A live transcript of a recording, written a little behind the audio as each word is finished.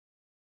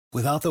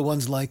Without the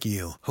ones like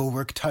you, who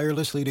work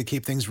tirelessly to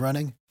keep things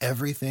running,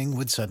 everything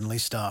would suddenly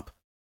stop.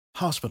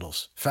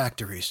 Hospitals,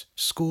 factories,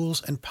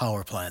 schools, and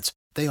power plants,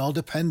 they all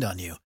depend on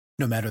you.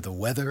 No matter the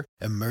weather,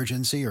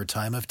 emergency, or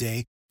time of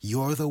day,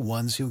 you're the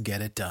ones who get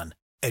it done.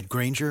 At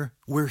Grainger,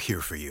 we're here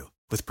for you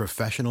with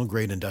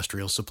professional-grade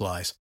industrial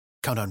supplies.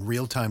 Count on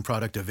real-time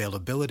product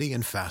availability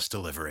and fast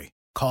delivery.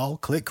 Call,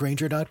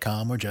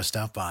 clickgrainger.com, or just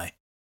stop by.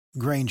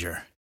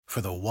 Grainger, for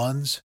the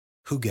ones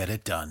who get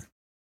it done.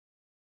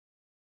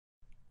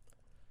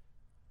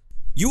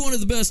 You wanted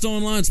the best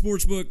online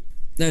sportsbook?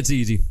 That's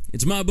easy.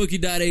 It's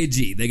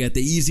mybookie.ag. They got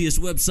the easiest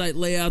website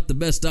layout, the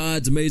best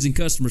odds, amazing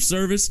customer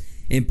service,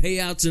 and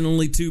payouts in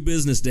only 2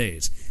 business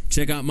days.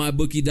 Check out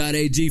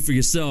mybookie.ag for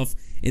yourself,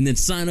 and then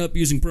sign up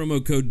using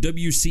promo code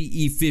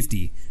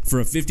WCE50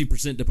 for a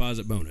 50%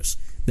 deposit bonus.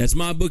 That's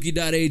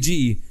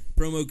mybookie.ag,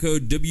 promo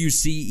code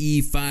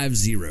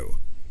WCE50.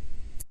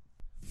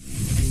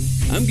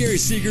 I'm Gary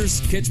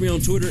Seegers. Catch me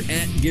on Twitter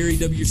at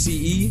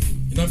GaryWCE.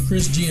 And I'm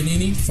Chris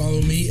Giannini. Follow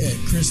me at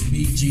Chris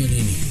B.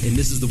 Giannini. And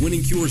this is the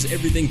Winning Cures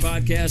Everything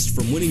podcast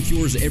from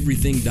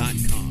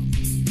winningcureseverything.com.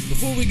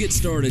 Before we get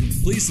started,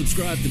 please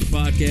subscribe to the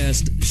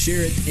podcast,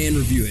 share it, and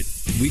review it.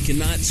 We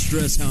cannot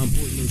stress how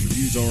important those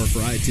reviews are for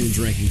iTunes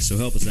rankings, so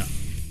help us out.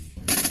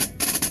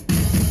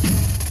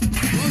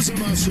 Those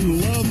of us who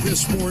love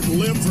this sport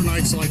live for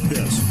nights like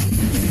this.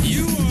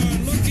 You are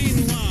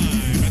looking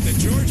live at the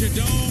Georgia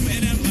Dome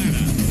in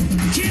Atlanta.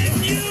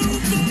 Can you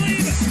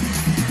believe it?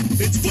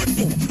 It's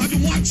football. I've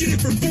been watching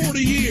it for 40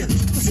 years.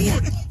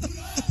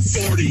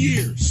 40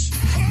 years.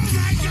 Oh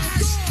my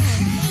gosh! Oh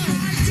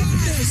my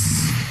goodness!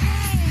 Oh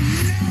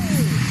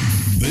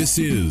no! This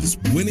is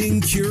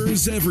Winning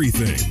Cures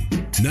Everything.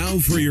 Now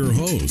for your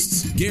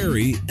hosts,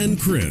 Gary and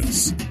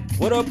Chris.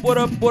 What up, what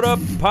up, what up?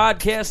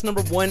 Podcast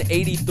number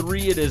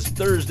 183. It is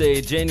Thursday,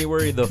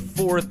 January the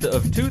 4th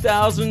of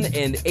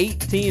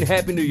 2018.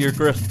 Happy New Year,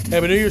 Chris.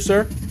 Happy New Year,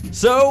 sir.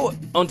 So,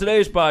 on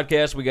today's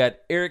podcast, we got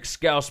Eric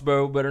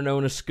Scousebo, better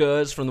known as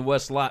Scuzz, from the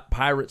West Lot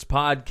Pirates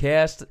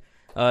podcast.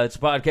 It's a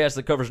podcast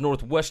that covers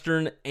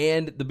Northwestern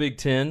and the Big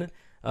Ten.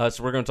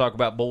 So we're going to talk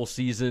about bowl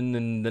season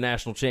and the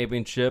national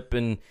championship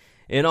and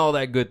all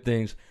that good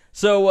things.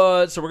 So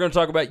we're going to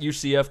talk about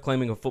UCF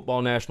claiming a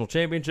football national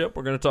championship.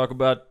 We're going to talk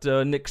about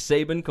Nick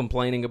Saban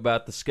complaining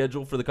about the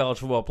schedule for the college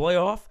football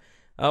playoff.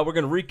 We're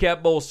going to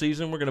recap bowl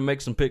season. We're going to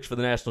make some picks for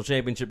the national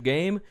championship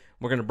game.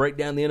 We're going to break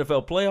down the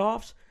NFL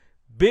playoffs.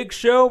 Big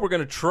show. We're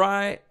going to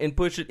try and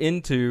push it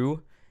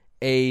into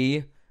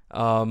in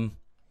an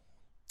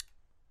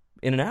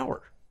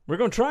hour. We're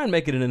going to try and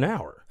make it in an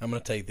hour. I'm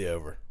going to take the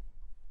over.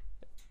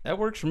 That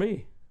works for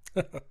me.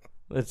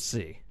 Let's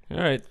see. All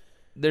right.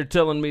 They're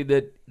telling me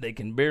that they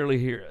can barely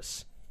hear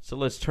us. So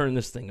let's turn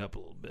this thing up a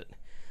little bit.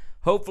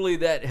 Hopefully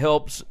that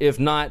helps. If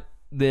not,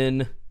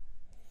 then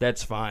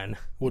that's fine.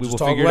 We'll just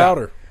talk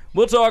louder.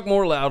 We'll talk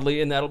more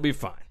loudly, and that'll be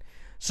fine.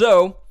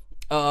 So,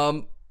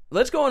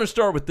 let's go on and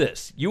start with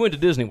this. You went to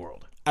Disney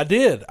World. I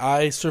did.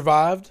 I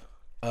survived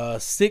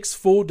 6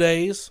 full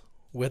days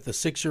with a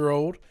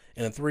 6-year-old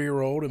and a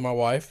 3-year-old and my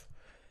wife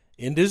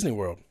in Disney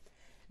World.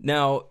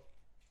 Now,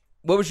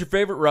 what was your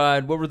favorite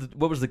ride?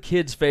 What was the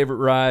kids' favorite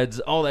rides?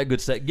 All that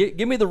good stuff.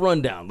 Give me the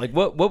rundown. Like,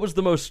 what was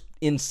the most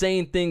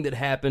insane thing that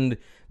happened?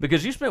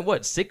 Because you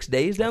spent, 6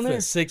 days down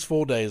there? 6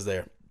 full days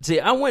there. See,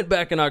 I went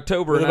back in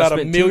October with and about I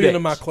spent 1 million 2 days.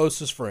 of my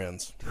closest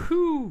friends.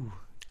 Whew.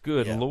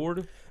 Good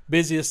Lord.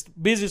 Busiest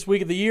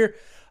week of the year.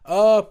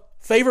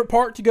 Favorite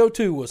park to go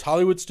to was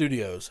Hollywood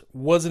Studios.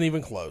 Wasn't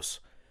even close.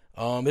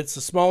 It's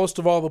the smallest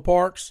of all the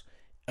parks.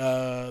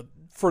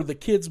 For the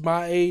kids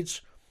my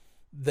age,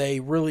 they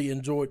really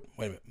enjoyed.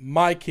 Wait a minute,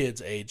 my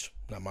kids' age,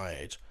 not my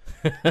age.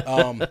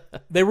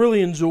 They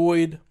really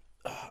enjoyed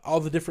all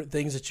the different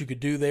things that you could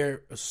do there.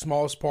 It was the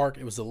smallest park.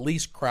 It was the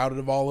least crowded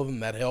of all of them.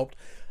 That helped.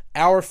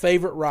 Our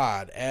favorite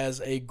ride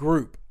as a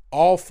group,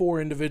 all 4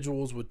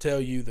 individuals would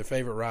tell you their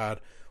favorite ride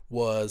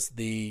was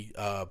the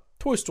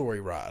Toy Story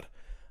ride,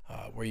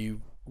 where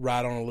you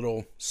ride on a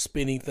little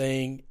spinny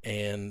thing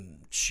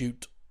and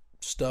shoot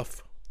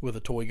stuff with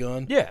a toy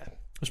gun. Yeah.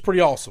 It was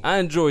pretty awesome. I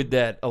enjoyed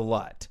that a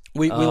lot.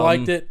 We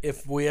liked it.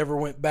 If we ever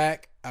went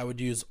back, I would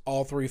use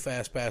all 3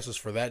 fast passes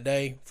for that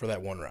day for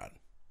that one ride.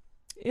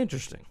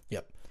 Interesting.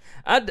 Yep.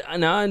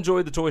 I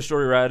enjoyed the Toy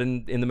Story ride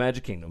in the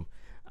Magic Kingdom.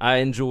 I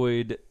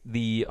enjoyed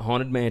the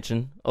Haunted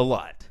Mansion a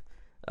lot.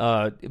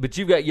 But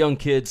you've got young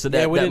kids, so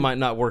that might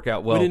not work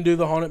out well. We didn't do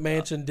the Haunted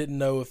Mansion. Didn't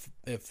know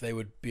if they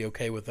would be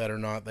okay with that or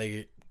not.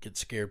 They get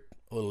scared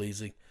a little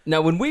easy.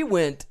 Now, when we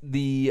went,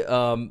 the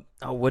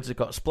what's it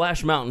called?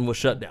 Splash Mountain was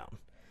shut down,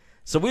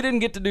 so we didn't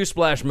get to do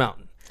Splash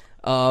Mountain.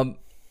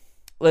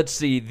 Let's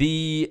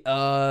see.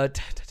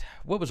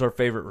 What was our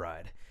favorite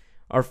ride?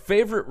 Our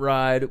favorite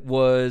ride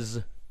was,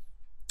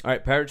 all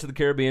right, Pirates of the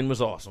Caribbean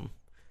was awesome.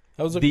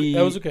 That was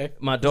okay.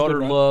 My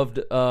daughter loved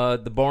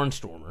the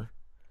Barnstormer.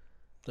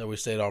 So we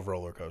stayed off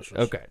roller coasters.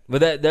 Okay.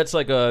 But that's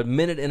like a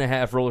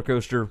 1.5-minute roller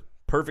coaster.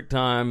 Perfect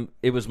time.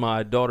 It was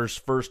my daughter's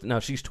first. Now,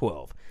 she's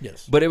 12.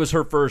 Yes. But it was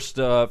her first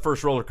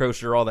roller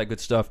coaster, all that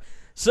good stuff.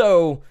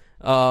 So,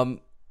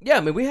 Yeah,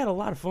 I mean, we had a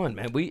lot of fun,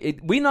 man.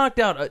 We knocked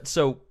out.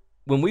 So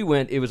when we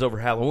went, it was over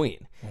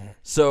Halloween.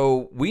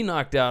 So we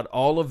knocked out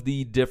all of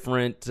the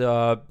different,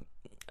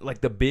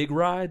 like the big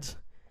rides,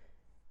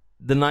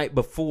 the night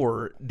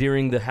before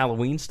during the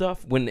Halloween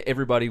stuff, when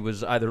everybody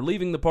was either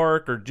leaving the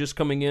park or just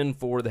coming in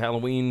for the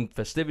Halloween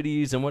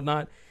festivities and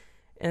whatnot.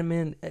 And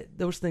man,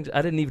 those things,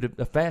 I didn't need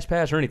a fast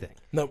pass or anything.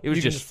 No, it was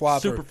you can just fly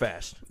super through.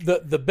 fast.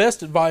 The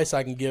best advice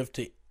I can give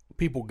to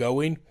people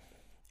going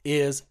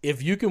is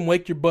if you can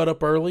wake your butt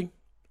up early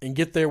and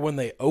get there when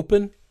they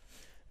open,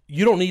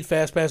 you don't need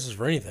fast passes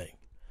for anything.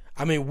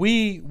 I mean,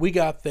 we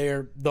got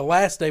there the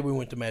last day we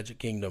went to Magic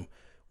Kingdom.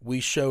 We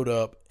showed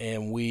up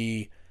and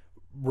we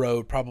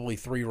rode probably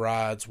 3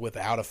 rides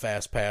without a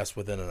fast pass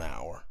within an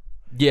hour.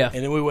 Yeah.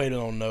 And then we waited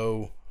on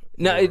no.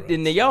 Now,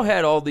 and y'all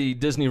had all the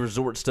Disney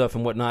Resort stuff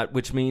and whatnot,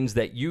 which means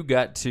that you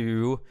got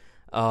to,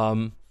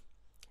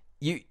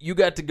 you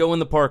got to go in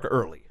the park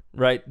early,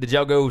 right? Did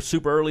y'all go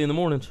super early in the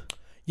mornings?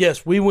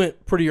 Yes, we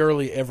went pretty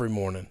early every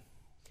morning.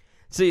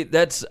 See,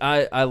 that's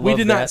I love We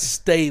did that. not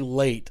stay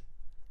late.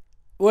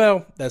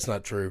 Well, that's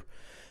not true.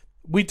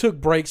 We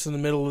took breaks in the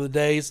middle of the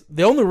days.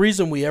 The only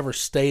reason we ever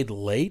stayed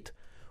late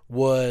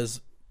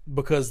was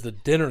because the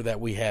dinner that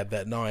we had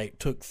that night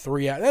took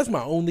 3 hours. That's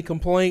my only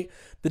complaint.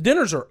 The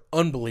dinners are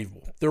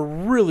unbelievable. They're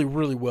really,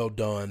 really well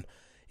done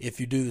if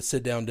you do the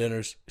sit-down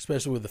dinners,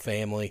 especially with the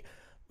family.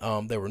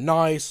 They were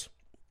nice,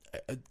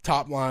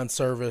 top-line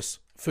service,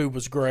 food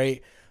was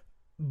great,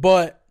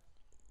 but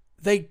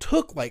they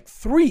took like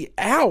 3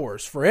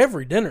 hours for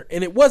every dinner,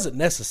 and it wasn't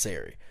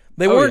necessary.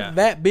 They weren't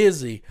that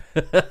busy,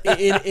 and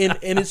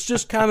it's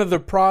just kind of the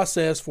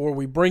process for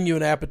we bring you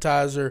an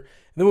appetizer,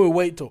 and then we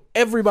wait till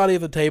everybody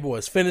at the table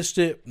has finished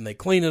it, and they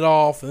clean it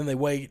off, and then they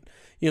wait,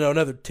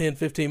 another 10,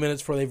 15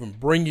 minutes before they even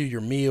bring you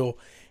your meal.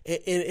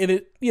 And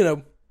it,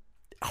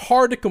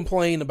 hard to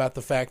complain about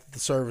the fact that the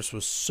service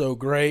was so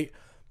great,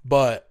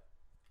 but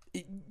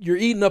you're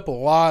eating up a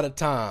lot of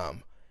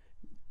time,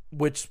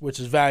 which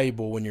is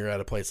valuable when you're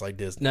at a place like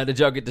Disney. Now, did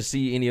y'all get to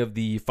see any of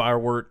the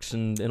fireworks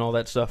and all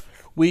that stuff?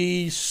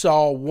 We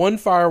saw one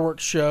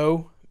fireworks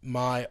show.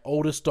 My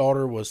oldest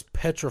daughter was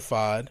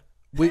petrified.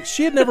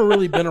 She had never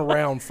really been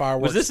around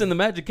fireworks. Was this in the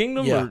Magic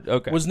Kingdom? Yeah. Or?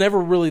 Okay. Was never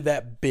really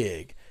that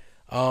big.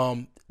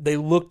 They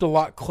looked a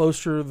lot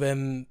closer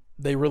than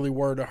they really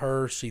were to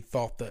her. She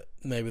thought that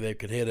maybe they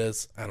could hit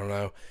us. I don't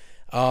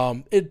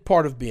know. It's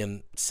part of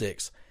being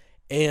 6.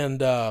 And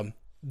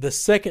the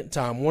second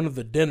time, one of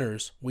the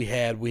dinners we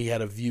had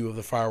a view of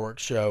the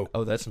fireworks show.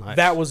 Oh, that's nice.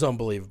 That was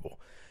unbelievable.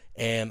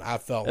 And I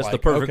felt that's like the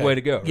perfect okay, way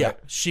to go. Right? Yeah,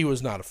 she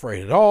was not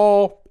afraid at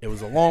all. It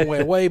was a long way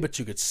away, but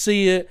you could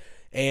see it.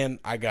 And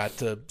I got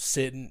to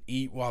sit and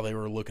eat while they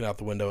were looking out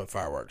the window at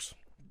fireworks.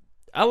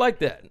 I like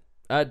that.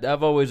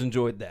 I've always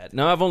enjoyed that.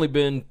 Now I've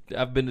been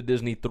to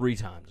Disney 3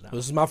 times now.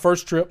 This is my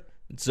first trip.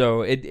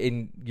 So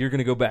and you're going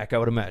to go back, I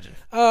would imagine.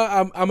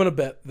 I'm going to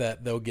bet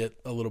that they'll get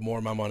a little more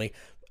of my money.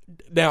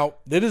 Now,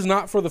 it is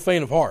not for the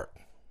faint of heart.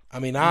 I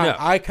mean,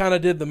 I kind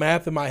of did the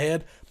math in my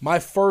head. My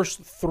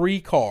first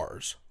 3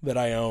 cars that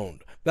I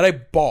owned, that I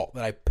bought,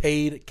 that I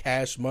paid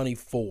cash money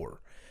for,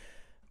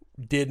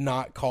 did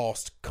not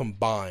cost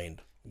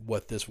combined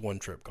what this one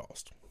trip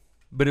cost.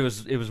 But it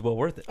was well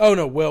worth it. Oh,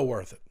 no, well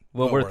worth it.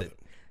 Well worth it.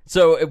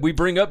 So we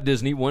bring up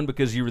Disney, one,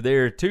 because you were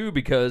there, 2,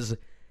 because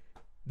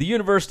the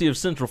University of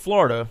Central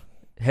Florida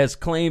has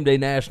claimed a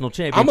national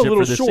championship I'm a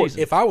little for this short.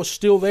 season. If I was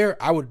still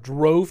there, I would have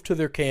drove to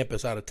their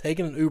campus. I'd have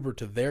taken an Uber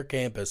to their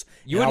campus.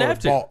 You wouldn't have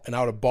to. And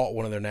I would have bought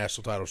one of their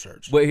national title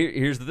shirts. But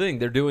here's the thing.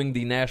 They're doing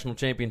the national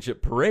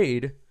championship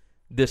parade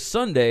this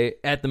Sunday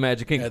at the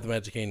Magic Kingdom. At the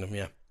Magic Kingdom,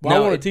 yeah. Well, I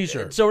want a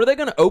T-shirt. So are they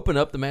going to open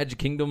up the Magic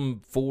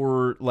Kingdom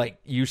for,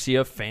 like,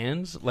 UCF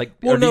fans? Like,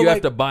 Well, or do no, you have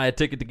like- to buy a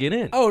ticket to get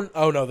in? Oh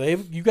no,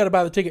 you got to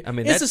buy the ticket. I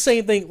mean, it's the that's-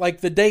 same thing. Like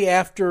the day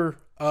after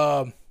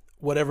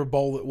whatever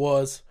bowl it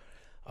was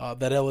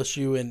that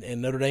LSU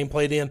and Notre Dame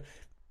played in,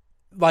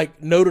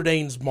 like Notre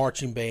Dame's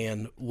marching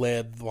band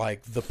led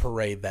like the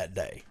parade that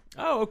day.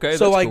 Oh, okay.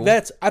 So that's like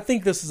cool. I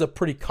think this is a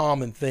pretty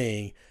common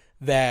thing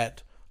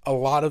that a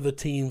lot of the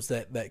teams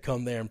that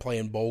come there and play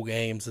in bowl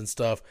games and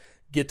stuff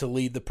get to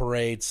lead the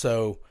parade.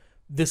 So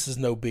this is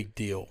no big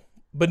deal.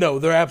 But no,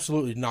 they're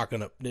absolutely not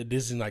going to.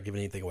 Disney's not giving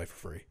anything away for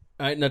free.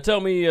 All right, now tell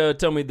me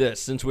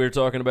this. Since we were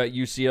talking about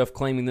UCF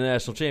claiming the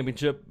national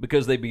championship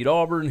because they beat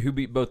Auburn, who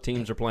beat both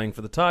teams are playing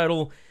for the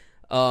title.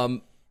 How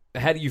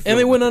do you feel? And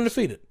they went about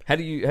undefeated. this? How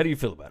do you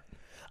feel about it?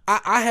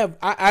 I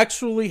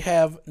actually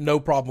have no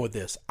problem with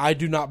this. I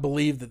do not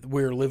believe that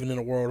we're living in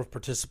a world of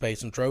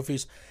participation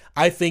trophies.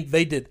 I think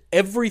they did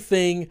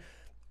everything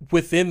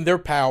within their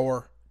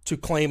power to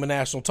claim a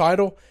national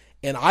title,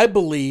 and I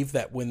believe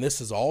that when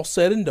this is all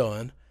said and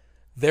done,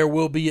 there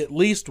will be at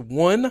least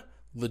one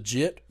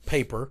legit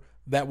paper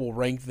that will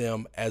rank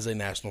them as a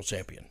national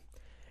champion.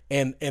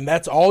 And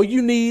that's all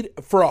you need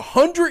for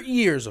 100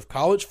 years of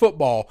college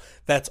football.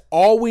 That's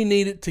all we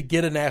needed to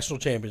get a national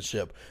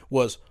championship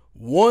was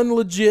one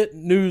legit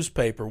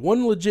newspaper,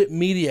 one legit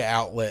media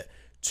outlet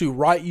to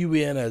write you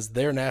in as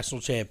their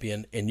national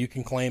champion, and you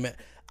can claim it.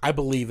 I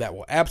believe that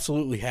will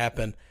absolutely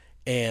happen,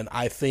 And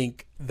I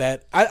think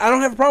that I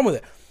don't have a problem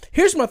with it.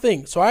 Here's my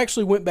thing. So I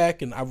actually went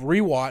back and I've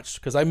rewatched,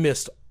 because I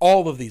missed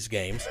all of these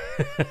games.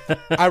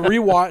 I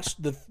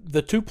rewatched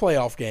the 2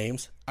 playoff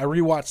games. I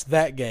rewatched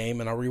that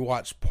game, and I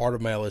rewatched part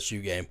of my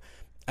LSU game.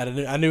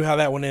 I knew how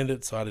that one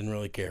ended, so I didn't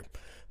really care.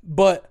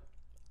 But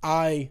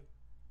I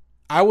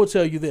will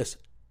tell you this: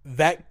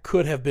 that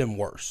could have been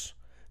worse.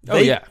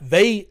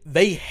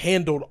 They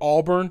handled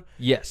Auburn,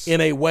 Yes.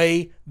 in a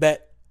way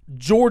that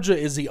Georgia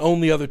is the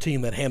only other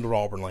team that handled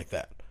Auburn like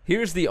that.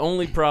 Here's the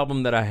only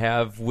problem that I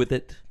have with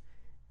it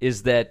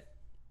is that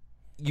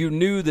you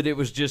knew that it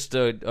was just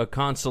a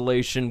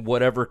consolation,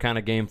 whatever kind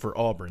of game for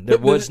Auburn. There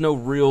was no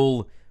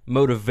real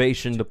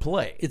motivation to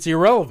play. It's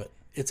irrelevant.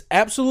 It's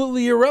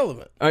absolutely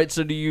irrelevant. All right,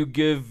 so do you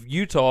give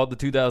Utah the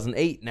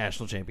 2008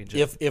 national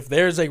championship? If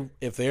there's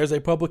a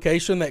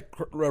publication that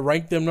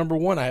ranked them number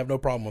 1, I have no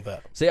problem with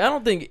that. See, I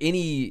don't think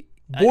any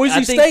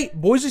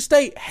Boise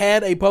State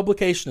had a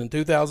publication in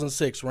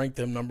 2006 ranked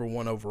them number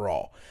 1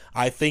 overall.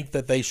 I think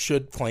that they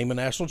should claim a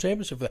national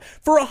championship for that.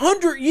 For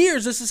 100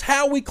 years, this is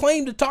how we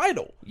claimed a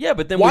title. Yeah,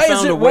 but then Why we found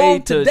is it a way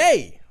wrong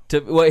today? So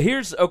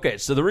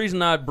the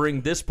reason I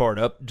bring this part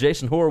up,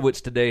 Jason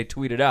Horowitz today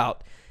tweeted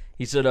out,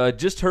 he said,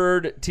 just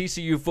heard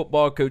TCU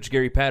football coach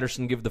Gary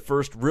Patterson give the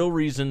first real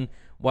reason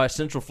why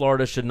Central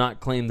Florida should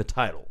not claim the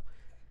title.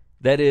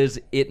 That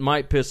is, it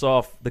might piss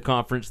off the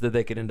conference that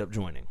they could end up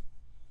joining.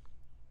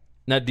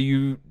 Now, do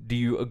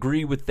you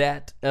agree with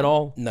that at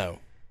all? No.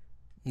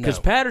 Because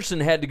Patterson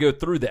had to go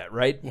through that,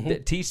 right?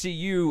 Mm-hmm.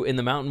 TCU in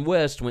the Mountain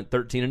West went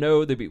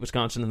 13-0. They beat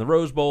Wisconsin in the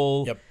Rose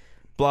Bowl. Yep.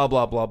 Blah,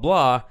 blah, blah,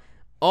 blah.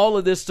 All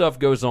of this stuff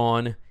goes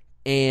on,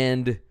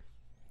 and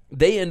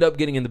they end up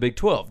getting in the Big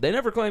 12. They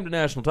never claimed a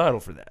national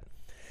title for that.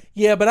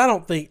 Yeah, but I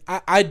don't think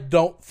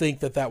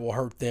that will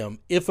hurt them.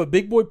 If a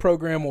big boy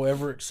program will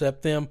ever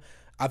accept them,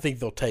 I think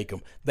they'll take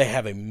them. They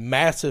have a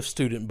massive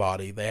student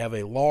body. They have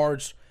a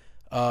large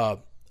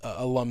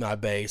alumni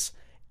base,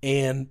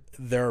 and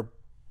they're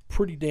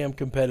pretty damn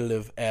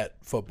competitive at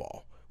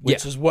football,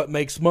 which is what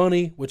makes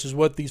money, which is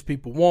what these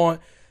people want.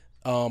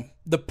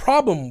 The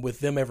problem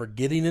with them ever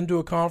getting into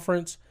a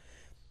conference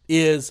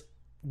is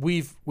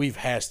we've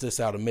hashed this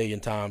out a million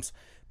times.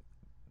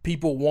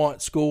 People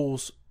want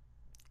schools.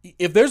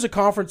 If there's a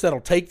conference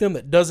that'll take them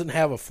that doesn't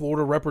have a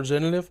Florida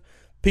representative,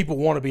 people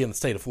want to be in the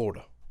state of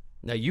Florida.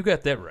 Now, you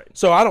got that right.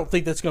 So I don't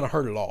think that's going to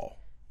hurt at all.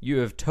 You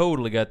have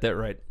totally got that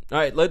right. All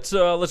right, let's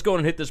go on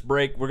and hit this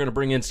break. We're going to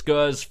bring in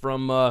Scuzz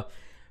from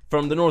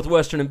the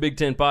Northwestern and Big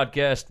Ten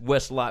podcast,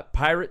 West Lot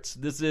Pirates.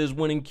 This is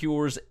Winning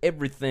Cures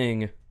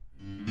Everything.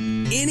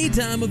 Any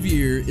time of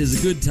year is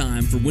a good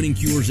time for Winning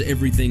Cures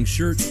Everything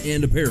shirts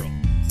and apparel.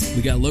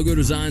 We got logo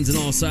designs in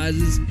all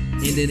sizes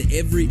and in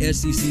every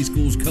SEC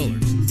school's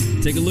colors.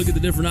 Take a look at the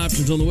different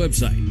options on the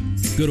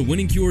website. Go to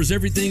Winning Cures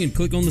Everything and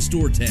click on the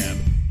store tab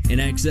and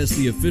access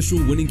the official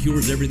Winning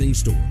Cures Everything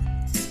store.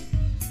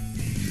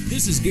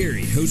 This is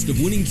Gary, host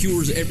of Winning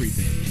Cures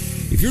Everything.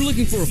 If you're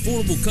looking for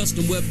affordable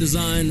custom web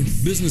design,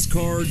 business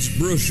cards,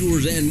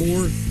 brochures, and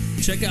more,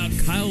 check out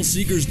Kyle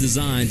Seegers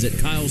Designs at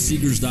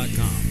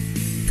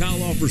kyleseegers.com.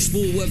 Kyle offers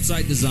full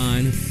website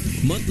design,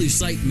 monthly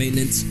site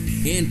maintenance,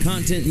 and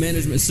content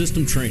management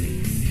system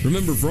training.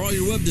 Remember, for all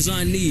your web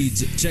design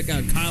needs, check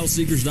out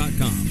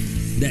kyleseegers.com.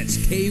 That's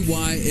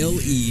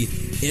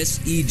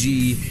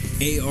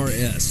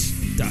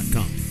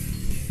KYLESEGARS.com.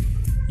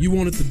 You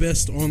wanted the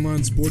best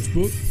online sports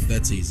book?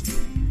 That's easy.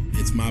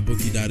 It's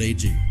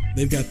mybookie.ag.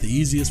 They've got the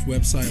easiest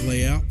website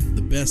layout,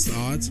 the best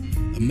odds,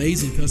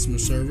 amazing customer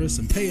service,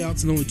 and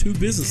payouts in only 2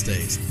 business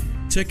days.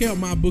 Check out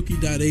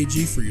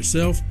mybookie.ag for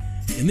yourself,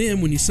 and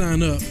then when you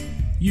sign up,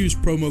 use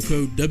promo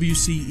code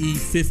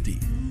WCE50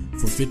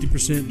 for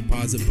 50%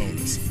 deposit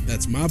bonus.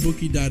 That's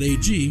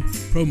mybookie.ag,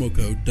 promo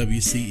code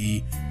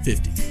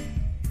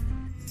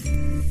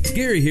WCE50.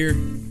 Gary here.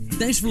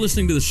 Thanks for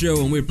listening to the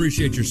show, and we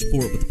appreciate your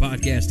support with the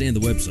podcast and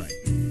the website.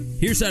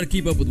 Here's how to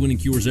keep up with Winning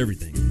Cures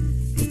Everything.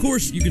 Of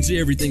course, you can see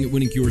everything at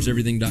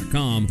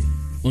winningcureseverything.com.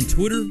 On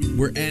Twitter,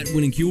 we're at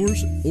Winning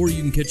Cures, or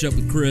you can catch up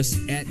with Chris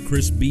at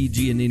Chris B.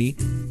 Giannini,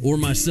 or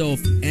myself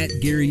at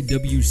Gary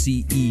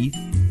WCE.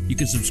 You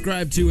can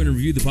subscribe to and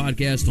review the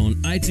podcast on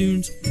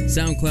iTunes,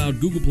 SoundCloud,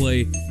 Google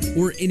Play,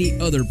 or any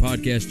other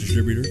podcast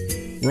distributor.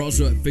 We're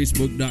also at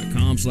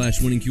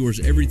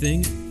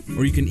facebook.com/winningcureseverything,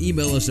 or you can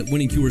email us at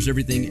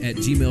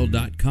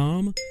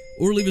winningcureseverything@gmail.com,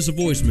 or leave us a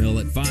voicemail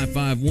at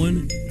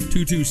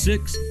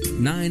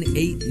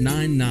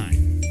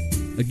 551-226-9899.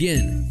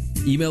 Again,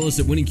 email us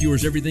at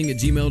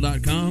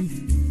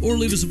winningcureseverything@gmail.com, or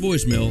leave us a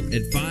voicemail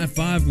at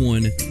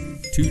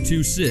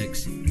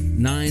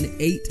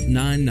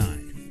 551-226-9899.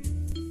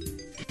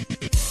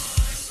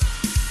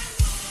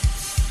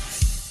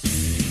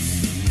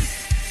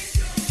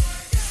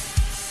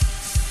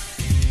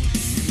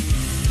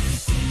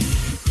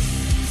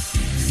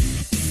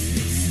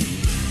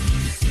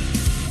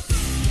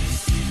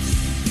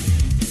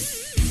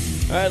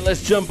 All right,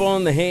 let's jump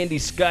on the handy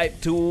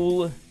Skype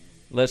tool.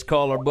 Let's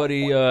call our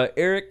buddy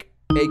Eric,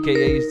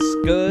 a.k.a.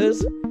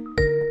 Scuzz.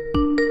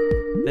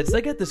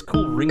 They got this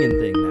cool ringing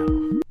thing now,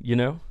 you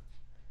know?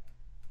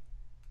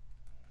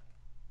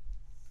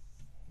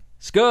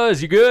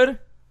 Scuzz, you good?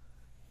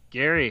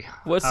 Gary,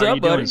 What's how up, are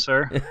you buddy? doing,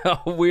 sir?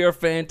 We are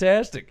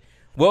fantastic.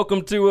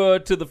 Welcome to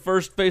the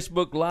first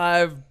Facebook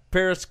Live,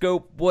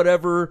 Periscope,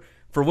 whatever,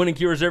 for Winning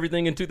Cures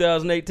Everything in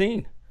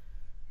 2018.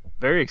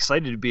 Very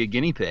excited to be a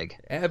guinea pig.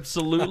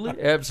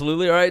 Absolutely,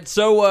 absolutely. All right,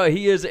 so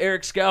he is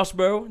Eric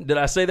Scousbo. Did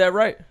I say that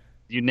right?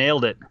 You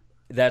nailed it.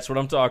 That's what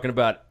I'm talking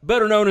about.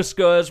 Better known as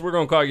Scuzz. We're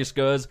going to call you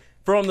Scuzz.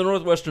 From the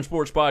Northwestern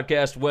Sports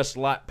Podcast, West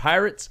Lot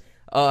Pirates.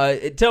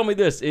 Tell me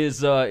this,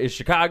 is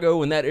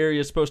Chicago and that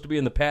area supposed to be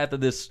in the path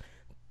of this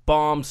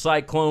bomb,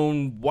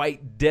 cyclone,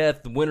 white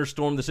death, winter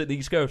storm that's hit the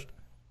East Coast?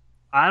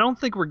 I don't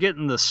think we're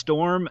getting the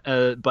storm,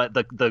 but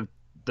the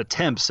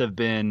temps have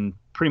been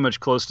pretty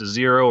much close to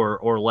zero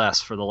or less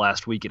for the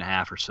last week and a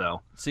half or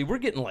so. See, we're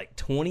getting like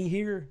 20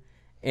 here,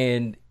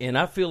 and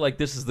I feel like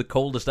this is the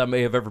coldest I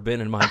may have ever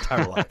been in my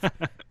entire life.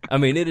 I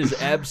mean, it is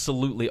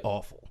absolutely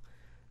awful.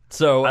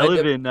 So I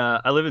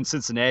live in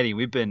Cincinnati.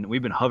 We've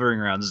been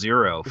hovering around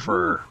zero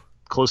for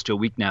close to a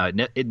week now.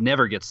 It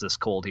never gets this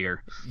cold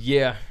here.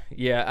 Yeah.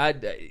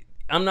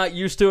 I'm not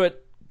used to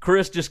it.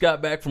 Chris just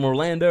got back from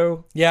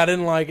Orlando. Yeah, I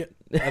didn't like it.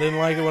 I didn't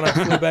like it when I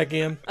flew back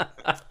in.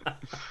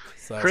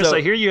 Chris,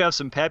 I hear you have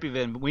some Pappy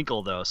Van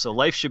Winkle, though, so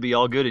life should be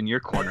all good in your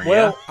corner.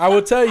 Well, I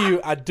will tell you,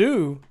 I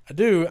do.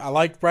 I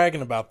liked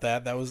bragging about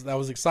that. That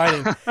was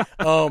exciting.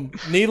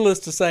 Needless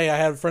to say, I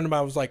had a friend of mine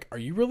who was like, "Are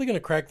you really going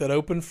to crack that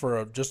open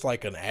for just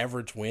like an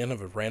average win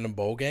of a random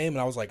bowl game?"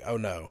 And I was like, "Oh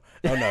no.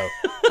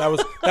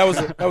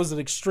 That was an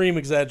extreme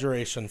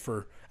exaggeration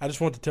for." I just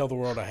wanted to tell the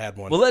world I had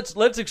one. Well,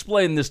 let's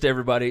explain this to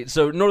everybody.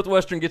 So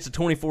Northwestern gets a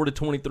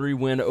 24-23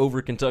 win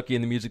over Kentucky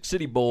in the Music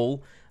City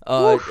Bowl.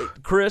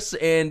 Chris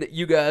and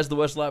you guys, the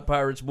West Lot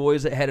Pirates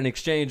boys, had an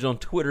exchange on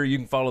Twitter. You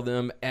can follow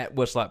them at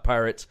West Lot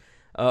Pirates.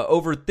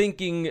 Over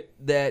thinking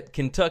that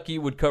Kentucky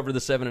would cover the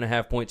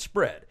 7.5-point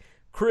spread.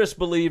 Chris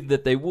believed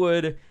that they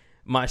would.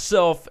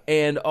 Myself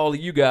and all of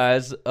you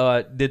guys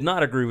did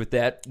not agree with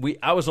that.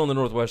 I was on the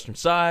Northwestern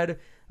side.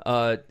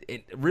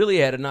 It really,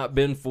 had it not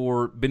been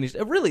for Benny,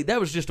 really, that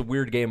was just a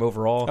weird game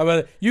overall. I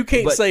mean, you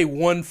can't say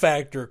one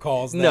factor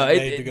caused that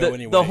game to go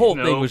anyway. The whole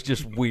thing was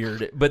just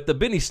weird. But the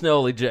Benny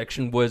Snell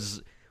ejection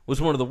was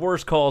one of the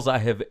worst calls I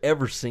have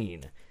ever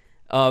seen.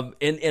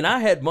 And I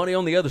had money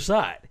on the other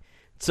side.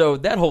 So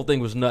that whole thing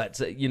was nuts.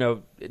 You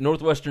know,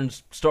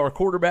 Northwestern's star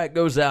quarterback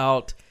goes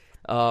out.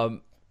 I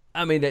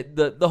mean,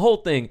 the whole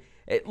thing.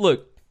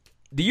 Look,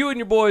 do you and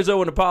your boys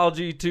owe an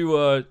apology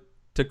to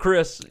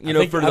Chris?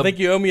 I think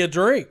you owe me a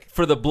drink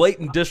for the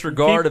blatant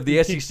disregard of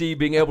the SEC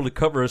being able to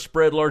cover a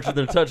spread larger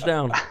than a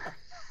touchdown.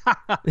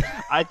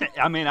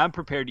 I'm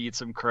prepared to eat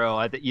some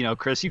crow.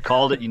 Chris, you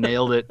called it. You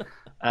nailed it.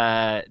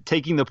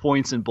 Taking the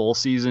points in bowl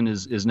season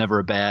is never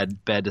a bad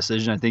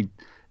decision. I think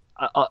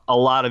a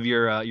lot of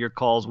your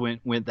calls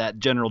went that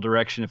general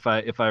direction, if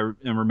I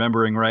am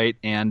remembering right.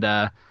 And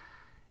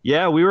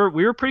yeah, we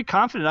were pretty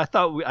confident. I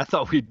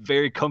thought we'd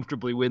very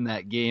comfortably win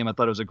that game. I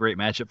thought it was a great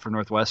matchup for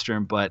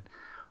Northwestern, but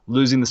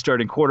losing the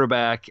starting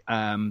quarterback,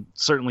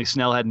 certainly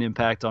Snell had an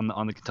impact on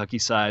the Kentucky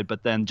side.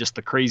 But then just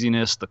the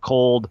craziness, the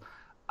cold.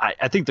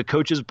 I think the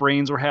coaches'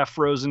 brains were half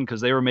frozen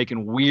because they were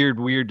making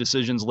weird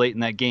decisions late in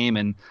that game.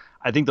 And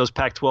I think those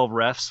Pac-12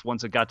 refs,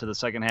 once it got to the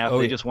second half,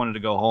 they just wanted to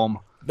go home.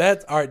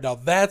 That's all right. Now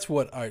that's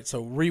what. All right.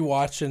 So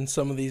rewatching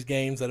some of these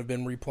games that have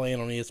been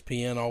replaying on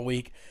ESPN all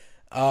week,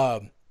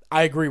 I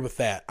agree with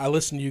that. I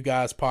listened to you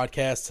guys'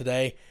 podcast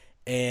today,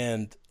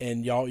 and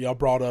y'all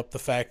brought up the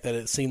fact that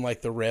it seemed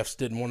like the refs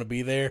didn't want to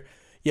be there.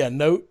 Yeah.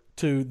 Note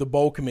to the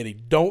bowl committee: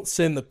 don't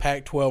send the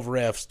Pac-12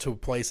 refs to a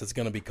place that's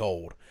going to be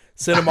cold.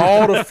 Send them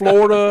all to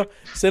Florida.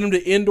 Send them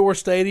to indoor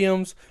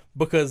stadiums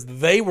because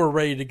they were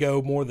ready to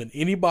go more than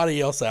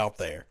anybody else out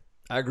there.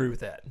 I agree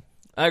with that.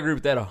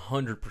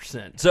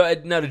 100%. So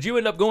now, did you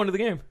end up going to the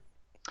game?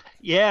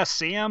 Yeah,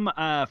 Sam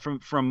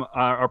from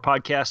our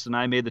podcast and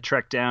I made the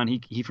trek down.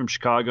 He from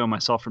Chicago,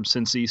 myself from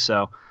Cincy,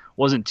 so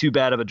wasn't too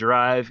bad of a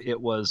drive.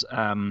 It was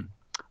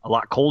a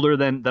lot colder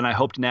than I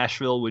hoped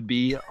Nashville would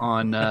be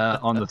on the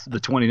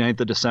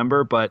 29th of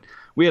December, but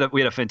we had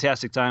a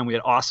fantastic time. We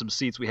had awesome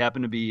seats. We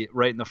happened to be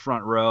right in the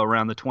front row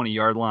around the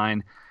 20-yard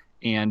line,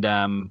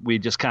 and we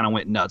just kind of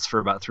went nuts for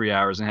about 3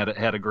 hours and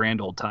had a grand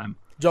old time.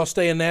 Did y'all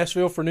stay in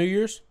Nashville for New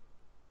Year's?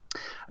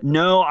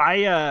 No,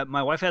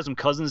 my wife has some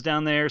cousins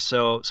down there,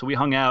 so we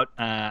hung out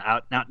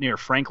near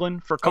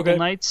Franklin for a couple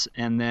nights,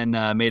 and then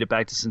made it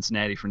back to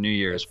Cincinnati for New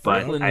Year's.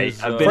 But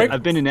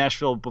I've been in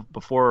Nashville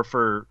before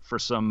for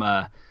some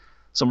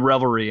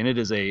revelry, and it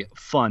is a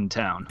fun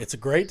town. It's a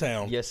great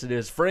town. Yes, it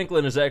is.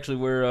 Franklin is actually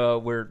where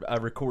I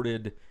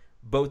recorded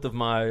both of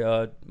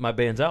my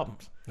band's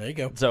albums. There you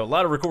go. So a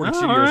lot of recording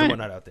studios and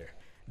whatnot out there.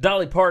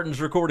 Dolly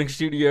Parton's recording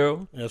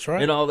studio. That's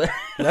right. And all that.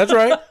 That's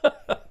right.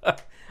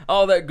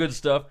 All that good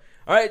stuff.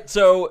 All right,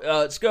 so,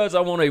 Scuzz,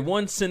 I want a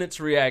one-sentence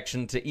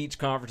reaction to each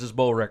conference's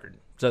bowl record.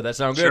 So that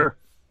sound good? Sure.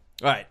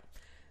 All right.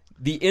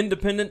 The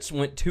Independents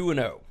went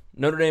 2-0.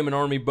 Notre Dame and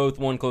Army both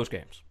won close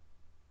games.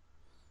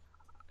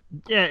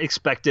 Yeah,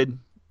 expected.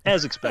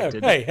 As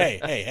expected.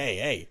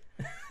 Hey.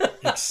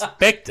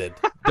 Expected.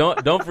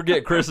 Don't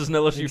forget Chris is an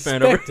LSU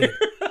fan over here.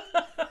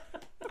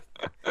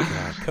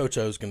 Coach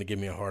O's going to give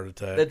me a heart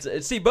attack.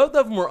 See, both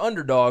of them were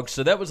underdogs,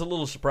 so that was a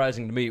little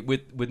surprising to me.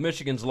 With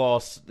Michigan's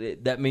loss,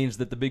 that means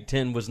that the Big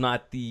Ten was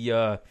not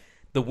the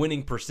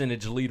winning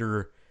percentage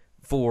leader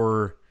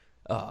for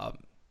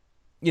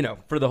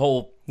for the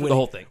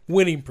whole thing.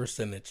 Winning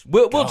percentage.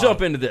 We'll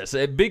jump into this.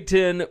 Big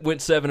Ten went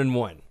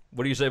 7-1.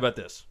 What do you say about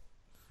this?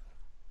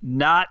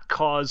 Not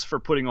cause for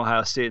putting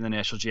Ohio State in the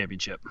national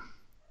championship.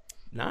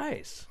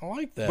 Nice. I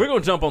like that. We're going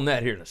to jump on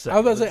that here in a second.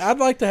 I was going to say, I'd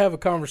like to have a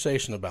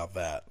conversation about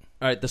that.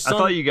 All right, I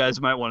thought you guys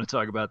might want to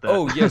talk about that.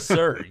 Oh, yes,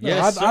 sir.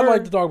 Yes, sir. I'd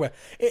like to talk about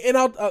it.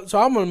 And so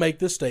I'm going to make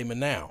this statement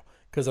now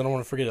because I don't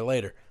want to forget it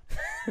later.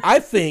 I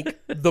think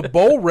the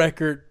bowl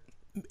record,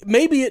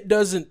 maybe it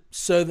doesn't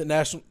show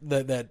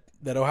that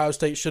Ohio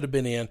State should have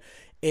been in,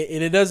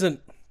 and it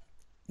doesn't.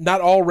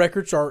 Not all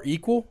records are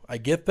equal. I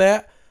get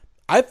that.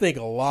 I think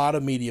a lot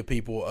of media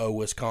people owe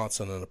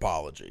Wisconsin an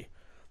apology.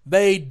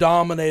 They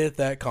dominated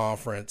that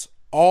conference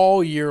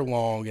all year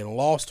long and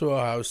lost to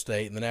Ohio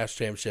State in the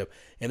national championship,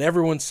 and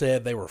everyone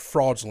said they were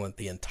fraudulent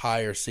the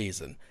entire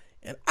season.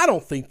 And I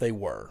don't think they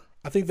were.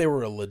 I think they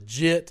were a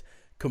legit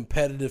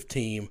competitive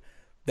team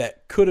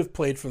that could have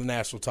played for the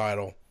national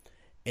title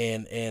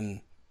and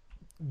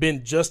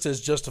been just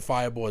as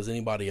justifiable as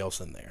anybody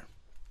else in there.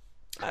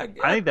 I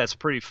think that's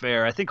pretty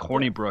fair. I think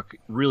Hornibrook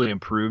really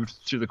improved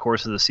through the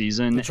course of the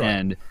season, That's right.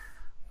 and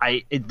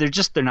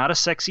they're not a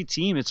sexy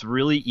team. It's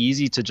really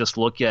easy to just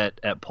look at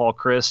Paul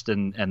Chryst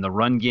and the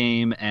run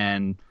game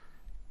and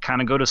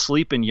kind of go to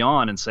sleep and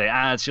yawn and say,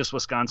 it's just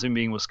Wisconsin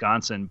being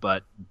Wisconsin.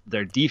 But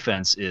their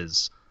defense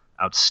is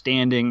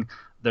outstanding.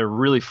 They're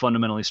really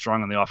fundamentally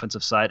strong on the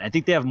offensive side. I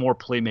think they have more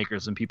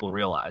playmakers than people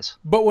realize.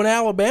 But when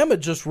Alabama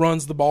just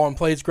runs the ball and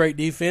plays great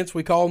defense,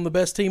 we call them the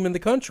best team in the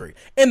country.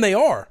 And they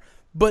are.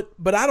 But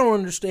I don't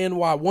understand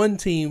why one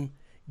team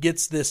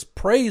gets this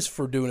praise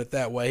for doing it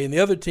that way, and the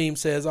other team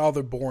says,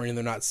 they're boring and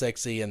they're not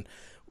sexy, and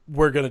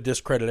we're going to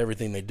discredit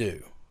everything they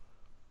do.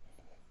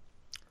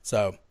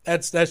 So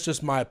that's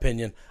just my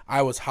opinion.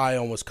 I was high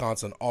on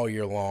Wisconsin all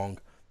year long,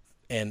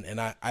 and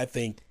I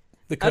think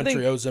the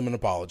country owes them an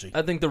apology.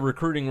 I think the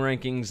recruiting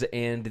rankings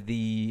and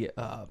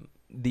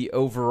the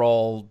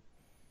overall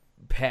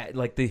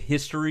the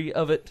history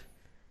of it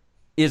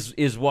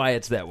is why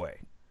it's that way.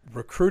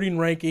 Recruiting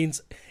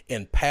rankings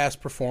and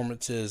past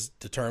performances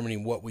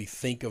determining what we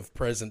think of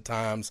present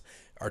times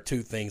are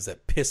two things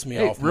that piss me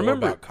off more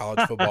about college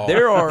football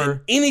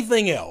than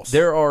anything else.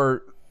 There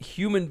are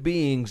human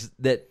beings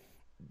that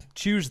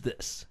choose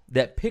this,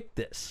 that pick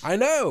this. I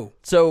know.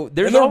 So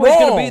there's always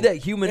going to be that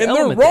human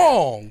element. And they're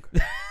wrong.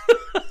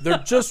 They're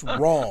just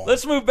wrong.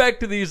 Let's move back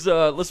to these.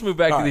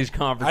 These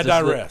conferences.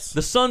 I digress.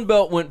 The Sun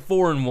Belt went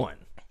 4-1.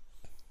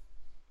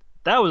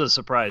 That was a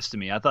surprise to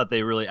me. I thought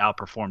they really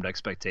outperformed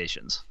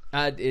expectations.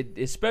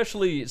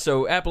 Especially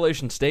so,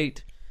 Appalachian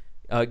State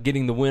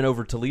getting the win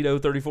over Toledo,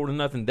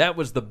 34-0. That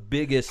was the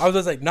biggest. I was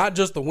going to say, not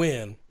just the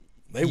win,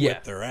 they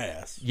whipped their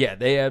ass. Yeah,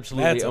 they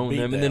absolutely owned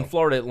them. And then down.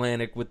 Florida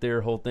Atlantic with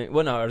their whole thing.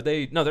 Well, no, are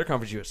they? No, they're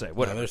Conference USA.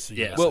 Whatever. No, they're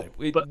USA.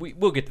 Well,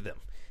 we'll get to them.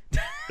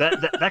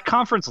 that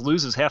conference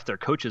loses half their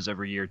coaches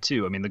every year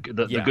too. I mean, the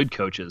good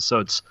coaches. So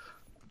it's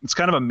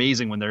kind of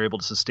amazing when they're able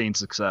to sustain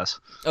success.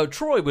 Oh,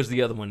 Troy was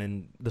the other one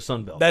in the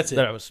Sun Belt. That's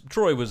it.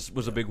 Troy was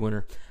a big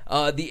winner.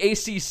 The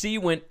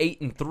ACC went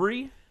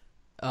 8-3.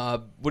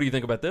 What do you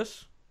think about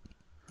this?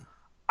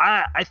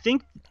 I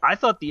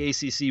thought the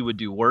ACC would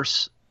do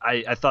worse.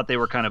 I thought they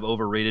were kind of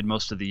overrated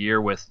most of the year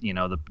with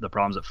the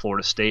problems at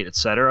Florida State, et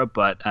cetera.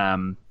 But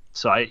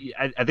so I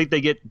think they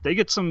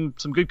get some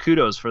good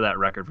kudos for that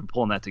record for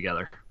pulling that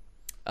together.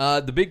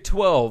 The Big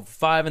 12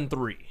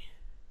 5-3.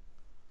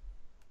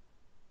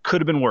 Could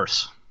have been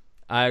worse.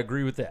 I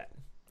agree with that,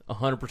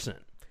 100%.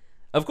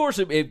 Of course,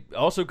 it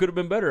also could have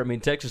been better. I mean,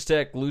 Texas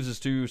Tech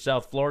loses to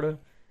South Florida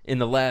in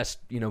the last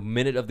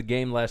minute of the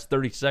game, last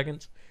 30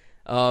 seconds.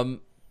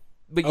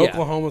 But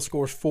Oklahoma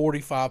scores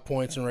 45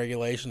 points in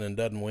regulation and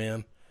doesn't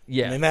win.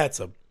 Yeah, I mean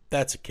that's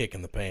a kick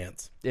in the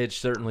pants. It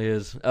certainly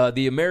is.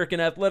 The American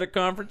Athletic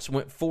Conference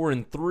went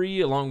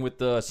 4-3, along with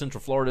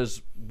Central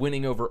Florida's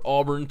winning over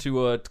Auburn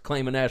to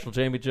claim a national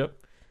championship.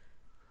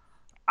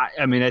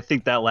 I mean, I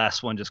think that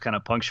last one just kind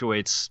of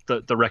punctuates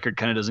the record.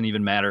 Kind of doesn't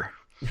even matter.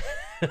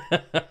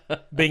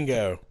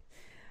 Bingo.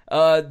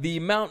 The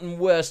Mountain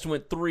West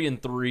went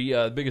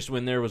 3-3. The biggest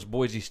win there was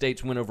Boise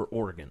State's win over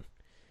Oregon.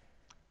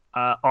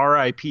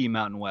 R.I.P.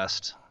 Mountain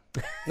West.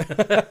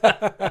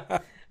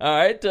 All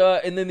right,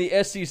 and then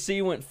the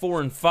SEC went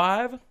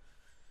 4-5.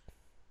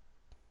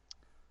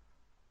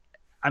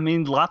 I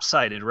mean,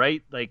 lopsided,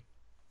 right? Like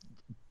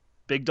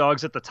big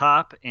dogs at the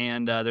top,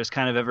 and there's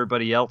kind of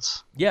everybody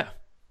else. Yeah.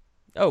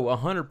 Oh,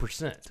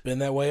 100%. It's been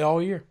that way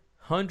all year.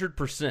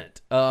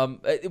 100%.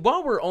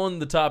 While we're on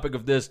the topic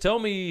of this, tell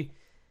me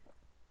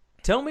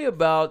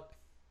about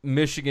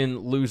Michigan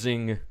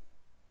losing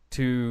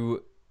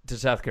to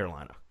South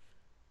Carolina.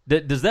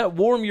 Does that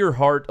warm your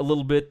heart a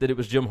little bit that it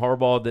was Jim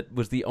Harbaugh that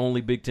was the only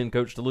Big Ten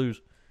coach to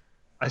lose?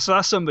 I saw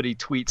somebody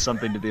tweet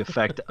something to the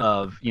effect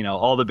of,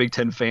 all the Big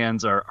Ten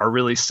fans are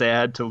really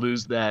sad to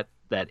lose that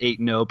that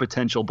 8-0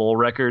 potential bowl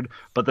record,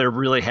 but they're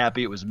really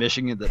happy it was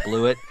Michigan that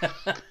blew it.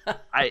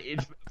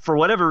 For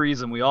whatever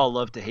reason, we all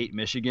love to hate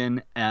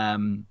Michigan,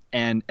 and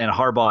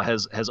Harbaugh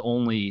has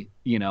only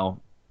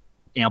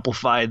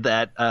amplified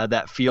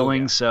that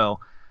feeling. So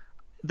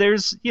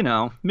there's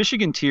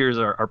Michigan tears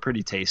are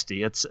pretty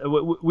tasty.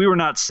 We were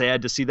not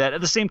sad to see that.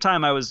 At the same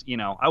time, I was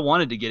I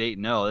wanted to get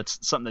 8-0.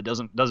 It's something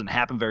that doesn't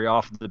happen very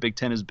often. The Big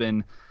Ten has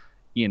been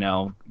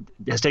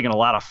has taken a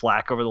lot of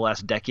flack over the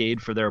last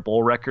decade for their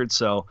bowl record.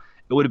 So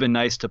it would have been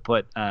nice to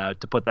put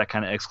that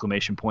kind of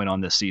exclamation point on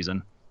this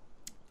season.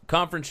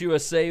 Conference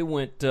USA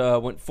went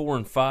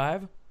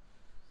 4-5.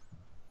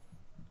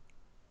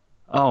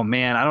 Oh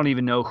man, I don't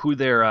even know who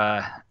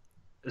they're.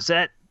 Is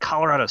that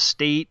Colorado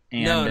State?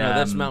 And, no,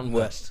 that's Mountain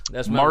West.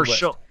 That's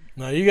Marshall. Mountain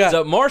West. No, you got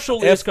So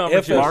Marshall is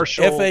Conference USA.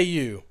 Marshall.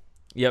 FAU.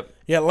 Yep.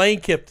 Yeah, Lane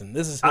Kiffin.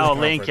 This is his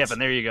Lane conference. Kiffin.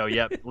 There you go.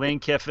 Yep, Lane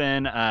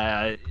Kiffin.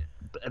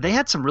 They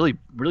had some really,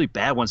 really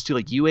bad ones too,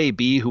 like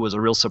UAB, who was a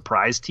real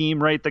surprise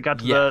team, right? That got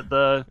to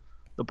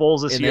the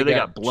bowls this year. They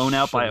got blown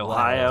out by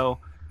Ohio.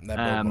 That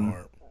broke my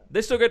heart.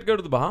 They still got to go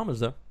to the Bahamas,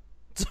 though.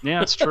 Yeah,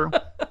 that's true.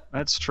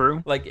 That's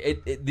true.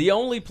 Like the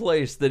only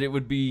place that it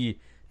would be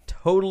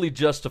totally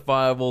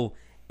justifiable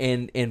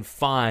and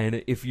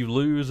fine if you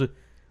lose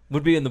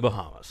would be in the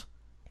Bahamas.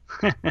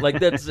 Like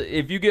that's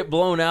if you get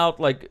blown out,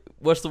 like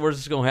what's the worst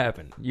that's gonna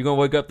happen? You're gonna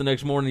wake up the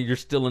next morning and you're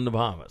still in the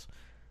Bahamas.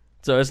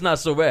 So it's not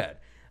so bad.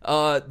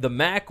 The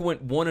MAC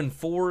went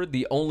 1-4.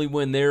 The only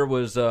win there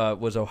was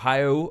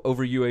Ohio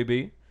over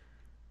UAB.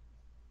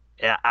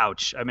 Yeah,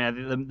 ouch. I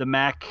mean, the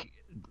MAC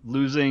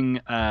losing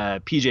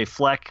PJ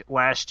Fleck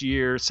last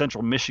year.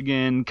 Central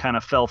Michigan kind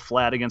of fell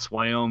flat against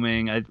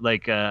Wyoming.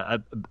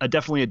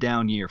 Definitely a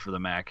down year for the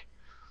MAC.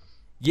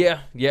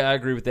 Yeah, I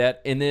agree with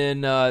that. And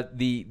then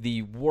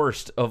the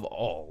worst of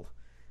all,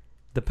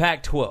 the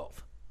Pac-12,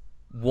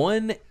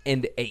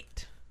 1-8,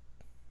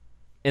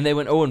 and they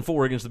went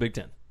 0-4 against the Big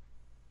Ten.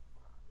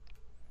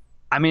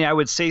 I mean, I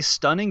would say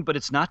stunning, but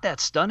it's not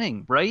that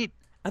stunning, right?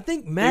 I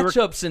think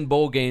matchups in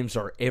bowl games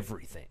are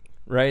everything,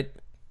 right?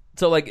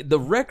 So, like, the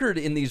record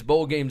in these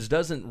bowl games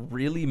doesn't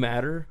really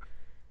matter.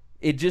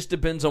 It just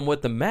depends on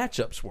what the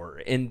matchups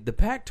were. And the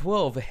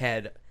Pac-12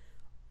 had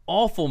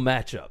awful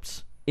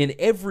matchups in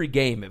every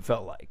game, it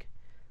felt like.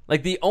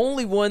 Like, the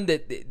only one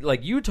that,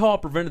 like, Utah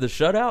prevented the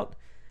shutout,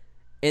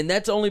 and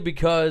that's only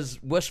because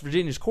West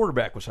Virginia's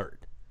quarterback was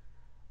hurt.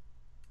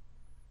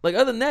 Like,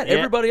 other than that,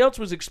 everybody else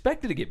was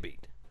expected to get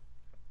beat.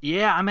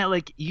 Yeah, I mean,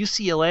 like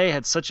UCLA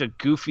had such a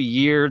goofy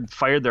year,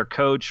 fired their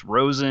coach,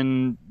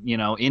 Rosen,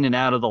 in and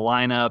out of the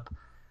lineup.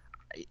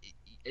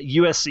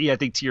 USC, I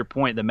think to your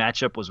point, the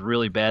matchup was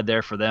really bad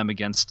there for them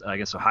against, I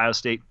guess, Ohio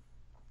State.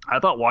 I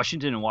thought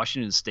Washington and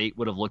Washington State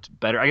would have looked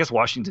better. I guess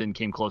Washington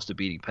came close to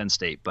beating Penn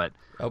State, but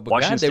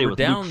Washington State with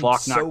Luke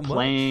Falk not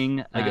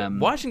playing.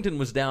 Washington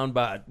was down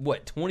by,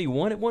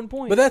 21 at one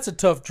point? But that's a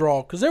tough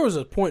draw because there was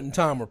a point in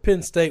time where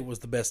Penn State was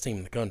the best team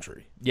in the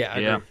country. Yeah, I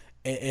agree.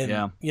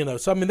 And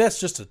so I mean that's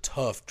just a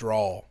tough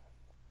draw.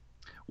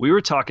 We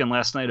were talking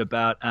last night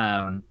about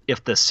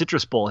if the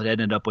Citrus Bowl had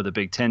ended up with a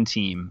Big Ten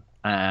team,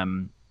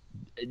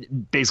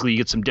 basically you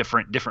get some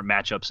different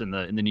matchups in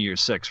the New Year's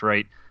Six,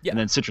 right? Yeah. And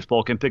then Citrus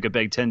Bowl can pick a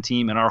Big Ten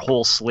team, and our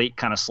whole slate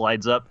kind of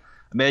slides up.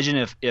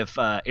 Imagine if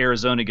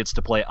Arizona gets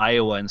to play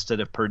Iowa instead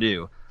of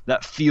Purdue.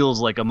 That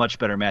feels like a much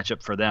better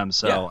matchup for them.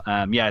 So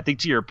I think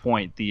to your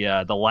point, the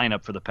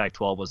lineup for the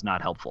Pac-12 was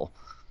not helpful.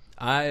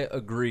 I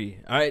agree.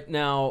 All right,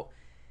 now.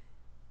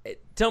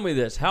 Tell me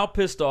this. How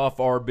pissed off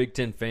are Big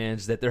Ten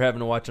fans that they're having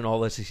to watch an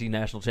All-SEC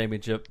National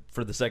Championship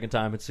for the second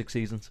time in 6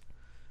 seasons?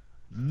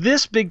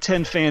 This Big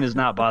Ten fan is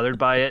not bothered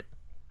by it.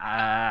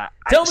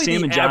 Tell me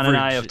Sam and John and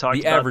I have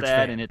talked about that,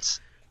 fan. And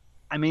it's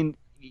 – I mean,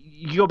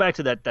 you go back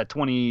to that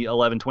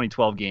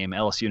 2011-2012 game,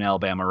 LSU and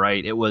Alabama,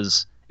 right? It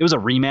was a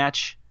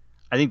rematch.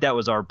 I think that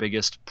was our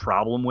biggest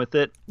problem with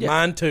it. Yeah.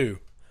 Mine too.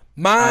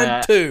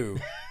 Says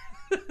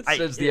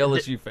the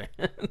LSU fan.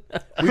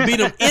 We beat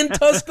them in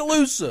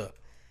Tuscaloosa.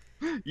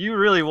 You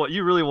really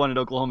wanted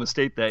Oklahoma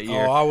State that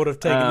year. Oh, I would have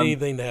taken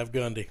anything to have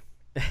Gundy.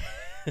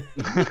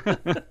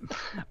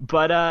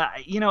 But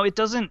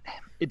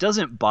it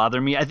doesn't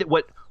bother me. I think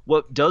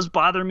what does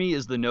bother me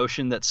is the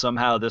notion that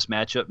somehow this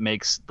matchup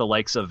makes the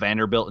likes of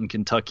Vanderbilt and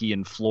Kentucky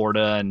and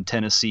Florida and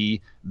Tennessee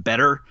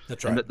better.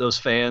 That's right. And that those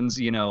fans,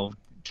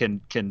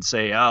 can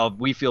say, "Oh,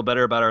 we feel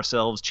better about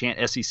ourselves." Chant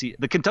SEC.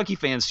 The Kentucky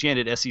fans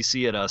chanted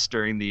SEC at us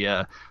during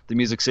the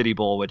Music City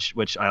Bowl,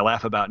 which I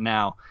laugh about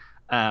now.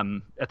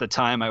 At the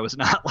time, I was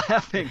not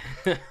laughing,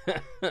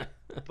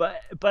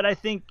 but I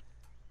think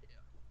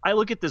I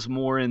look at this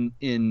more in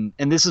and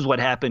this is what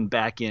happened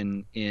back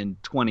in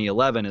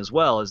 2011 as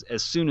well.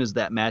 As soon as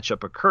that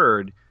matchup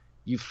occurred,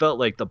 you felt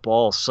like the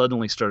ball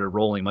suddenly started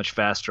rolling much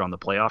faster on the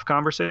playoff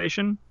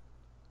conversation,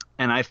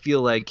 and I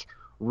feel like,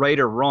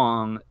 right or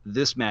wrong,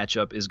 this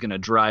matchup is going to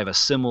drive a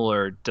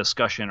similar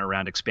discussion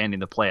around expanding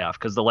the playoff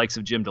because the likes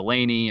of Jim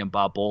Delaney and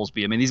Bob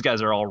Bowlesby, I mean, these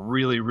guys are all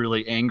really,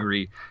 really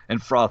angry and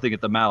frothing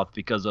at the mouth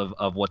because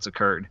of what's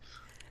occurred.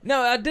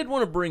 No, I did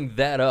want to bring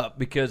that up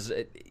because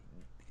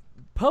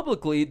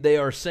publicly they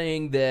are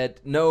saying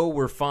that no,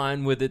 we're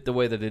fine with it the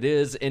way that it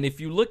is. And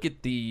if you look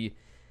at the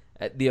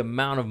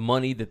amount of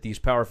money that these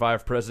Power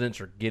 5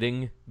 presidents are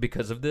getting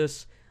because of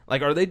this,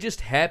 like, are they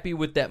just happy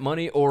with that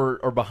money,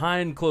 or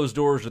behind closed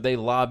doors are they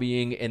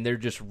lobbying and they're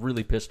just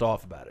really pissed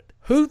off about it?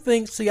 Who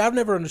thinks? See, I've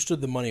never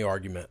understood the money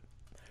argument.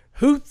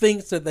 Who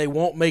thinks that they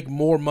won't make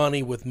more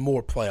money with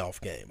more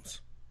playoff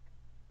games?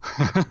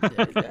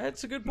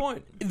 That's a good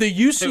point. The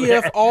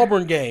UCF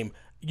Auburn game.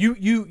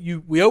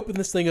 We opened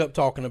this thing up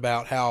talking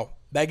about how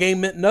that game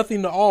meant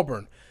nothing to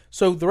Auburn,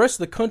 so the rest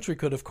of the country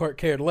could have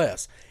cared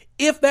less.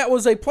 If that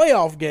was a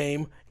playoff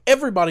game,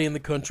 everybody in the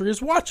country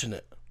is watching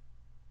it.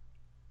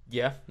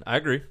 Yeah, I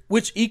agree.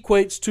 Which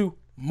equates to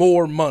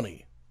more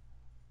money.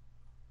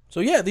 So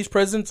yeah, these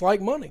presidents like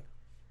money.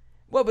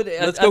 Well, but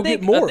Let's go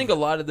get more. I think a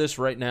lot of this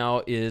right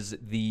now is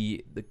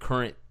the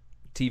current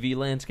TV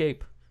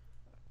landscape,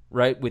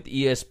 right? With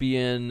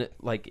ESPN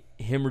like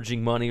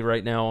hemorrhaging money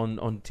right now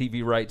on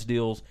TV rights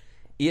deals.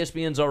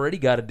 ESPN's already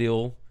got a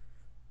deal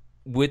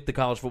with the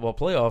college football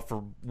playoff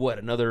for what,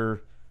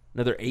 another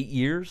 8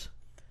 years?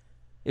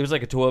 It was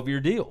like a 12-year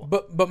deal.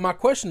 But my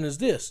question is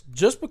this.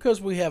 Just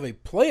because we have a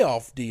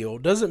playoff deal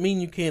doesn't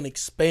mean you can't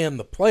expand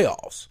the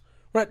playoffs.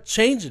 We're not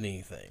changing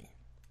anything.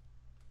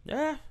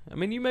 Yeah, I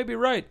mean, you may be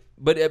right.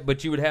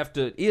 But you would have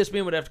to,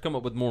 ESPN would have to come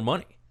up with more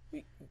money.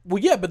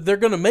 Well, yeah, but they're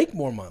going to make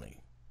more money.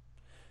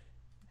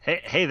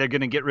 Hey, they're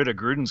going to get rid of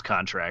Gruden's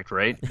contract,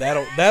 right?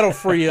 That'll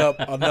free up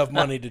enough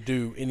money to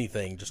do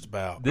anything just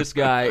about. This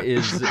guy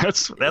is...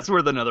 that's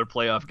worth another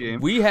playoff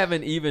game. We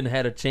haven't even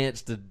had a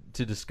chance to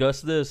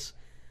discuss this,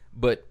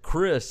 but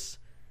Chris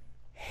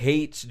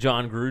hates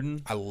John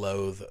Gruden. I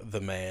loathe the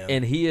man.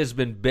 And he has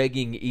been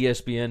begging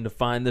ESPN to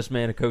find this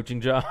man a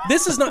coaching job.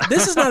 This is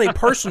not a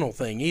personal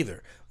thing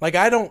either. Like,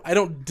 I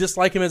don't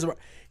dislike him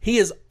he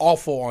is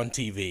awful on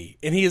TV,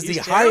 and he's the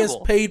terrible.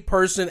 highest paid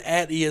person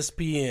at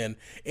ESPN,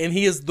 and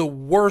he is the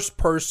worst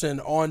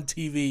person on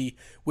TV,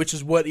 which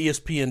is what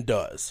ESPN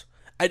does.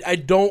 I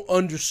don't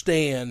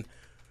understand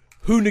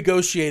who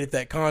negotiated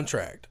that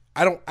contract.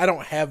 I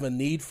don't have a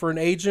need for an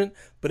agent,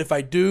 but if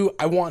I do,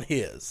 I want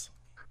his.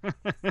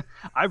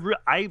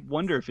 I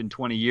wonder if in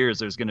 20 years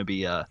there's going to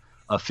be a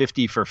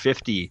 50 for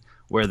 50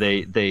 where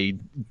they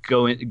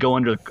go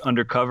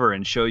undercover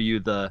and show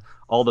you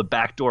all the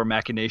backdoor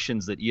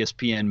machinations that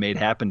ESPN made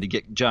happen to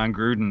get John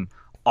Gruden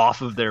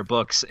off of their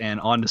books and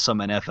onto some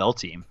NFL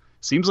team.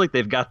 Seems like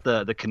they've got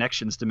the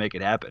connections to make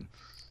it happen.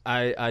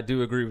 I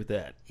do agree with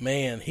that.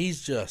 Man,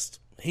 he's just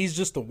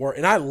the worst.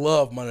 And I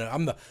love Monday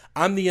Night.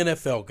 I'm the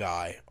NFL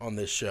guy on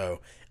this show.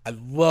 I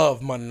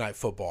love Monday Night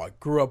Football. I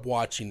grew up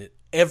watching it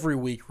every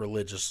week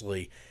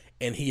religiously,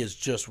 and he has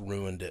just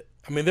ruined it.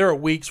 I mean, there are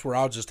weeks where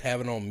I'll just have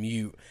it on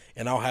mute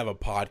and I'll have a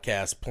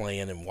podcast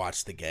playing and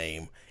watch the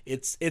game.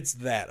 It's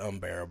that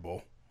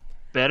unbearable.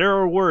 Better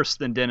or worse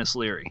than Dennis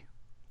Leary?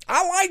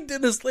 I like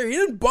Dennis Leary. He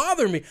didn't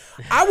bother me.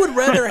 I would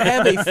rather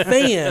have a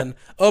fan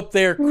up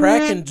there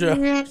cracking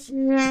jokes.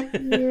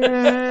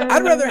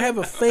 I'd rather have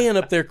a fan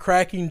up there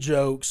cracking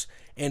jokes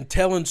and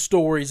telling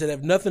stories that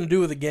have nothing to do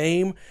with the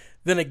game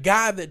than a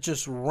guy that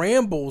just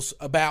rambles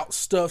about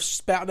stuff,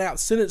 spouting out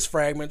sentence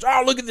fragments.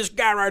 Oh, look at this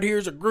guy right here.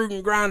 He's a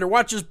Gruden grinder.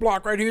 Watch this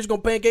block right here. He's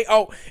going to pancake.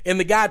 Oh, and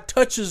the guy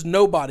touches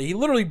nobody. He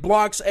literally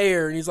blocks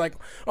air, and he's like,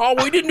 oh,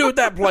 we didn't do it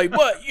that play,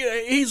 but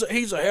yeah, he's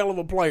a hell of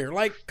a player.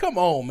 Like, come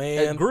on,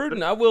 man. And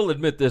Gruden, I will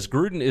admit this,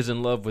 Gruden is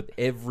in love with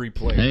every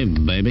player. Hey,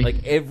 baby.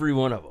 Like, every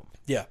one of them.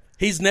 Yeah.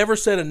 He's never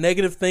said a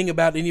negative thing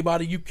about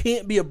anybody. You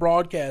can't be a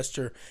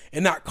broadcaster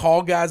and not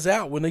call guys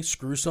out when they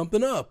screw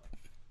something up.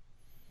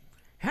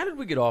 How did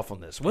we get off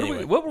on this? What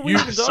Anyway, were we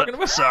even talking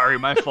about? Sorry,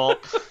 my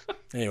fault.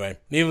 Anyway,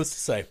 needless to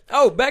say.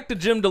 Oh, back to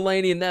Jim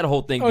Delaney and that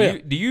whole thing. Oh,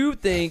 Do you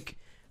think,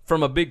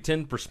 from a Big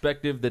Ten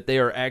perspective, that they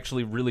are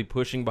actually really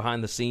pushing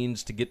behind the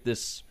scenes to get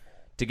this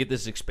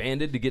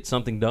expanded, to get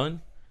something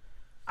done?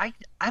 I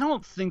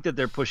don't think that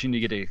they're pushing to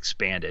get it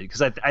expanded,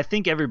 because I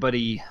think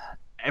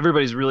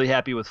everybody's really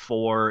happy with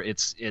 4.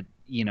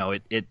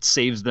 It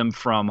saves them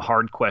from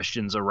hard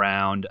questions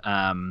around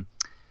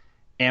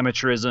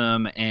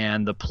amateurism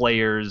and the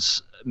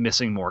players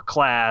missing more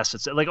class.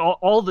 It's like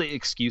all the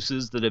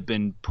excuses that have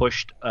been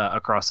pushed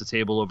across the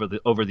table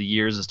over the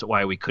years as to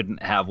why we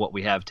couldn't have what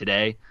we have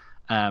today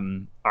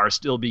are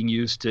still being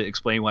used to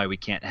explain why we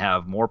can't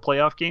have more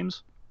playoff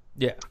games.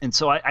 Yeah. And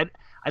so I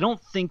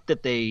don't think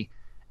that they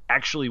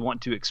actually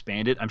want to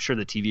expand it. I'm sure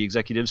the TV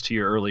executives, to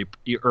your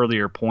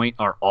earlier point,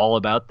 are all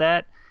about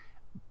that,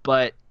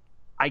 but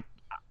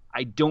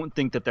I don't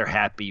think that they're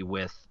happy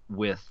with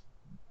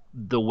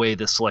the way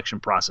the selection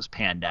process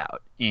panned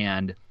out.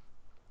 And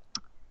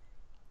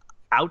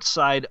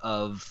outside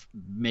of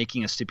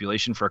making a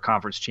stipulation for a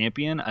conference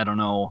champion, I don't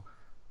know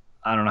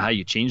how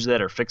you change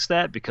that or fix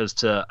that,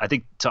 because I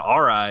think to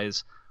our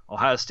eyes,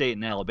 Ohio State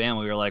and Alabama,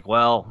 we were like,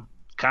 well,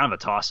 kind of a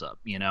toss-up.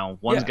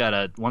 One's got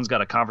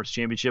a conference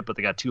championship, but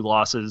they got 2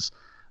 losses.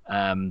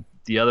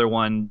 The other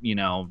one,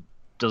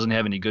 doesn't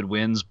have any good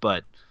wins,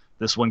 but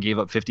this one gave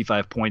up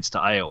 55 points to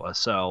Iowa.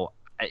 So,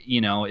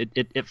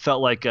 it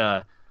felt like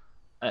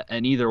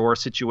an either-or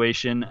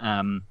situation.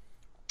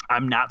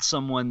 I'm not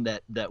someone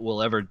that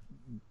will ever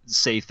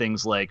say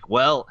things like,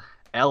 well,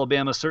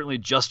 Alabama certainly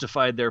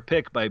justified their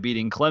pick by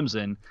beating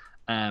Clemson.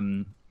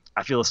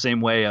 I feel the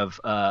same way of,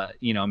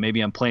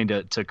 maybe I'm playing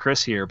to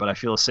Chris here, but I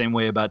feel the same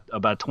way about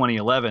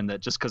 2011, that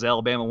just because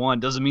Alabama won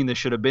doesn't mean they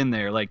should have been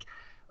there. Like,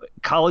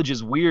 college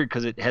is weird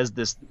because it has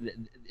this,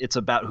 it's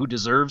about who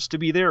deserves to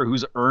be there, or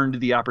who's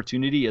earned the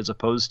opportunity, as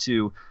opposed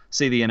to,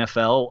 say, the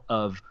NFL,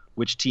 of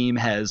which team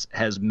has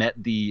met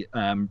the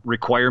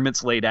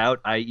requirements laid out,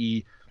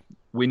 i.e.,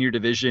 win your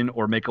division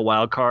or make a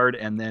wild card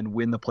and then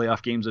win the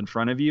playoff games in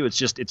front of you. It's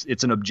just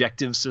it's an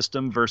objective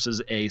system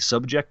versus a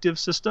subjective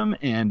system,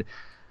 and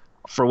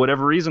for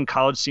whatever reason,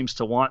 college seems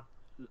to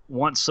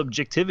want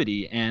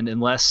subjectivity, and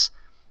unless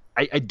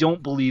I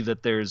don't believe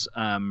that there's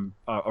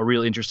a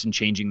real interest in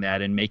changing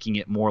that and making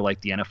it more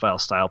like the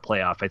NFL style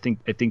playoff. I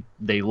think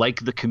they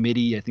like the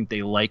committee. I think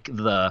they like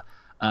the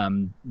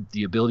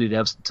ability to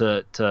have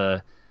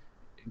to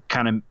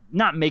kind of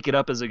not make it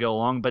up as they go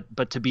along,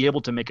 but to be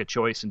able to make a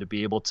choice and to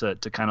be able to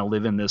kind of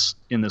live in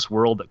this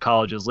world that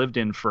college has lived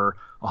in for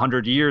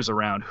 100 years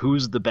around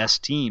who's the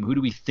best team, who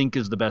do we think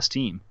is the best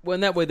team. Well,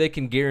 and that way they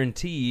can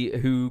guarantee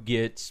who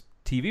gets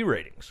TV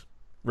ratings,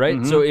 right?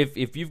 Mm-hmm. So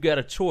if you've got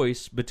a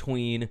choice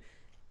between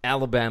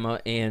Alabama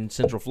and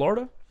Central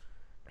Florida,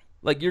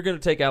 like, you're going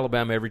to take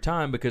Alabama every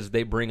time because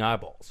they bring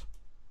eyeballs.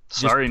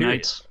 Sorry,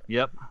 Knights.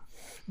 Yep.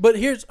 But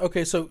here's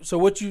okay. So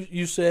what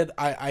you said,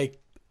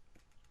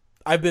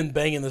 I've been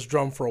banging this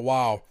drum for a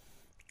while.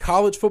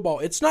 College football,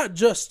 it's not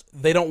just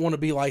they don't want to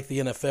be like the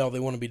NFL, they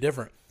want to be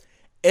different.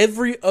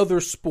 Every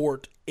other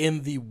sport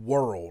in the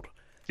world,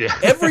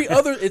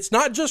 it's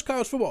not just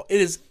college football. It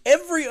is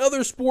every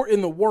other sport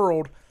in the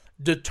world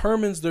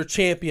determines their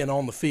champion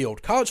on the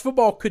field. College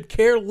football could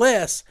care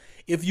less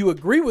if you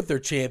agree with their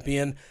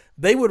champion.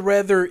 They would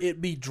rather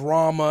it be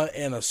drama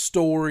and a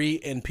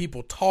story and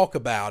people talk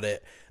about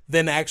it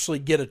than actually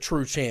get a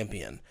true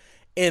champion.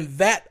 And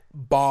that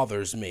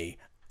bothers me.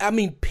 I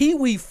mean, Pee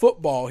Wee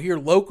football here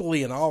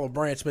locally in Olive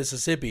Branch,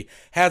 Mississippi,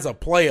 has a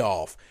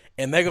playoff,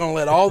 and they're going to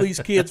let all these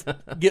kids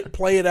get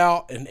played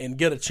out and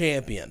get a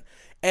champion.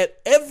 At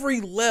every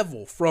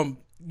level, from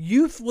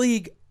youth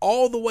league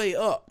all the way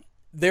up,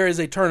 there is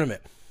a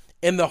tournament.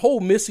 And the whole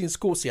missing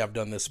school, see, I've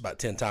done this about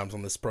 10 times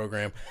on this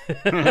program,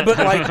 but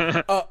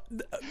like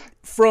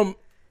from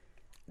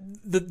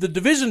the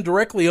division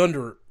directly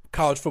under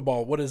college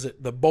football, what is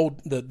it?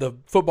 The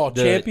football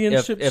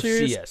championship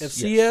series,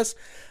 FCS. Yes.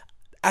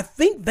 I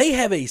think they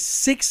have a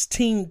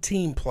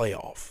 16-team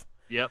playoff.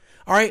 Yep.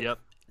 All right. Yep.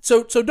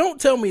 So don't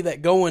tell me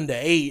that going to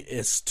 8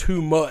 is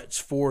too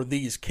much for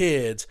these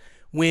kids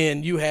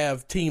when you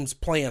have teams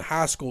playing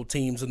high school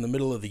teams in the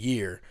middle of the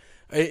year.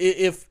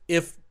 If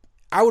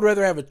I would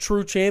rather have a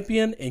true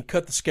champion and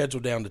cut the schedule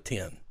down to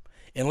 10,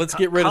 and let's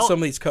get rid of some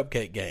of these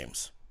cupcake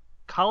games.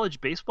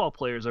 College baseball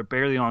players are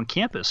barely on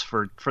campus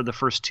for the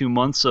first 2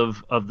 months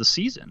of the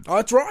season. Oh,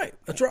 that's right.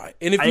 That's right.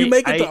 And if you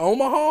make it to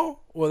Omaha,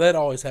 well, that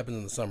always happens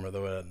in the summer,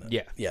 though, doesn't it?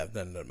 Yeah. Yeah, that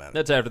doesn't matter.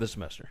 That's after the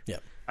semester. Yeah.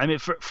 I mean,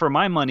 for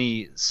my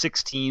money,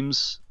 6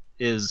 teams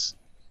is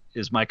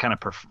my kind of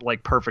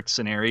perfect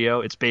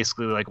scenario. It's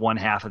basically like one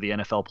half of the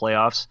NFL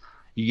playoffs.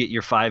 You get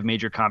your 5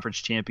 major conference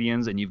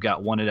champions, and you've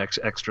got one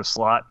extra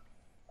slot.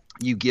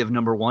 You give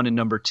number 1 and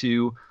number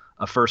 2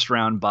 a first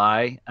round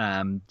bye,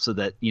 so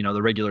that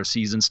the regular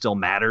season still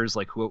matters.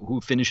 Like who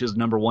finishes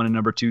number 1 and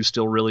number 2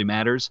 still really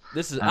matters.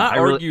 This is I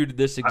argued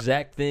this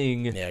exact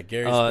thing. Yeah,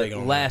 Gary's big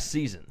on last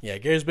season. Yeah,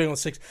 Gary's big on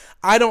 6.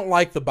 I don't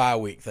like the bye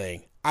week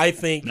thing. I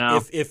think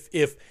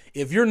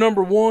if you're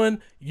number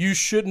 1, you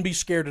shouldn't be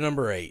scared of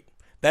number 8.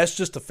 That's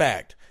just a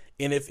fact.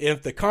 And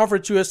if the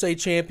Conference USA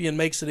champion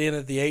makes it in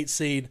at the 8th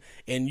seed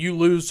and you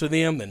lose to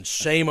them, then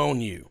shame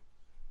on you.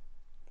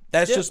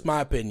 That's just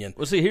my opinion.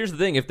 Well, see, here's the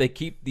thing. If they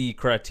keep the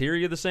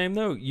criteria the same,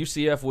 though,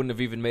 UCF wouldn't have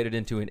even made it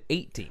into an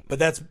 8 team.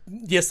 But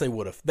yes, they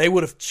would have. They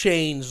would have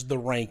changed the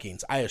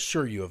rankings. I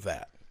assure you of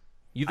that.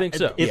 You think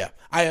so? Yeah.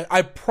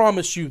 I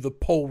promise you the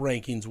poll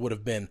rankings would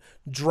have been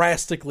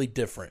drastically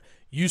different.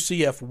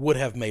 UCF would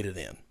have made it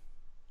in.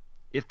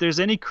 If there's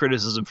any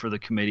criticism for the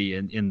committee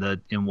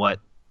in what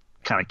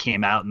kind of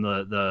came out in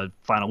the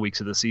final weeks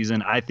of the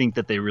season, I think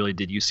that they really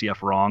did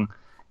UCF wrong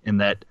in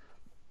that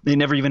they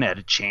never even had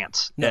a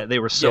chance. No. They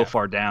were so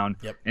far down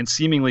and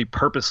seemingly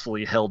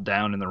purposefully held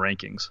down in the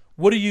rankings.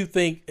 What do you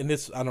think, and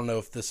this, I don't know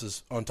if this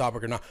is on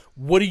topic or not,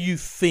 what do you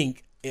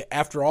think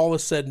after all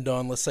is said and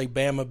done, let's say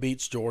Bama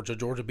beats Georgia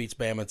beats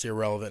Bama, it's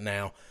irrelevant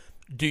now.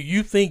 Do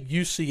you think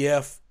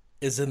UCF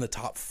is in the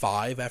top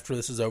 5 after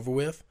this is over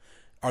with?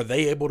 Are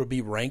they able to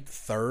be ranked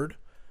 3rd?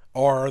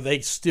 Or are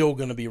they still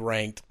going to be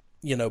ranked,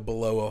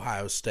 below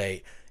Ohio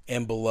State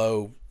and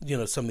below,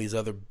 some of these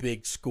other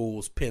big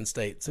schools, Penn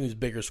State, some of these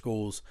bigger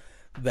schools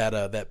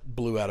that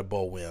blew out a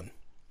bowl win?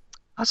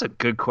 That's a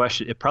good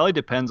question. It probably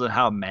depends on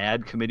how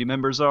mad committee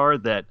members are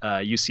that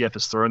UCF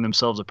is throwing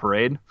themselves a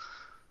parade.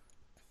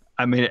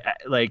 I mean,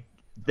 like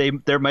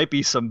there might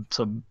be some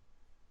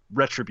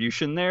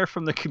retribution there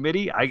from the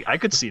committee. I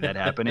could see that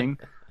happening.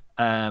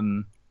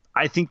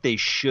 I think they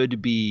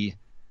should be.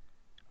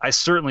 I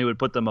certainly would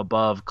put them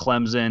above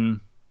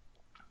Clemson,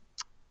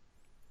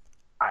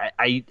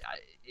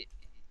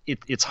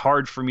 it's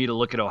hard for me to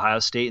look at Ohio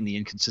State and the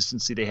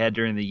inconsistency they had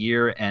during the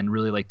year and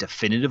really like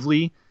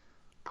definitively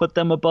put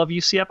them above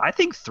UCF. I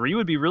think 3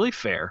 would be really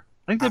fair.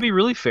 I think that'd be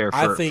really fair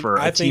for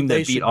a team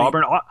that beat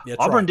Auburn.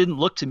 Auburn didn't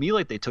look to me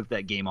like they took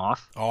that game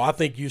off. Oh, I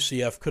think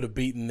UCF could have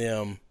beaten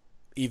them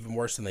even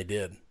worse than they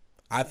did.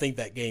 I think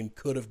that game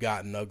could have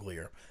gotten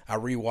uglier. I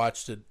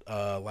rewatched it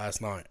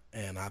last night,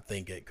 and I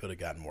think it could have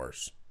gotten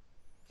worse.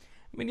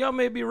 I mean, y'all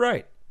may be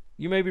right.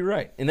 You may be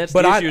right, and that's the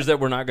issues that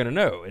we're not going to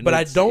know. But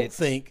I don't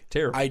think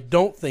terrible. I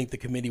don't think the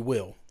committee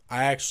will.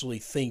 I actually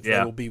think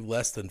they will be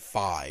less than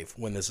 5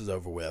 when this is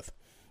over with.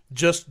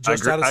 Just out of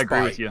spite. I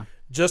agree with you.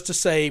 Just to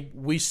say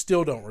we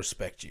still don't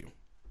respect you.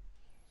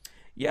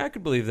 Yeah, I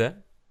could believe that.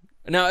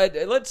 Now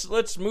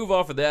let's move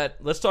off of that.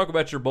 Let's talk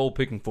about your bowl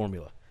picking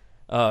formula,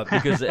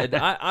 because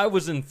I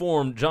was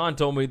informed. John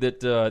told me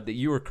that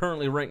you are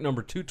currently ranked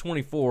number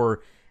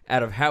 224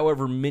 out of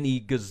however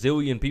many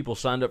gazillion people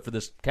signed up for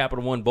this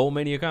Capital One Bowl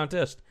Mania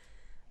contest.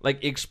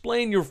 Like,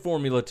 explain your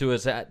formula to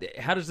us.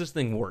 How does this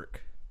thing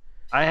work?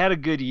 I had a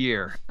good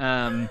year.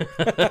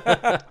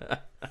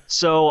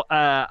 So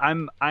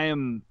I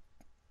am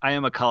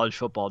a college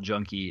football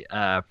junkie,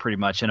 pretty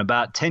much. And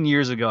about 10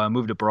 years ago, I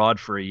moved abroad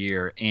for a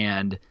year,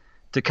 and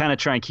to kind of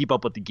try and keep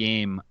up with the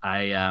game,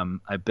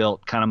 I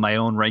built kind of my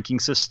own ranking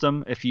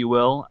system, if you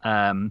will.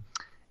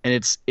 And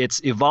it's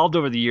evolved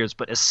over the years,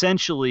 but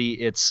essentially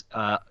it's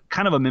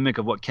kind of a mimic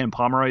of what Ken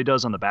Pomeroy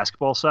does on the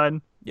basketball side.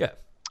 Yeah.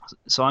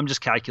 So I'm just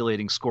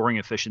calculating scoring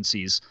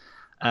efficiencies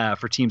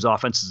for teams'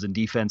 offenses and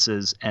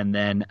defenses, and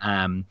then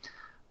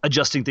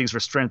adjusting things for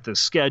strength of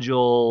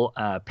schedule,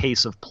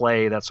 pace of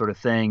play, that sort of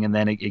thing. And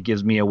then it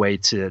gives me a way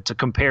to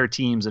compare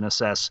teams and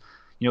assess,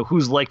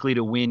 who's likely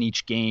to win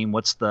each game.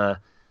 What's the,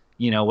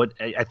 what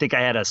I think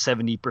I had a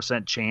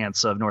 70%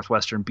 chance of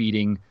Northwestern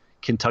beating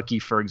Kentucky,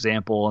 for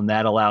example, and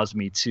that allows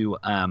me to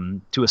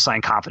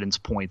assign confidence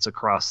points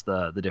across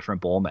the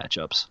different bowl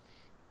matchups.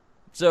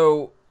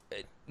 So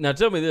now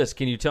tell me this: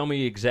 can you tell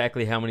me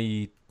exactly how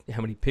many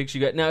picks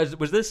you got? Now,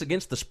 was this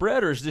against the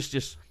spread, or is this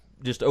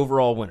just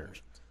overall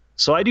winners?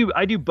 So I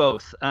do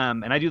both,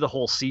 and I do the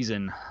whole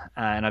season,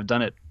 and I've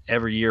done it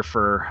every year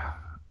for,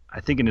 I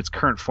think in its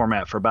current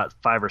format, for about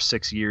 5 or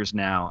 6 years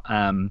now.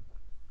 And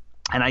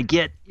I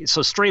get,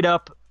 so straight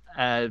up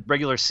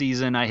regular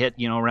season, I hit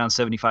around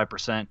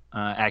 75%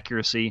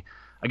 accuracy.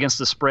 Against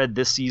the spread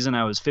this season,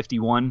 I was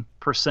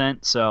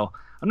 51%. So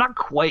I'm not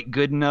quite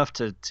good enough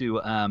to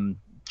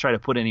try to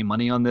put any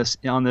money on this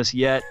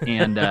yet.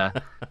 And I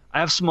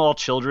have small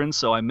children,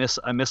 so I miss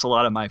a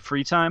lot of my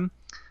free time.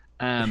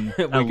 I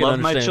love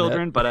my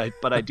children, but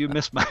I do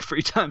miss my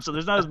free time. So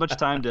there's not as much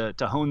time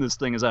to hone this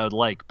thing as I would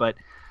like. But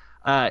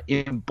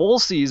in bowl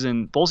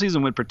season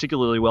went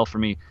particularly well for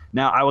me.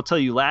 Now, I will tell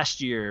you,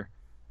 last year,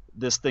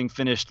 this thing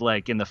finished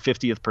like in the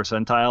 50th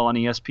percentile on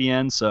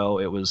ESPN. So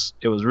it was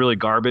really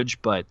garbage.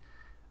 But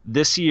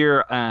this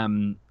year,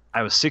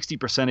 I was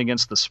 60%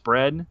 against the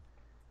spread,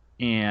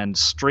 and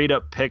straight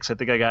up picks, I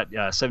think I got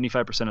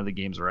 75% of the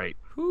games right.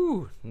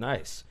 Whew,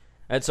 nice.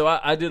 And so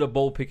I did a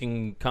bowl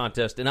picking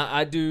contest, and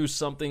I do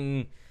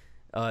something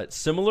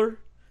similar.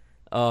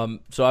 So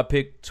I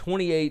picked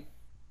 28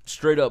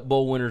 straight up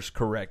bowl winners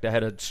correct. I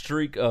had a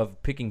streak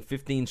of picking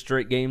 15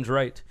 straight games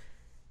right,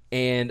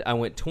 and I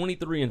went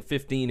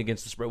 23-15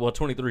 against the spread. Well,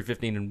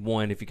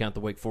 23-15-1 if you count the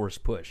Wake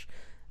Forest push.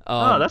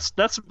 That's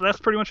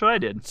pretty much what I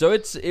did. So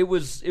it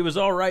was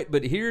all right,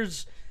 but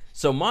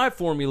so my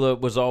formula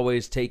was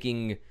always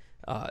taking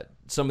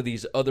some of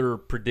these other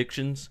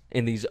predictions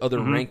and these other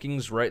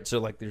rankings, right? So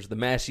like there's the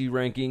Massey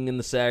ranking and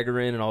the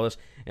Sagarin and all this,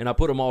 and I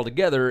put them all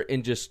together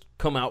and just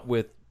come out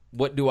with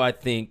what do I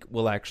think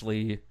will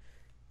actually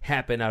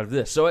happen out of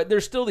this. So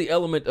there's still the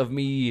element of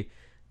me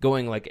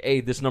going like, hey,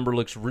 this number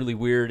looks really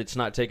weird. It's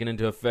not taking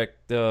into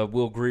effect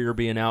Will Greer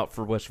being out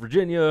for West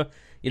Virginia,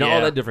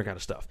 all that different kind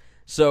of stuff.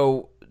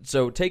 So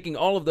taking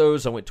all of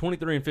those, I went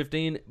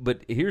 23-15,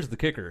 but here's the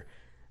kicker.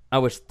 I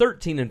was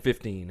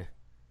 13-15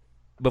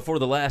 before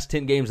the last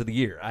 10 games of the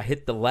year. I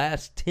hit the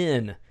last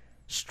 10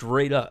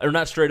 straight up, or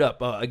not straight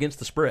up, against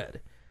the spread.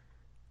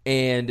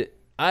 And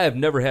I have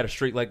never had a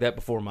streak like that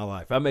before in my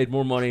life. I made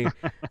more money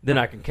than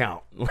I can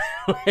count.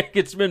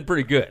 It's been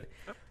pretty good.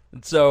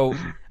 So, all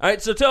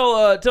right, so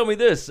tell me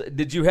this.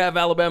 Did you have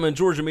Alabama and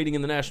Georgia meeting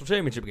in the national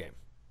championship game?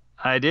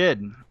 I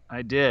did.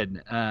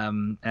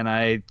 And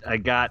I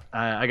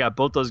got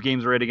both those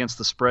games right against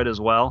the spread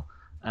as well.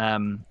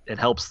 It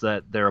helps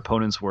that their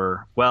opponents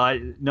were,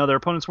 their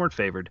opponents weren't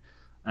favored.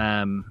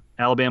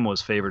 Alabama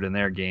was favored in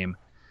their game,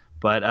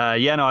 but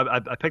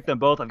I picked them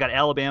both. I've got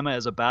Alabama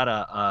as about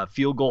a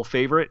field goal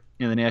favorite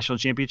in the national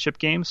championship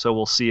game, so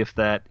we'll see if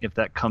that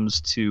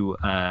comes to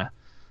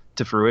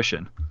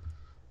fruition.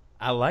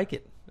 I like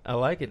it. All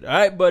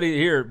right, buddy.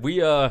 Here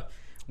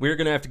we're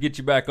gonna have to get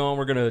you back on.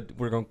 We're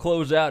gonna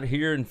close out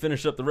here and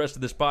finish up the rest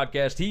of this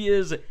podcast. He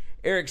is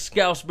Eric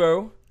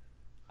Scousbo.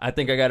 I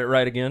think I got it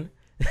right again.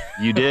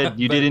 You did.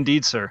 You did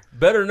indeed, sir.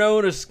 Better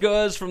known as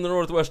Scuzz from the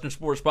Northwestern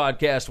Sports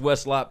Podcast,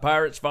 West Lot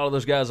Pirates. Follow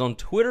those guys on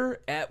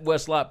Twitter at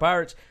West Lot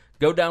Pirates.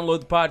 Go download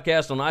the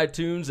podcast on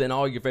iTunes and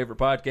all your favorite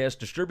podcast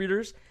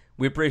distributors.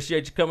 We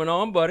appreciate you coming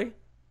on, buddy.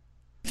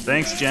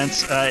 Thanks,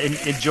 gents.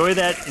 Enjoy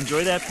that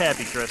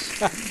Pappy,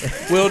 Chris.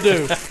 Will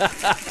do.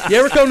 You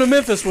ever come to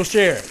Memphis, we'll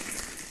share it.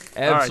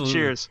 Absolutely. All right,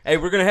 cheers. Hey,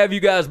 we're going to have you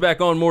guys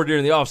back on more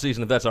during the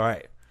offseason if that's all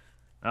right.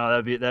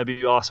 Oh, that'd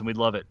be awesome. We'd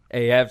love it.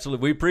 Hey,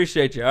 absolutely. We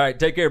appreciate you. All right,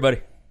 take care,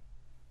 buddy.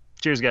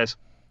 Cheers, guys.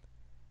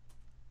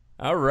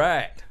 All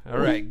right.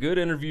 Good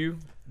interview.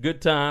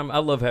 Good time. I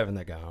love having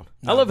that guy on.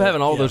 I love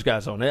having all those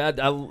guys on.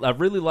 I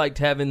really liked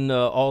having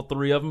all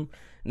three of them.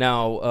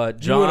 Now,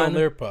 John. You went on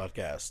their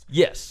podcast.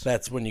 Yes.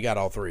 That's when you got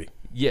all three.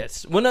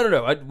 Yes. Well,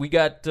 no. We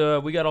got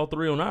all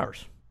three on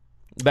ours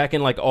back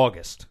in like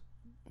August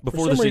before For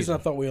some the reason, season. I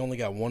thought we only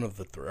got one of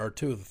the three, or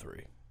two of the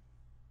three.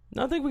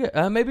 No, I think we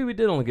got. Maybe we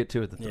did only get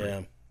two of the three.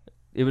 Yeah.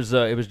 It was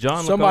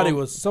John. Somebody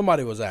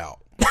McCall. was out.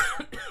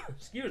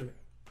 Excuse me.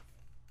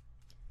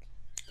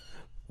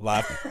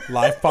 Live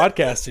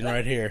podcasting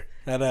right here.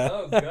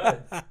 Oh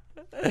God!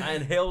 I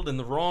inhaled in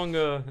the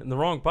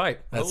wrong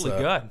pipe. Holy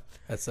God!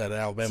 That's that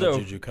Alabama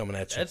juju coming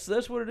at you.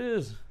 That's what it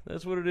is.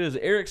 That's what it is.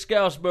 Eric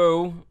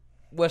Scousbo,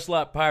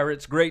 Westlot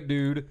Pirates, great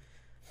dude.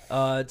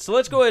 So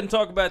let's go ahead and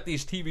talk about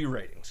these TV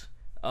ratings.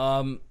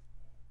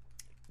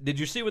 Did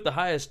you see what the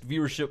highest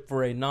viewership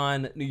for a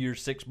non-New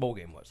Year's Six bowl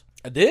game was?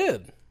 I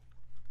did.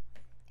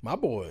 My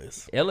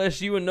boys.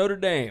 LSU and Notre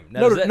Dame.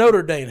 Now,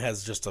 Notre Dame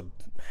has just a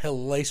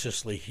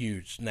hellaciously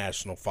huge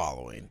national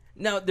following.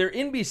 Now, their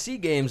NBC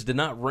games did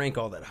not rank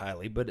all that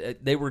highly,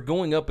 but they were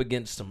going up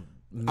against some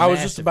massive I was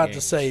just about games.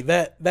 to say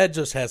that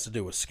just has to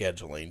do with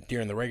scheduling.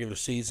 During the regular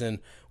season,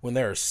 when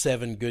there are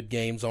 7 good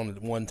games on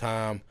at one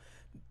time,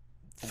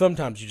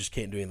 sometimes you just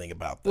can't do anything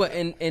about that.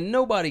 Well, and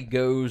nobody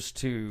goes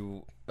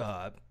to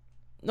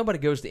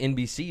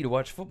NBC to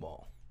watch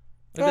football.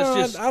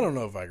 That's I don't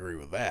know if I agree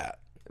with that.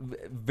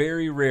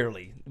 Very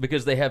rarely,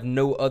 because they have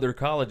no other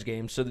college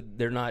games, so that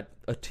they're not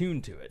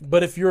attuned to it.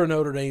 But if you're a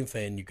Notre Dame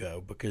fan, you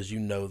go because you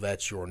know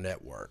that's your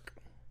network.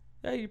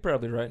 Yeah, you're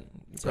probably right.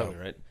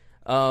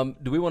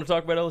 Do we want to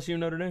talk about LSU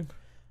and Notre Dame?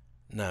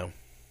 No.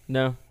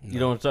 No? You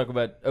don't want to talk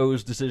about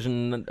O's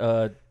decision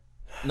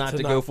not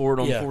to go for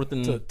it on fourth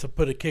and... To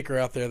put a kicker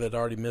out there that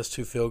already missed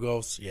 2 field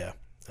goals, yeah,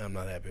 I'm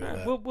not happy with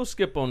that. We'll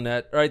skip on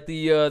that. All right,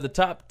 the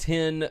top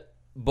 10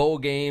 bowl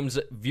games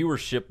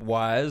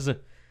viewership-wise...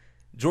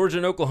 Georgia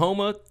and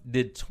Oklahoma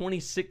did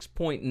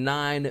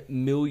 26.9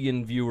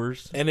 million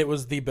viewers. And it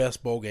was the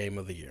best bowl game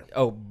of the year.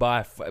 Oh,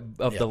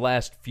 the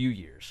last few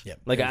years. Yep.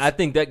 I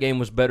think that game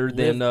was better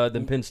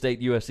than Penn State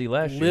USC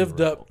last year.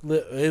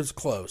 It was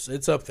close.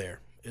 It's up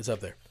there.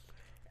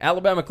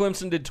 Alabama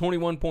Clemson did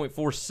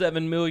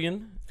 21.47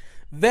 million.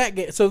 That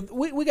game. So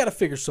we got to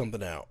figure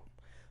something out.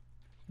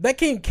 That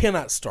game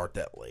cannot start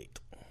that late.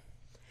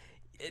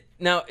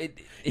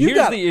 Here's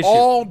got the issue.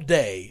 All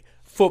day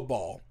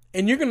football.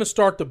 And you're going to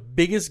start the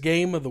biggest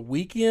game of the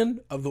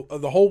weekend of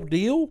the whole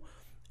deal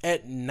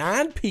at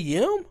 9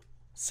 p.m.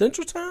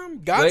 Central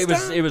Time. God's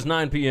time. It was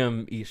 9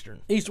 p.m.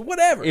 Eastern.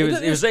 Whatever. It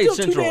was 8 still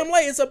Central. Too damn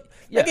late.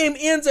 That game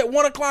ends at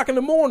 1 o'clock in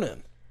the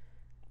morning.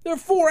 They're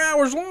 4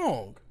 hours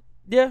long.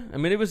 Yeah, I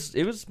mean it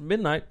was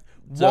midnight.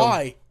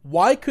 So.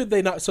 Why could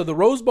they not? So the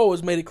Rose Bowl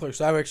has made it clear.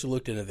 So I've actually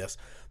looked into this.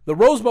 The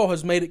Rose Bowl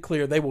has made it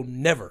clear they will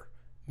never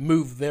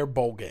move their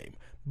bowl game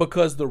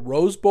because the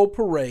Rose Bowl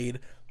parade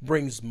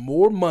brings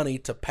more money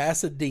to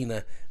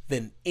Pasadena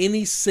than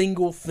any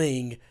single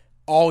thing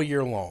all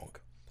year long.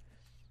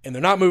 And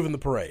they're not moving the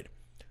parade.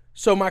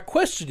 So my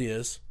question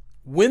is,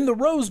 when the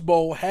Rose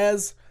Bowl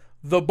has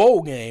the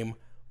bowl game,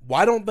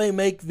 why don't they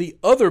make the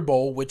other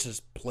bowl, which is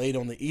played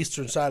on the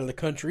eastern side of the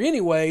country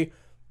anyway,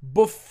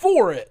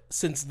 before it,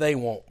 since they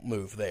won't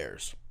move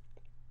theirs?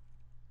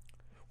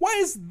 Why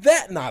is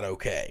that not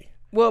okay?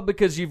 Well,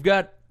 because you've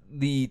got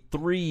the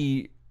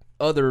 3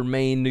 other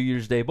main New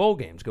Year's Day bowl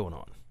games going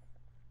on.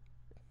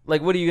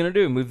 Like, what are you going to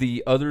do? Move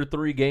the other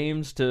 3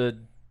 games to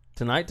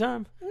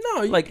nighttime?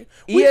 No.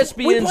 ESPN's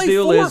we play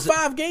deal 4 is... or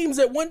 5 games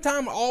at one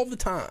time all the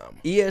time.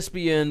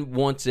 ESPN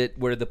wants it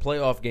where the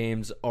playoff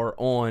games are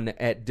on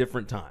at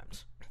different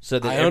times so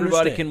that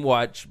everybody understand. can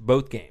watch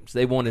both games.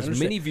 They want as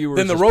many viewers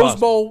Then the as Rose possible.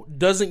 Bowl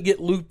doesn't get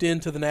looped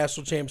into the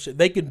national championship.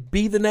 They could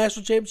be the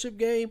national championship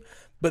game,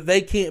 but they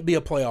can't be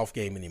a playoff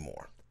game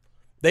anymore.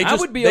 I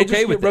would be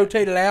okay with get that.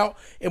 rotated out,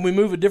 and we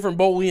move a different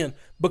bowl in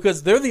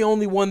because they're the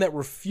only one that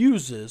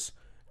refuses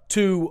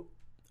to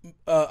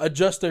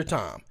adjust their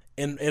time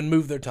and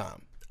move their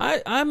time.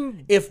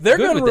 If they're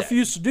going to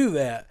refuse to do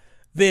that,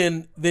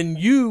 then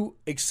you,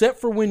 except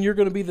for when you're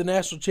going to be the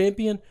national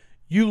champion,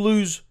 you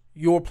lose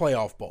your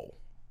playoff bowl.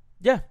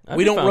 Yeah,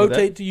 we don't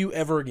rotate to you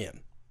ever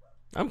again.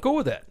 I'm cool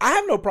with that. I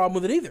have no problem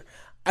with it either.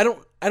 I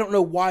don't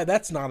know why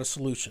that's not a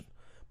solution.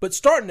 But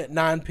starting at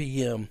 9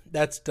 p.m.,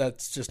 that's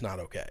just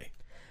not okay.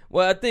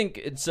 Well, I think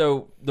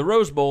so. The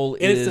Rose Bowl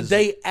and it's the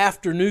day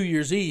after New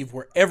Year's Eve,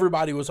 where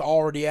everybody was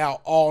already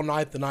out all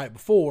night the night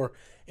before,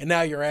 and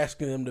now you're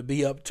asking them to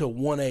be up till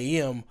 1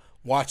 a.m.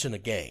 watching a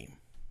game.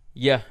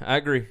 Yeah, I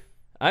agree.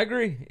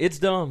 It's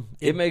dumb.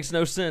 It makes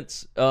no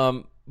sense.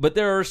 But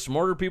there are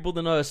smarter people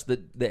than us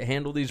that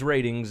handle these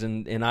ratings,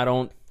 and I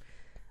don't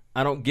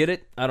I don't get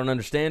it. I don't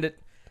understand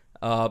it.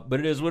 But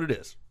it is what it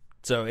is.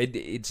 So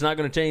it's not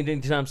going to change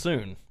anytime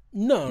soon.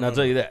 No, and I'll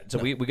tell you that. So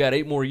we got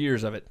 8 more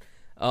years of it.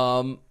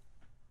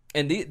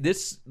 And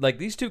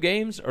these 2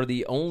 games are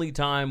the only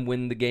time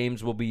when the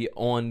games will be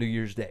on New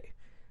Year's Day,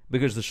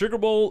 because the Sugar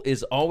Bowl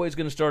is always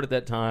going to start at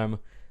that time.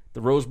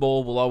 The Rose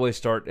Bowl will always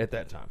start at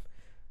that time.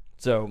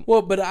 So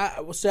but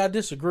I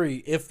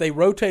disagree. If they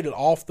rotated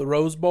off the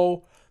Rose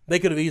Bowl, they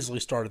could have easily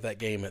started that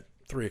game at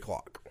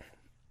 3:00.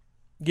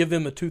 Give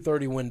them the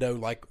 2:30 window,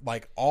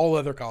 like all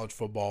other college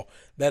football.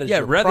 That is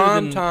your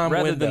prime time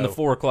window. Rather than the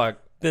 4:00.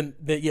 Then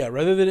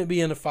rather than it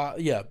being the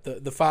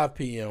 5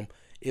 p.m.,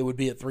 it would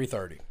be at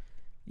 3:30.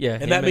 Yeah,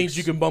 and that means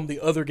you can bump the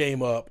other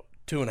game up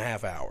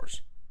 2.5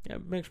 hours. Yeah,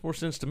 it makes more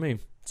sense to me.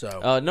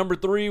 So number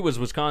 3 was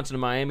Wisconsin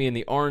and Miami in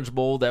the Orange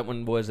Bowl. That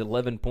one was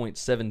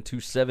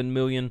 $11.727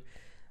 million.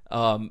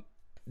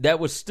 That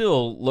was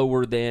still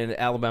lower than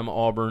Alabama,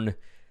 Auburn,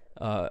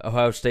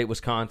 Ohio State,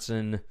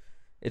 Wisconsin,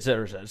 et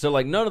cetera, et cetera. So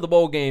none of the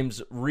bowl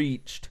games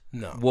reached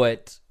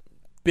what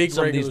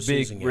some of these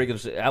big regular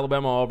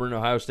Alabama, Auburn,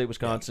 Ohio State,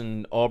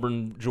 Wisconsin,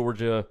 Auburn,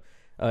 Georgia,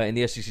 in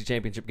the SEC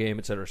championship game,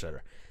 et cetera, et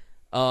cetera.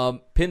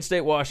 Penn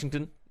State,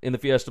 Washington in the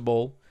Fiesta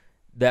Bowl.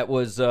 That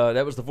was the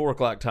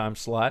 4:00 time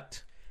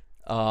slot.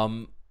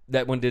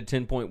 That one did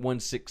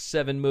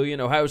 $10.167 million.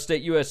 Ohio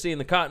State, USC in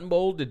the Cotton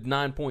Bowl did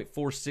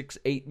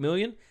 $9.468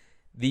 million.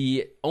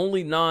 The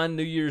only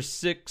non-New Year's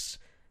Six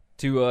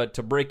to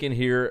break in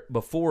here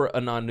before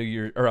a New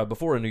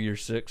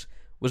Year's Six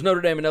was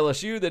Notre Dame and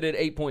LSU. That did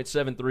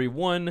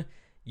 $8.731.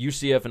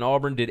 UCF and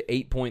Auburn did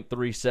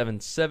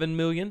 $8.377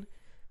 million.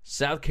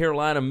 South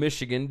Carolina,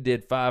 Michigan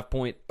did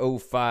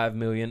 $5.05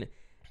 million.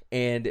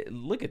 And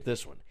look at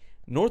this one.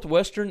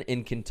 Northwestern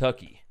and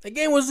Kentucky. That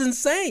game was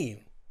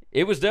insane.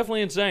 It was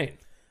definitely insane.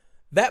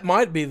 That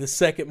might be the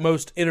second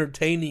most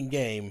entertaining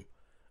game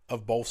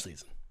of bowl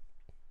season.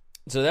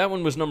 So that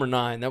one was number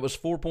 9. That was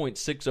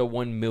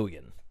 $4.601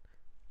 million.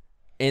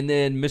 And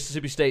then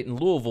Mississippi State and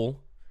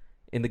Louisville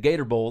in the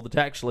Gator Bowl, the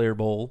Tax Slayer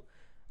Bowl,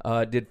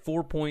 did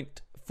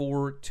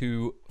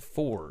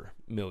 $4.424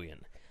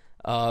 million.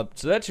 So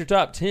that's your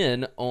top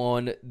 10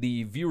 on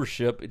the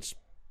viewership. It's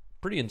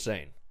pretty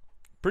insane.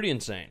 Pretty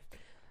insane.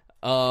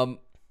 The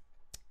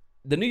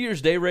New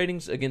Year's Day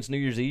ratings against New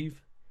Year's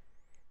Eve,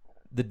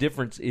 the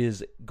difference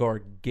is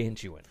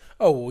gargantuan.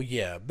 Oh, well,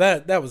 yeah.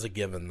 That was a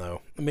given,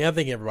 though. I mean, I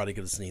think everybody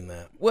could have seen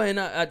that. Well, and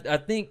I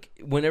think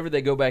whenever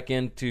they go back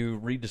in to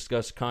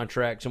rediscuss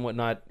contracts and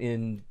whatnot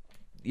in,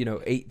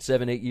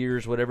 8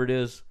 years, whatever it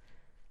is,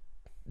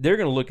 they're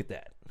going to look at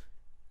that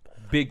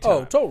big time.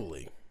 Oh,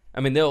 totally.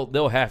 I mean,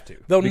 they'll have to.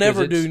 They'll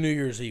never do New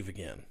Year's Eve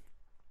again.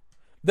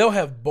 They'll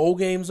have bowl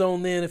games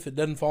on then if it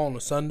doesn't fall on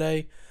a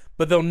Sunday,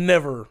 but they'll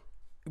never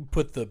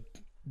put the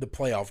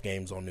playoff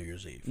games on New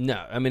Year's Eve.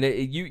 No, I mean,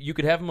 you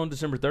could have them on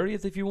December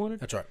 30th if you wanted.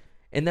 That's right.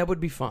 And that would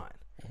be fine.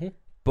 Mm-hmm.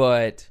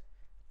 But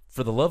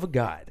for the love of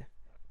God,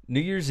 New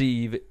Year's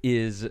Eve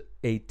is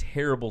a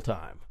terrible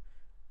time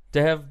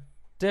to have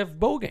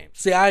bowl games.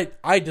 See,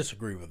 I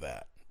disagree with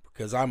that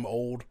because I'm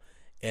old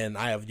and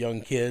I have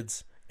young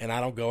kids and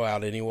I don't go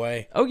out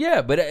anyway. Oh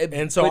yeah, but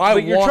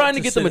you're trying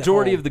to get the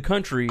majority of the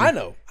country. I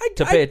know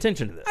to pay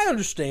attention to this. I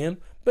understand,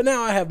 but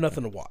now I have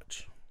nothing to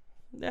watch.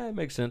 Yeah, it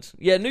makes sense.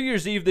 Yeah, New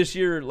Year's Eve this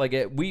year,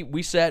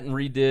 we sat and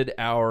redid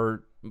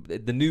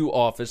the new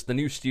office, the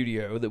new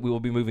studio that we will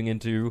be moving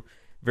into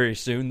very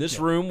soon. This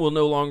room will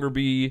no longer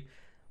be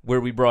where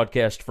we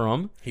broadcast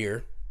from.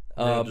 Here,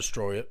 we're gonna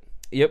destroy it.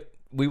 Yep,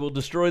 we will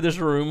destroy this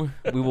room.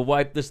 We will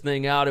wipe this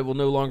thing out. It will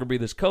no longer be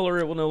this color.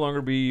 It will no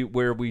longer be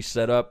where we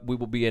set up. We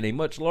will be in a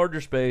much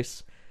larger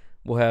space.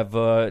 We'll have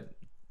our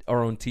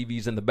own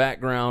TVs in the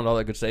background, all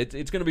that good stuff.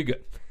 It's going to be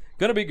good.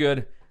 Going to be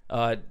good.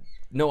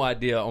 No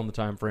idea on the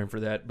time frame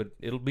for that, but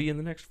it'll be in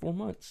the next 4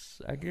 months.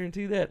 I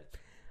guarantee that.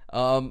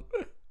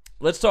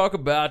 Let's talk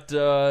about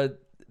the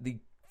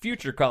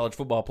future college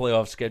football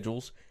playoff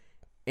schedules,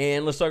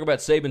 and let's talk about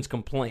Saban's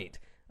complaint.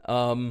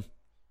 We're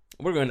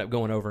going to end up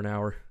going over an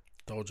hour.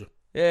 Told you.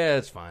 Yeah,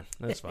 that's fine.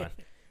 That's fine.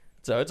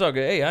 So it's all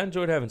good. Hey, I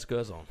enjoyed having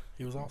Scuzz on.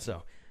 He was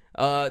awesome.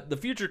 So, the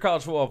future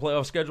college football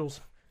playoff schedules.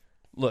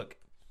 Look,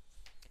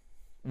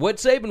 what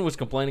Saban was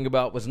complaining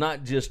about was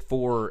not just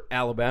for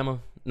Alabama,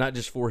 not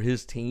just for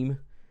his team.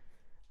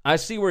 I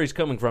see where he's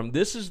coming from.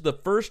 This is the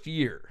first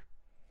year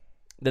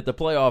that the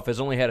playoff has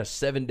only had a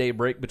 7-day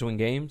break between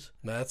games.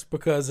 That's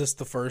because it's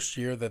the first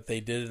year that they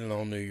did it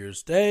on New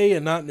Year's Day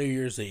and not New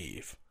Year's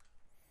Eve.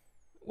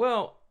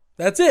 Well,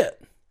 that's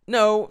it.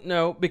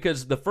 No,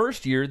 because the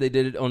first year they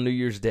did it on New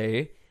Year's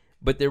Day,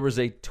 but there was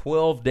a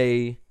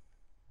 12-day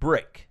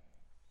break.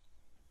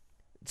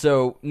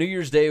 So New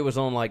Year's Day was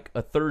on like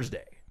a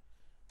Thursday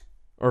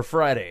or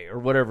Friday or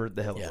whatever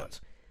the hell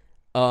it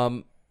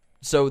was.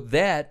 So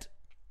that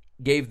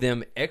gave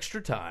them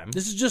extra time.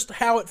 This is just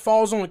how it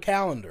falls on a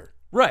calendar.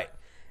 Right.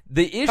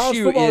 The College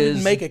issue football is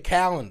didn't make a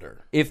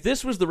calendar. If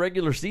this was the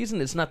regular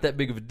season, it's not that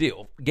big of a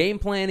deal. Game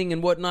planning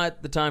and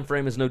whatnot, the time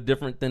frame is no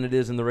different than it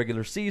is in the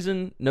regular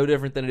season, no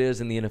different than it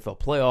is in the NFL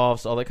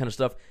playoffs, all that kind of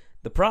stuff.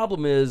 The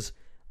problem is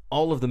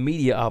all of the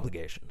media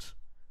obligations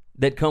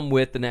that come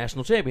with the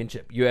national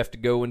championship. You have to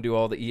go and do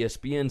all the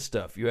ESPN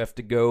stuff. You have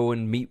to go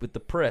and meet with the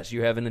press.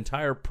 You have an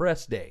entire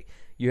press day.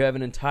 You have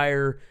an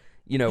entire,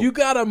 You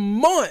got a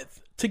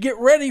month to get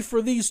ready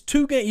for these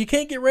 2 games. You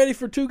can't get ready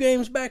for 2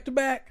 games back to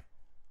back.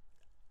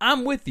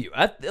 I'm with you.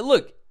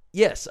 Look,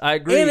 yes, I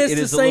agree. And it's it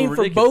the is same a little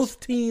for ridiculous. both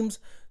teams,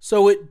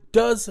 so it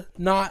does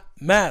not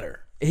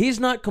matter. He's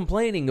not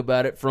complaining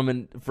about it from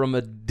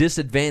a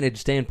disadvantaged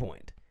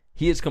standpoint.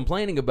 He is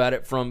complaining about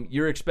it from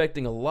you're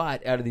expecting a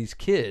lot out of these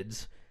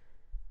kids.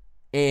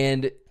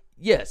 And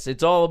yes,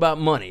 it's all about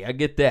money. I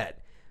get that.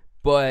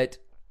 But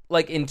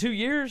like in 2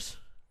 years,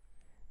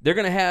 they're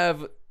going to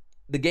have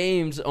the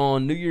games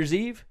on New Year's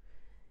Eve,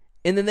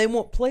 and then they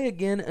won't play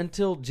again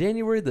until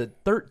January the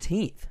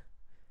 13th.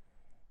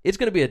 It's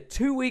going to be a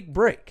 2-week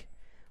break.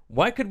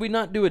 Why could we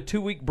not do a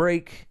 2-week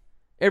break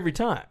every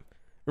time?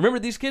 Remember,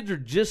 these kids are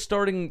just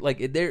starting,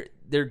 like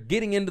they're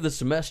getting into the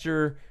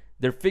semester.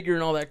 They're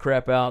figuring all that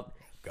crap out.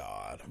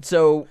 God.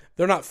 So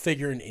They're not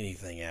figuring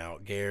anything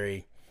out,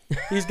 Gary.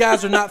 These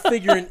guys are not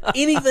figuring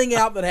anything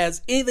out that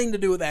has anything to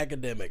do with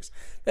academics.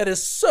 That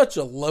is such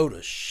a load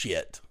of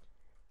shit.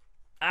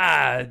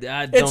 I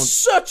don't. It's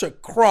such a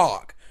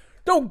crock.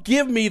 Don't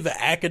give me the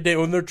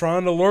academic when they're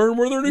trying to learn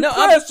where their new No,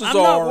 classes I'm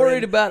are. not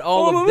worried about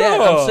all of that.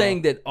 No. I'm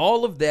saying that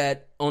all of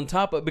that on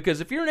top of,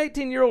 because if you're an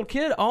 18-year-old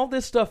kid, all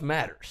this stuff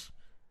matters,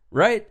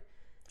 right?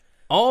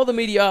 All the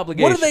media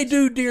obligations. What do they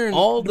do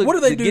during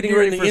getting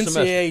during ready the for a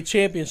semester? NCAA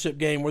championship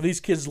game where these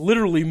kids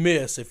literally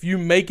miss? If you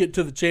make it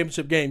to the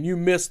championship game, you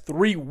miss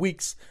 3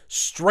 weeks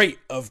straight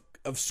of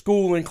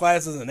school and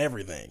classes and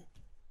everything.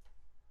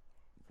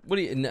 What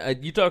are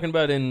you talking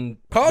about in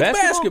College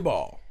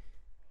basketball?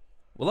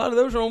 Well, a lot of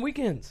those are on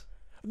weekends.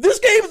 This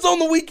game is on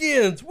the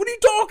weekends. What are you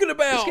talking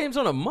about? This game's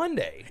on a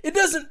Monday. It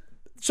doesn't.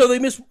 So they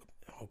miss.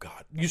 Oh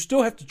God! You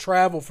still have to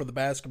travel for the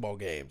basketball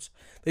games.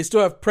 They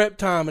still have prep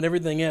time and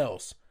everything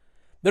else.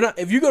 They're not.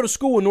 If you go to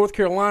school in North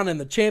Carolina and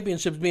the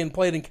championship's being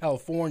played in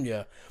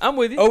California, I'm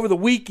with you. over the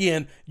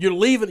weekend, you're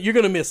leaving. You're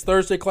going to miss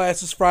Thursday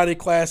classes, Friday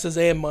classes,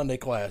 and Monday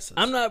classes.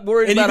 I'm not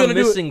worried And about you're a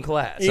gonna do missing it-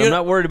 class. you're I'm gonna-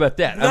 not worried about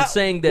that. I'm Not-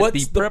 saying that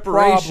what's the the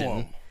preparation,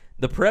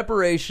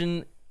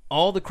 problem?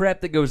 all the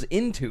crap that goes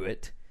into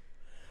it.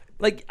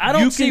 Like, I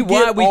don't you see can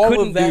why get we all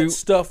couldn't of that do.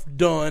 stuff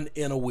done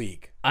in a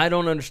week. I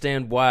don't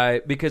understand why.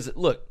 Because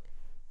look,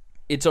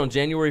 it's on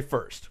January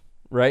 1st,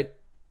 right?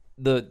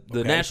 The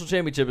national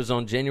championship is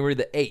on January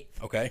the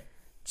 8th. Okay.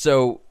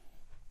 So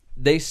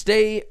they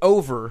stay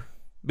over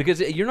because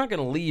you're not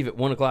going to leave at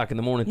 1 o'clock in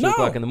the morning, 2 No,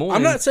 o'clock in the morning.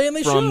 I'm not saying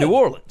they from should. New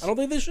Orleans. I don't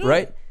think they should.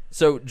 Right.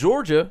 So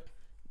Georgia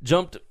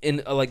jumped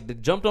in,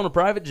 jumped on a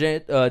private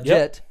jet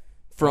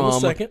from On the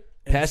second,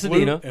 and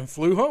Pasadena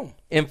flew home.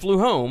 and flew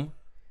home.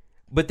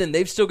 But then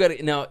they've still got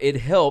to. Now, it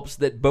helps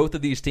that both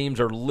of these teams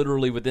are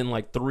literally within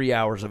 3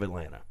 hours of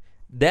Atlanta.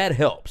 That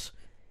helps.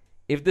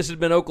 If this had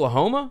been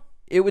Oklahoma,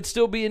 it would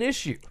still be an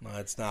issue. No,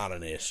 it's not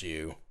an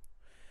issue.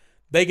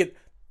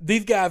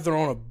 These guys are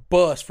on a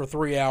bus for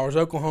 3 hours.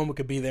 Oklahoma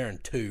could be there in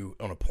 2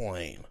 on a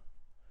plane.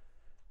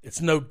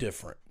 It's no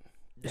different.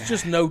 It's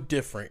just no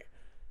different.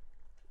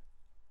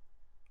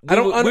 We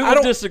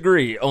will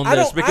disagree on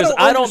this because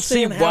I don't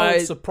see understand how why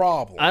it's a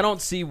problem. I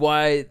don't see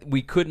why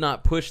we could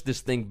not push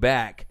this thing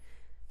back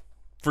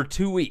for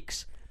 2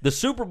 weeks. The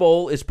Super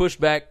Bowl is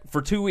pushed back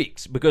for 2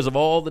 weeks because of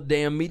all the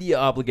damn media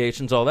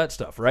obligations, all that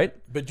stuff, right?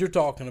 But you're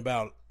talking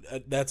about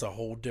that's a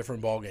whole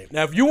different ballgame.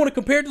 Now, if you want to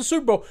compare it to the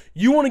Super Bowl,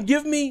 you want to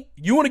give me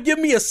a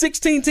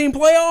 16-team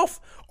playoff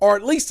or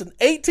at least an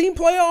 8-team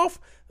playoff,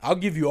 I'll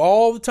give you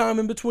all the time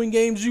in between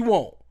games you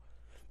want.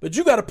 But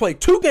you got to play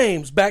 2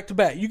 games back to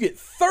back. You get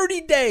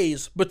 30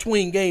 days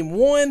between game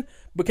 1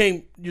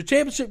 became your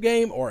championship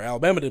game, or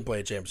Alabama didn't play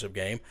a championship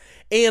game,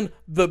 and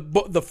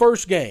the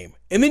first game.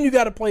 And then you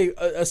got to play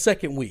a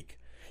second week.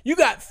 You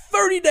got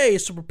 30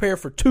 days to prepare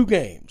for 2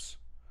 games.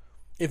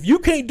 If you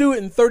can't do it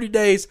in 30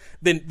 days,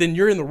 then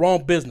you're in the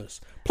wrong business.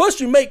 Plus,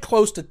 you make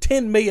close to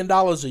 $10 million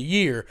a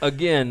year.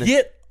 Again,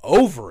 Get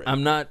over it.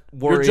 I'm not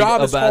worried Your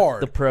job is about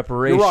hard. the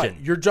preparation. You're right.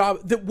 Your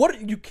job.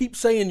 What you keep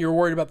saying you're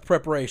worried about the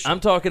preparation. I'm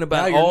talking Now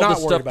about you're all not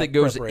the worried stuff about that the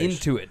goes preparation.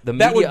 into it. The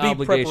That media would be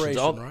obligations.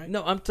 preparation, right?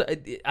 No,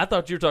 I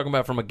thought you were talking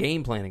about from a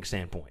game planning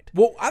standpoint.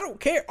 Well, I don't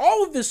care.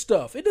 All of this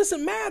stuff, it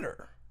doesn't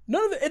matter.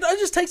 None of it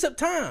just takes up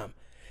time.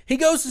 He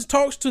goes and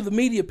talks to the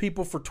media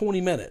people for 20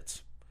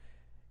 minutes.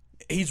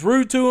 He's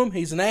rude to him.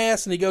 He's an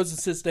ass, and he goes and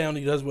sits down and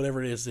he does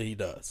whatever it is that he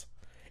does.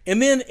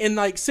 And then in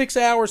 6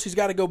 hours, he's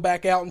got to go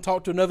back out and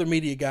talk to another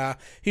media guy.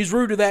 He's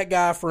rude to that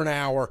guy for an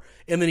hour,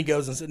 and then he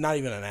goes and sits, not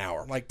even an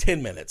hour,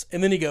 10 minutes.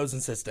 And then he goes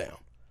and sits down.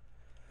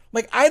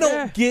 I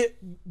don't get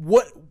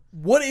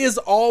what is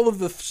all of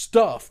the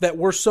stuff that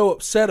we're so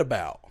upset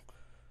about.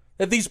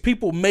 That these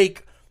people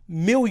make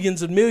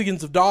millions and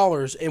millions of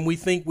dollars, and we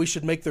think we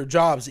should make their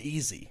jobs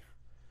easy.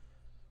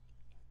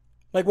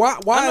 Why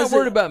I'm is not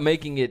worried it about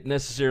making it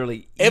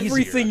necessarily easier.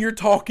 everything you're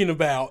talking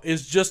about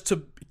is just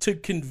to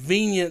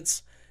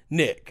convenience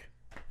Nick?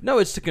 No,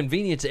 it's to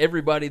convenience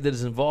everybody that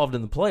is involved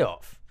in the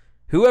playoff.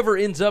 Whoever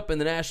ends up in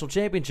the national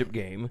championship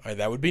game. All right,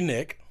 that would be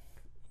Nick.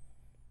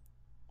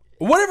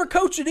 Whatever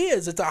coach it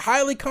is, it's a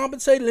highly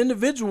compensated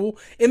individual,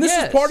 and this is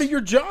Yes. part of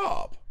your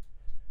job.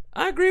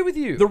 I agree with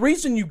you. The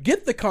reason you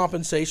get the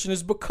compensation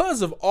is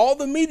because of all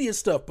the media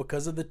stuff,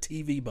 because of the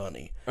TV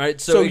money. All right,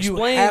 so you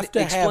have to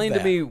have explain to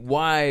that. me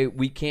why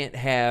we can't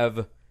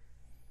have,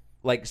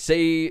 like,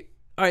 say,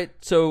 all right,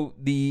 so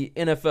the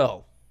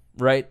NFL,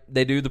 right?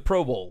 They do the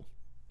Pro Bowl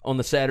on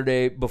the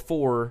Saturday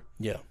before,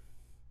 Yeah.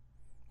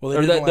 Well, they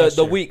or didn't the last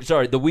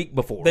year. the week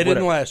before. They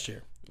didn't whatever. last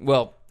year.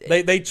 Well,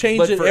 They change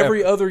but it forever.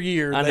 every other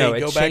year. I They know go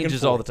it back and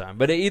changes all the forth. time,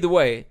 but either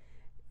way,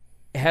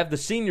 have the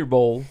Senior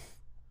Bowl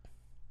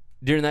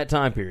during that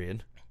time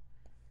period,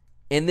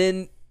 and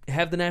then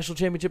have the national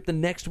championship the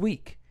next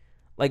week.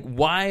 Like,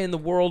 why in the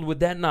world would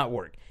that not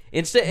work?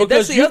 Instead, Because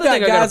that's the you've other got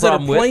thing I got a guys that are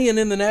problem with. playing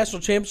in the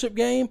national championship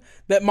game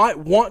that might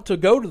want to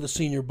go to the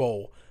Senior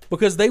Bowl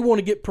because they want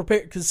to get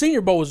prepared. Because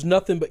Senior Bowl is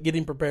nothing but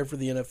getting prepared for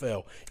the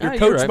NFL. You're You're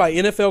coached right. by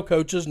NFL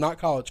coaches, not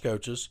college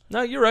coaches.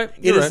 No, you're right.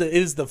 It You're is right. it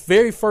is the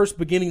very first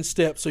beginning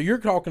step. So you're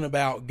talking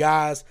about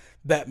guys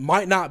that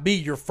might not be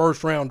your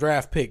first round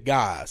draft pick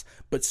guys,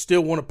 but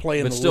still want to play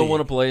in but the still league.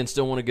 want to play and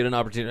still want to get an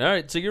opportunity. All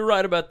right, so you're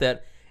right about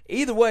that.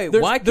 Either way,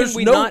 There's- why can there's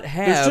we no- not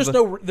have?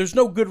 There's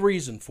no good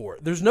reason for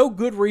it. There's no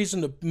good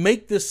reason to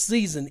make this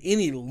season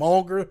any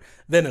longer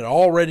than it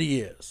already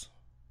is.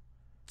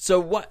 So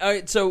what? All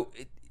right, so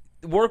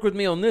work with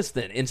me on this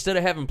then. Instead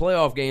of having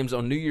playoff games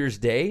on New Year's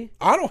Day,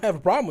 I don't have a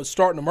problem with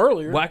starting them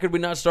earlier. why could we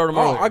not start them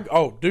Oh,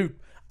 earlier? dude,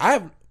 I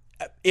have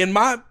in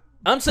my.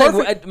 I'm saying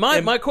perfect-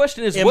 my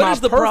question is, in what my is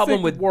the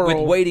problem perfect with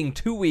world- waiting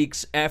 2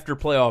 weeks after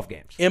playoff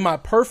games? In my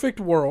perfect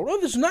world, oh,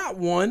 there's not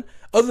one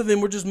other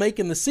than we're just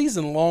making the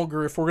season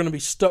longer if we're going to be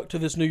stuck to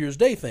this New Year's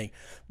Day thing.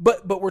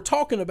 But we're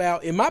talking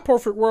about, in my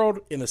perfect world,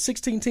 in a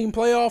 16-team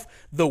playoff,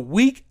 the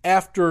week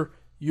after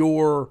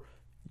your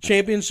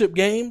championship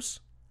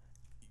games,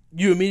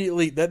 you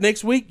immediately, that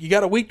next week, you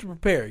got a week to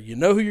prepare. You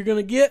know who you're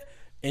going to get,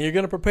 and you're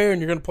going to prepare, and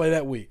you're going to play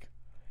that week.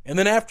 And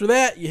then after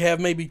that, you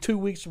have maybe 2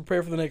 weeks to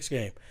prepare for the next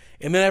game.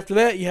 And then after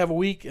that, you have a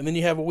week, and then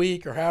you have a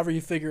week, or however you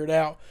figure it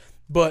out.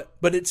 But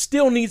it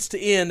still needs to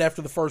end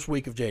after the first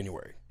week of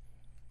January.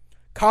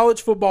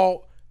 College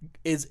football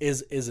is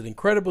an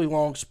incredibly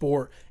long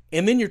sport,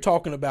 and then you're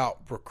talking about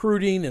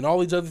recruiting and all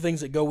these other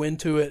things that go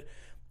into it.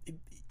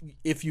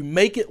 If you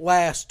make it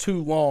last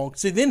too long,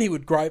 see, then he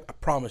would gripe, I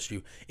promise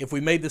you, if we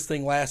made this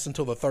thing last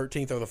until the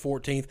 13th or the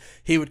 14th,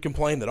 he would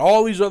complain that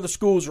all these other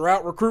schools are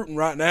out recruiting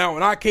right now,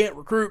 and I can't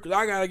recruit because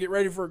I got to get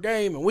ready for a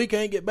game, and we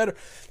can't get better.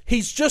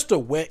 He's just a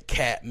wet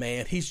cat,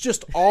 man. He's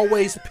just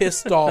always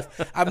pissed off.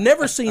 I've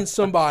never seen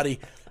somebody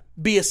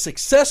be as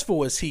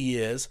successful as he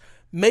is,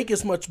 make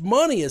as much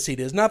money as he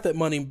does. Not that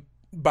money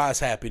buys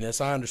happiness,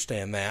 I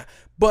understand that,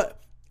 but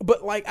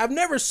like, I've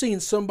never seen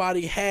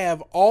somebody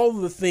have all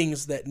the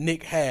things that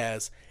Nick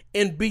has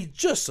and be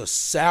just a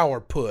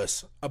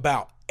sourpuss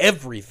about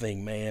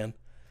everything, man.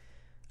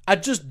 I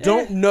just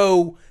don't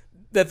know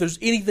that there's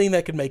anything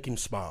that can make him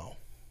smile.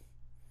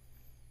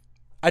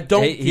 I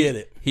don't get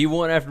it. He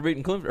won after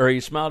beating Clemson, or he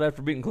smiled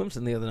after beating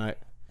Clemson the other night.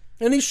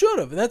 And he should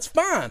have, and that's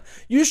fine.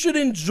 You should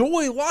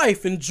enjoy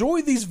life,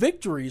 enjoy these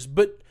victories,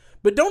 but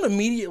don't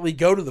immediately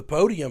go to the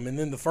podium and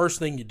then the first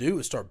thing you do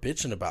is start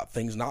bitching about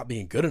things not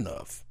being good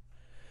enough.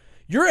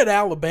 You're at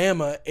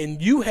Alabama, and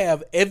you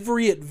have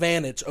every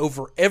advantage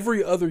over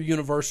every other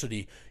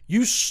university.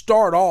 You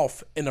start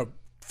off in a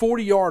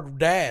 40-yard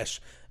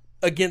dash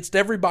against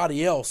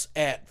everybody else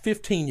at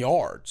 15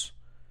 yards.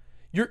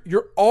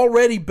 You're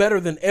already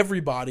better than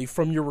everybody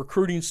from your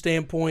recruiting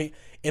standpoint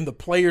and the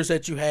players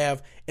that you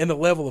have and the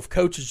level of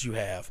coaches you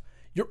have.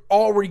 You're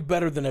already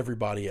better than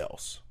everybody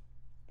else.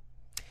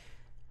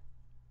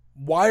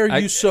 Why are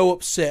you so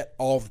upset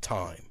all the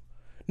time?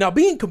 Now,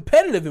 being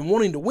competitive and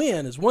wanting to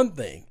win is one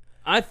thing.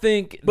 I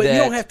think But that, you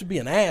don't have to be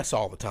an ass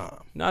all the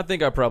time. No, I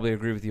think I probably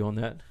agree with you on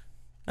that.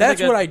 That's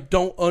what I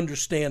don't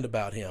understand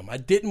about him. I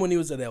didn't when he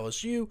was at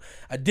LSU.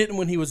 I didn't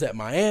when he was at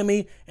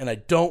Miami, and I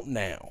don't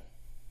now.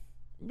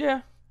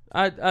 Yeah,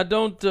 I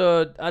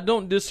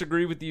don't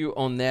disagree with you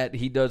on that.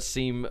 He does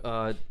seem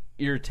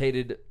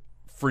irritated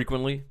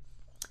frequently,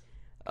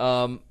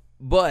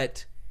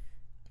 but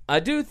I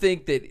do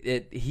think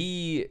that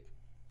he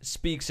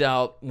speaks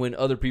out when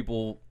other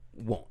people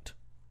won't.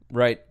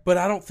 Right? But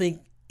I don't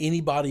think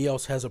anybody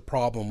else has a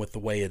problem with the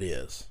way it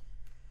is.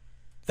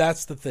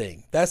 That's the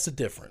thing. That's the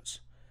difference.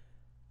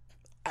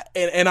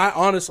 And I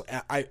honestly,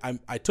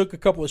 I took a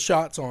couple of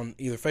shots on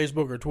either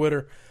Facebook or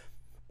Twitter.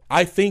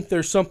 I think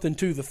there's something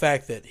to the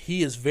fact that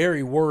he is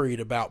very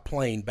worried about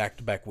playing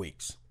back-to-back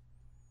weeks.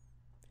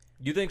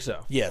 You think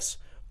so? Yes.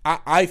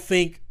 I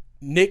think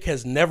Nick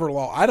has never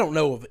lost. I don't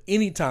know of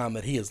any time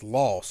that he has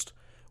lost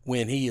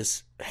when he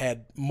has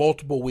had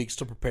multiple weeks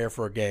to prepare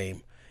for a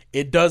game.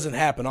 It doesn't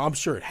happen. I'm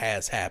sure it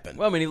has happened.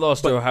 Well, I mean, he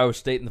lost to Ohio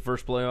State in the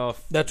first playoff.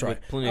 That's right.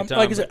 With plenty of time.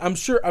 Like I said, I'm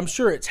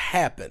sure it's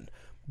happened,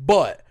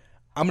 but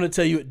I'm going to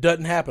tell you it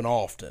doesn't happen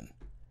often.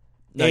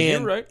 No,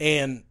 you're right.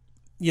 And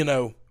you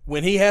know,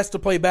 when he has to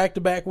play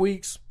back-to-back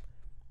weeks,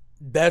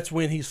 that's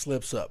when he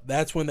slips up.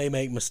 That's when they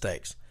make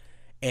mistakes.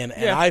 And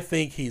I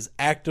think he's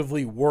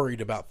actively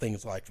worried about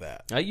things like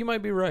that. You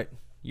might be right.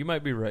 You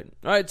might be right.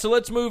 All right, so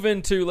let's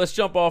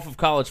jump off of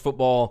college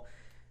football.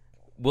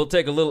 We'll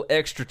take a little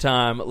extra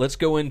time. Let's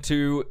go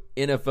into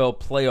NFL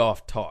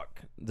playoff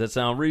talk. Does that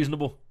sound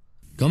reasonable?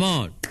 Come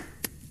on.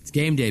 It's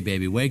game day,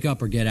 baby. Wake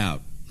up or get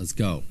out. Let's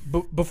go.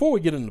 Before we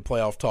get into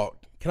playoff talk,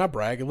 can I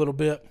brag a little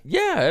bit?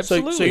 Yeah,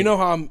 absolutely. So you know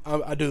how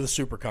I do the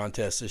Super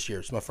Contest this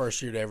year. It's my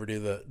first year to ever do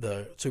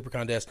the Super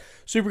Contest.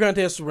 Super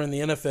Contests were in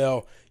the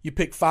NFL. You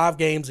pick 5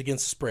 games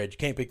against the spread. You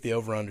can't pick the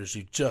over-unders.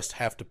 You just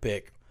have to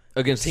pick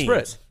against teams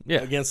the spread.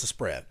 Yeah, against the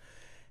spread.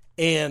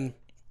 And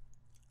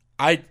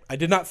I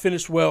did not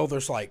finish well.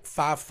 There's like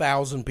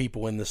 5,000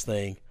 people in this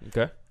thing.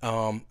 Okay.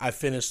 I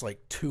finished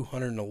like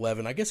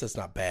 211. I guess that's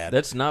not bad.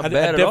 That's not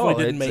bad at all. I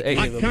definitely didn't make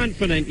any of them. A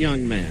confident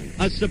young man,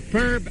 a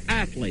superb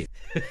athlete.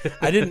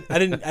 I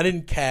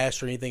didn't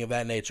cash or anything of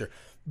that nature.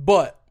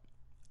 But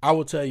I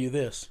will tell you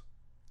this.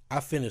 I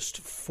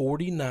finished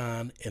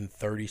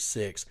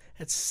 49-36.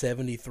 That's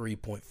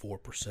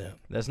 73.4%.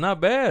 That's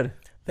not bad.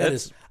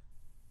 That's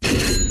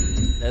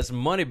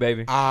money,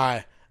 baby.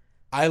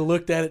 I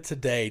looked at it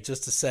today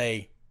just to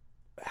say,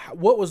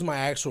 what was my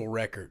actual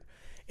record?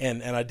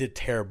 And I did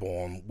terrible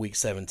on week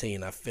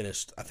 17. I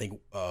finished, I think,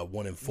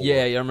 1-4.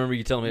 Yeah, I remember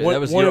you telling me that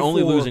was your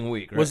only losing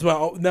week,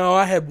 right? No,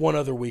 I had one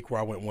other week where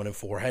I went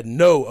 1-4. I had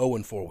no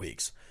 0-4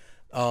 weeks,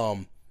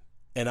 and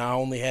I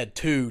only had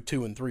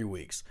 2-3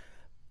 weeks.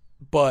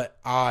 But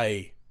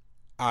I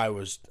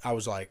was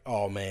like,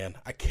 oh man,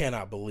 I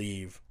cannot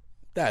believe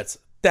that's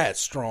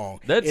strong.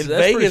 That's in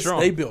pretty Vegas,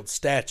 strong. they build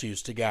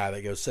statues to guy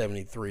that goes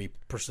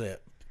 73%.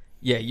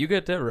 Yeah, you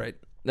got that right.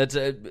 That's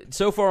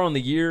so far on the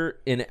year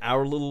in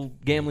our little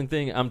gambling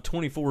thing. I'm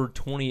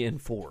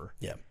 24-20-4.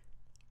 Yeah,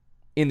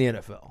 in the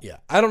NFL. Yeah,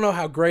 I don't know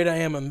how great I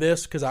am in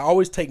this because I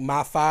always take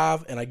my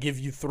 5 and I give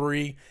you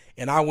 3,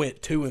 and I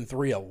went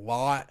 2-3 a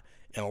lot.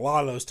 And a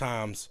lot of those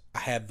times, I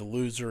had the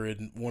loser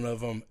in one of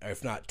them, or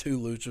if not 2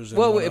 losers in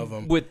one of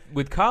them.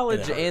 With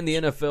college and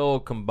the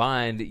NFL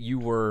combined, you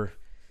were.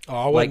 Oh,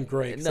 I wasn't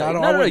great.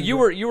 No. You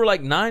were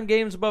like 9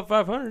 games above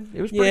 500.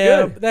 It was pretty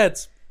good.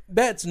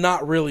 That's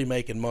not really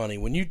making money.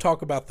 When you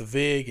talk about the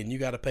VIG and you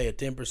got to pay a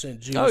 10%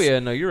 juice. Oh yeah,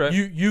 no, you're right.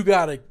 You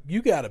gotta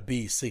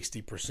be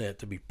 60%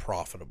 to be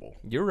profitable.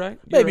 You're right.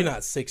 Maybe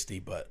not 60,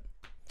 but.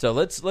 So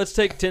let's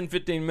take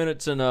 10-15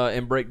 minutes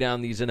and break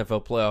down these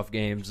NFL playoff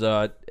games.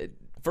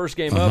 First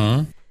game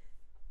up,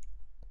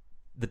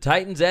 the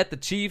Titans at the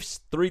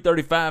Chiefs,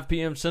 3:35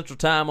 p.m. Central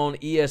Time on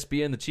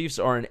ESPN. The Chiefs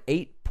are an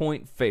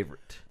 8-point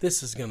favorite.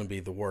 This is going to be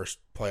the worst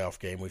playoff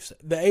game we've seen.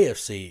 The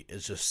AFC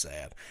is just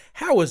sad.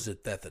 How is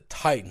it that the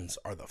Titans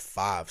are the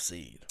 5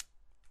 seed?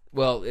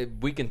 Well,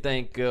 we can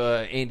thank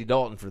Andy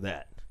Dalton for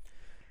that.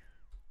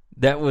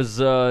 That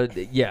was,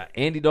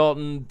 Andy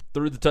Dalton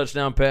threw the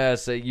touchdown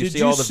pass. Did you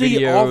see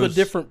all the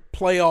different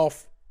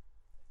playoff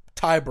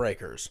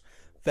tiebreakers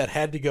that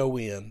had to go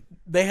in?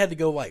 They had to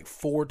go like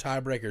 4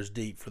 tiebreakers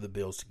deep for the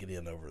Bills to get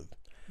in over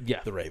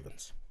the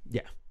Ravens.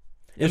 Yeah.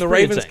 And the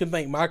Ravens can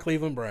thank my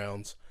Cleveland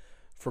Browns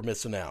for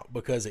missing out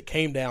because it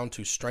came down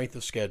to strength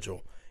of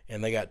schedule,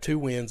 and they got 2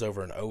 wins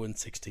over an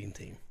 0-16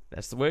 team.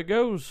 That's the way it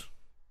goes.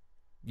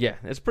 Yeah,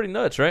 it's pretty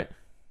nuts, right?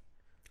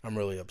 I'm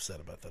really upset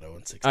about that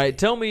 0-16. All right,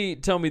 tell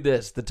me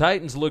this. The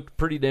Titans looked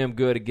pretty damn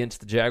good against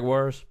the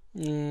Jaguars.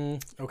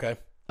 Okay.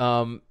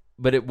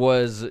 But it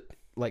was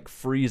like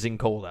freezing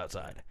cold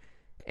outside.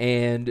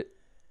 And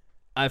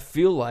I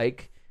feel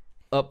like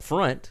up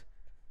front,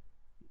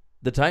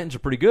 the Titans are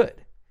pretty good.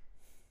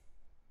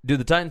 Do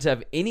the Titans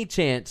have any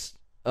chance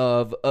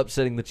of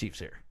upsetting the Chiefs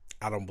here?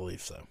 I don't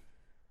believe so.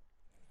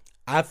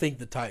 I think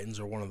the Titans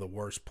are one of the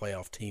worst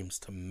playoff teams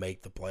to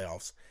make the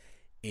playoffs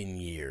in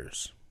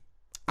years.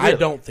 Really? I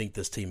don't think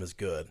this team is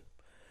good.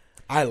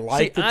 I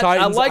like the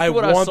Titans. I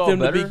want them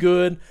to be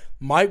good.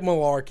 Mike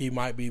Mularkey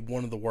might be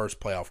one of the worst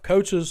playoff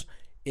coaches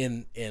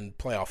in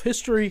playoff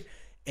history,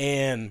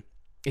 and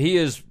he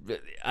is.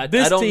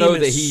 This team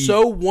is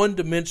so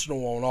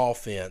one-dimensional on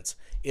offense.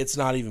 It's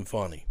not even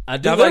funny.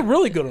 They're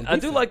really good on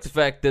defense. I do like the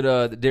fact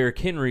that Derrick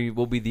Henry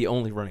will be the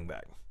only running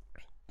back.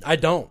 I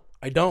don't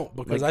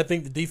because I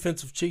think the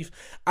defensive Chiefs.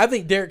 I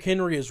think Derrick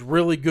Henry is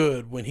really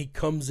good when he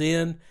comes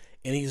in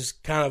and he's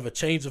kind of a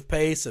change of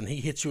pace and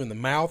he hits you in the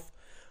mouth.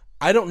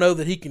 I don't know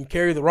that he can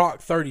carry the rock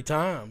 30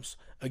 times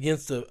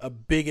against a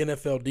big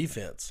NFL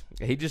defense.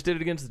 He just did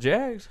it against the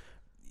Jags.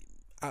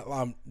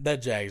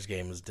 That Jags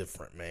game is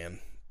different, man.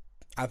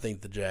 I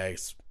think the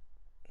Jags.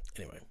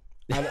 Anyway,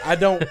 I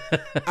don't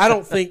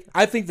think.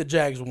 I think the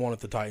Jags wanted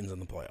the Titans in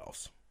the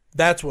playoffs.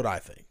 That's what I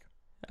think.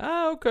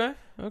 Oh, okay.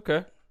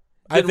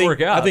 Didn't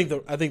work out.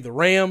 I think the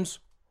Rams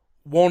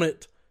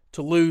wanted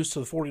to lose to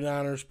the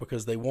 49ers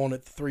because they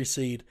wanted the 3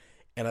 seed,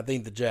 and I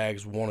think the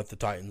Jags wanted the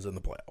Titans in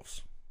the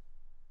playoffs.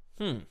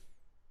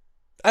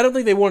 I don't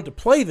think they wanted to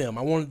play them.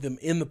 I wanted them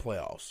in the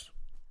playoffs.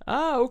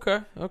 Oh,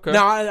 okay.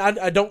 Now,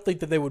 I don't think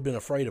that they would have been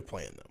afraid of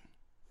playing them.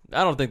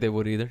 I don't think they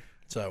would either.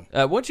 So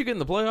once you get in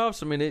the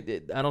playoffs, I mean,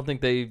 I don't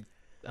think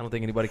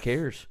anybody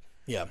cares.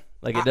 Yeah,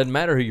 like it doesn't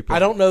matter who you play. I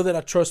don't know that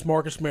I trust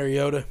Marcus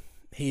Mariota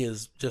He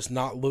has just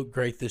not looked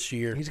great this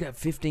year. He's got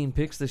 15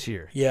 picks this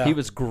year. Yeah. He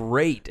was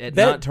great at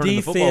not turning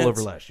the football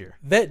over last year.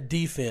 That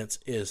defense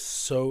is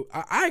so –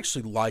 I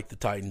actually like the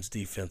Titans'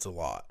 defense a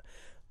lot.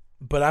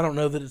 But I don't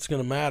know that it's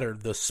going to matter.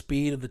 The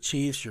speed of the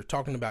Chiefs, you're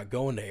talking about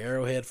going to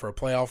Arrowhead for a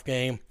playoff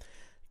game.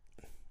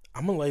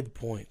 I'm going to lay the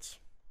points.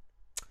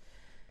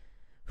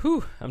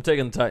 Whew, I'm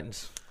taking the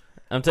Titans.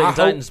 I'm taking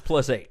Titans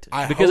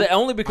 +8 because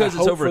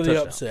it's over a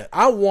touchdown. Upset.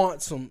 I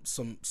want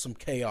some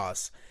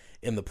chaos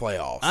in the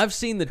playoffs. I've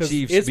seen the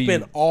Chiefs. It's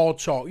been all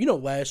chalk.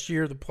 Last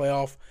year the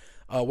playoff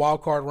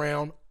wild card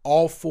round,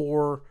 all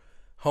 4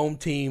 home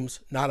teams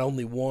not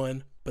only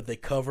won but they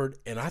covered,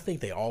 and I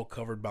think they all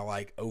covered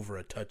by over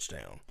a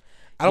touchdown.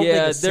 I don't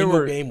think a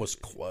single game was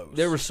close.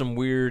 There was some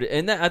weird,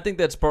 and I think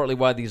that's partly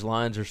why these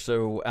lines are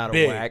so out of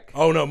whack.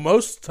 Oh no,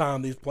 most of the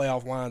time these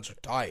playoff lines are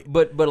tight.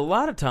 But a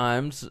lot of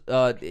times,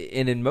 and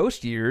in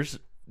most years,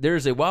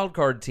 there's a wild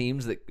card team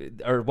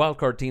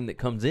that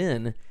comes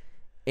in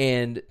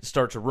and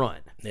starts a run.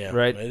 Yeah,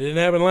 right. It didn't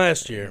happen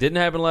last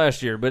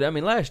year. But I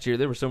mean, last year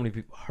there were so many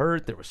people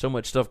hurt. There was so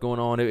much stuff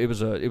going on. It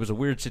was a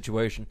weird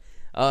situation.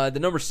 The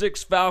number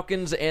 6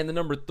 Falcons and the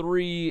number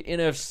 3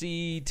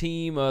 NFC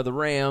team, the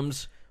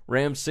Rams.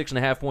 Rams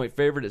 6.5-point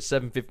favorite at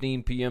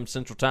 7:15 p.m.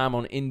 Central Time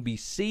on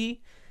NBC.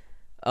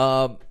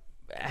 How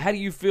do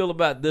you feel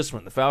about this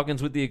one? The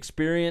Falcons with the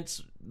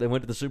experience. They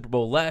went to the Super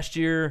Bowl last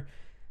year.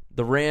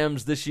 The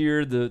Rams this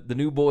year, the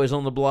new boys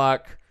on the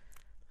block.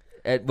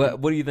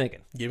 What are you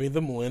thinking? Give me the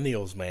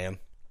millennials, man.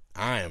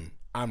 I'm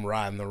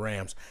riding the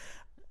Rams.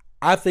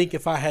 I think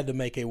if I had to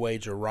make a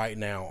wager right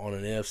now on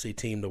an NFC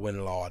team to win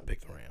it all, I'd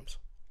pick the Rams.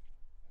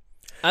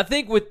 I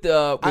think with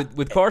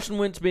Carson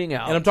Wentz being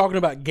out, and I'm talking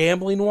about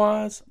gambling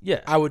wise,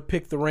 yeah, I would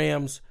pick the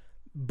Rams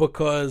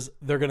because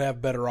they're going to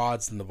have better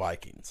odds than the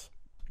Vikings.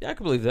 Yeah, I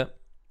can believe that.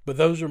 But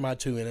those are my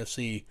 2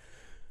 NFC.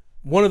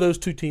 One of those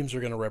 2 teams are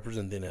going to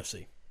represent the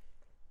NFC.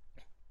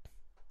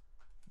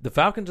 The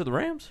Falcons or the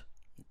Rams?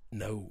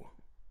 No.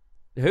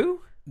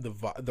 Who?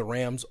 The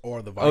Rams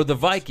or the Vikings. Oh, the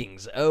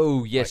Vikings.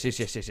 Oh, yes.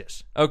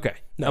 Okay,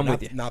 no, I'm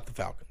with you. Not the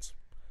Falcons.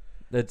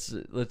 Let's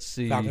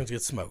see. Falcons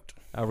get smoked.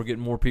 We're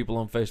getting more people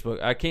on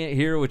Facebook. I can't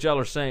hear what y'all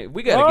are saying.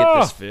 We got to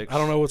get this fixed. I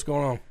don't know what's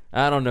going on.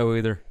 I don't know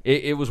either.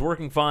 It was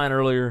working fine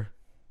earlier,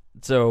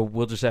 so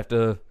we'll just have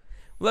to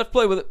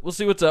play with it. We'll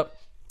see what's up.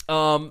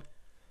 All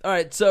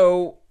right,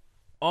 so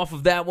off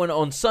of that one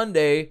on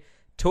Sunday,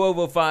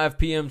 12:05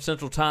 p.m.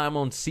 Central Time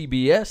on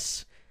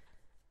CBS,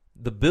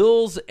 the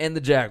Bills and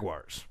the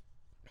Jaguars.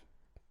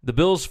 The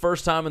Bills'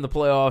 first time in the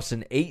playoffs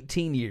in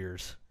 18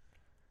 years.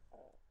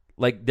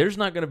 There's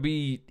not going to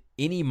be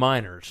any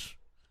minors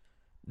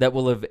that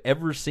will have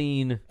ever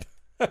seen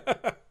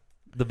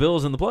the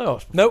Bills in the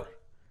playoffs before. Nope.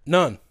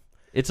 None.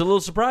 It's a little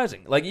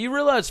surprising. You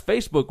realize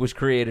Facebook was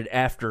created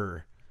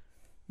after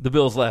the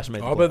Bills last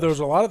made the playoffs. I bet there was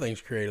a lot of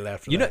things created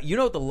after that. You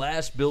know what the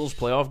last Bills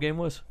playoff game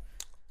was?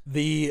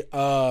 The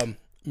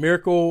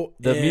Miracle.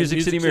 The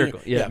Music City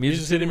Miracle. Yeah,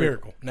 Music City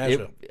Miracle.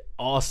 Nashville.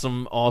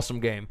 Awesome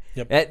game.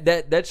 Yep.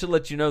 That should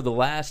let you know the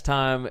last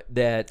time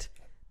that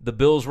the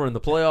Bills were in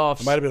the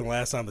playoffs. It might have been the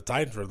last time the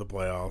Titans were in the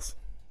playoffs.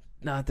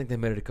 No, I think they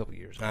made it a couple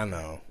years ago. I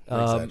know.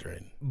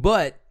 Exaggerating.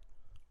 But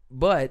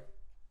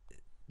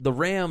the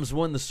Rams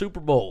won the Super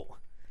Bowl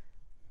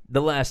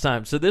the last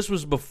time. So this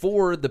was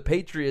before the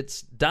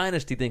Patriots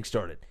dynasty thing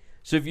started.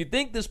 So if you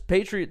think this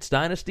Patriots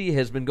dynasty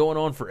has been going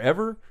on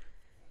forever,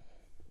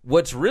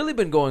 what's really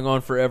been going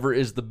on forever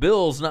is the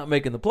Bills not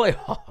making the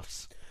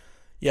playoffs.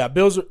 Yeah,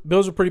 Bills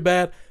are pretty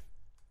bad.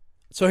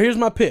 So here's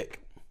my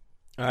pick.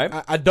 All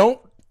right. I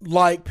don't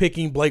like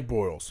picking Blake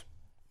Bortles.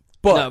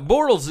 But no,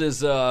 Bortles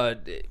is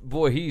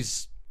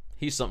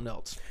he's something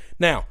else.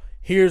 Now,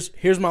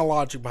 here's my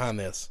logic behind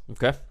this.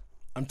 Okay.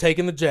 I'm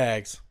taking the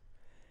Jags,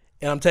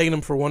 and I'm taking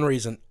them for one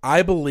reason.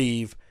 I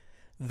believe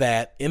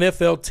that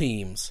NFL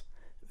teams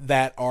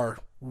that are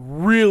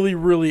really,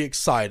 really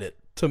excited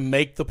to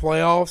make the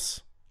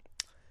playoffs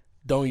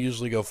don't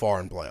usually go far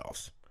in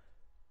playoffs.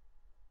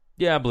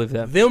 Yeah, I believe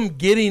that. Them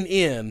getting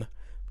in,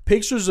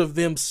 pictures of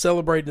them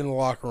celebrating in the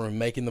locker room,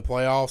 making the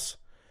playoffs,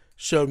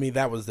 showed me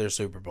that was their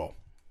Super Bowl.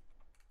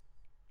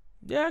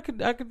 Yeah,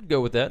 I could go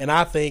with that. And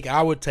I think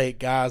I would take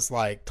guys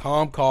like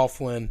Tom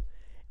Coughlin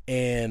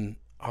and,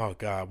 oh,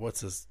 God, what's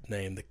his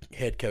name? The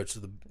head coach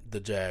of the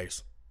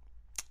Jags.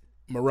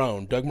 Doug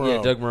Marrone.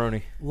 Yeah, Doug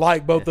Marrone.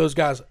 Like both those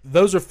guys.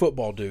 Those are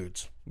football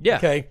dudes. Yeah.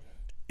 Okay?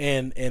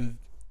 And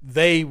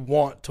they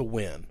want to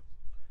win.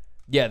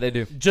 Yeah, they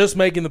do. Just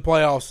making the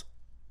playoffs,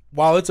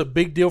 while it's a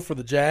big deal for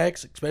the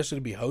Jags, especially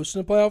to be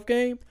hosting a playoff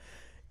game,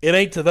 it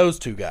ain't to those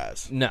 2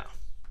 guys. No,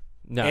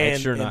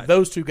 it's sure not. And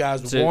those 2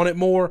 guys want it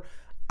more.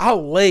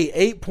 I'll lay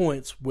 8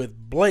 points with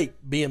Blake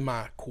being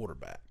my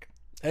quarterback.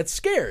 That's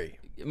scary.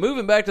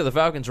 Moving back to the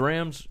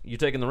Falcons-Rams, you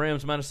taking the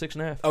Rams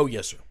 -6.5? Oh,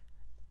 yes, sir.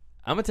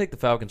 I'm gonna take the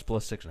Falcons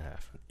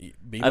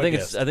 +6.5. I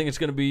think it's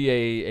gonna be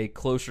a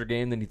closer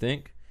game than you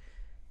think.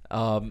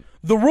 The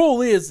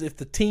rule is if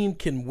the team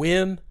can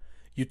win,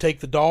 you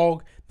take the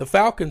dog. The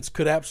Falcons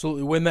could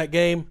absolutely win that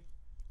game.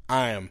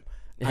 I am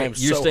You're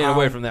so staying high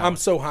away from that. I'm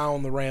so high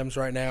on the Rams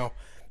right now.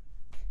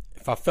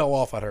 If I fell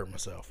off, I'd hurt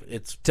myself.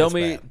 Tell it's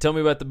me bad.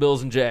 about the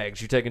Bills and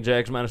Jags. You taking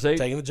Jags -8?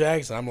 Taking the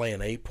Jags, and I'm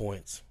laying 8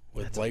 points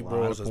with That's Blake a lot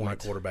Bortles of as my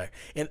points. quarterback.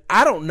 And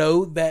I don't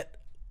know that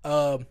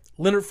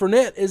Leonard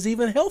Fournette is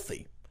even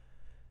healthy.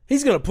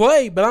 He's going to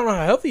play, but I don't know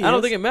how healthy he is. I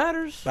don't think it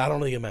matters. I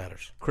don't think it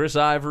matters. Chris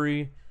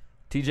Ivory,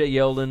 TJ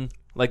Yeldon,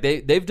 like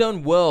they've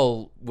done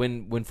well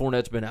when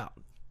Fournette's been out.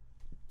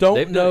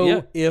 Don't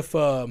know if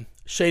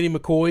Shady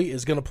McCoy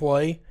is going to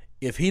play.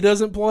 If he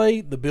doesn't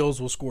play, the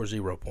Bills will score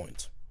 0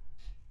 points.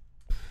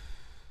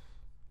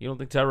 You don't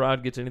think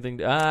Tyrod gets anything?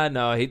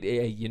 No.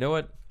 You know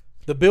what?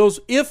 The Bills,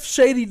 if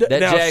Shady That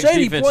Jags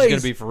Shady defense plays, is going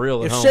to be for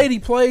real at if home. Shady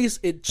plays,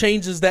 it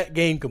changes that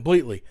game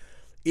completely.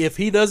 If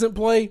he doesn't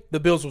play,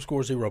 the Bills will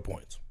score 0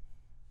 points.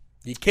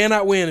 You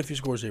cannot win if you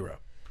score 0.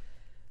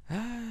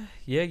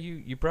 Yeah,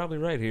 you're probably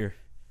right here.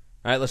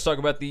 All right, let's talk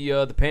about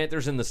the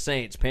Panthers and the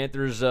Saints.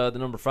 Panthers, the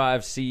number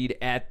 5 seed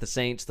at the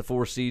Saints, the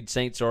 4 seed.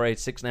 Saints are a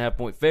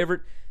 6.5-point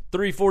favorite.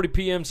 3:40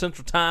 p.m.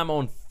 Central Time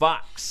on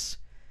Fox.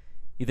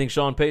 You think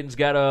Sean Payton's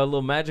got a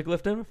little magic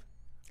left in him?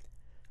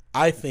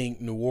 I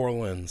think New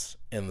Orleans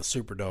and the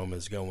Superdome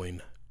is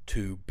going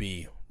to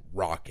be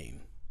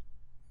rocking.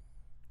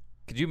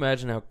 Could you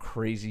imagine how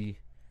crazy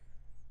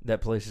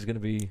that place is going to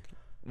be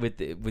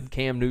with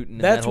Cam Newton?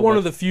 And That's one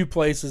of the few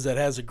places that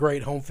has a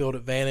great home field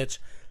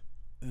advantage.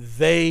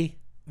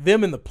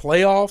 Them in the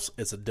playoffs,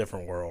 it's a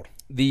different world.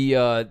 The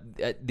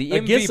MVP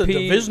against a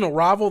divisional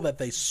rival that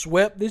they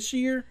swept this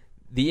year.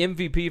 The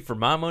MVP for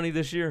my money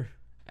this year,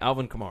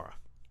 Alvin Kamara.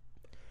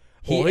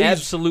 Well, He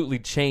absolutely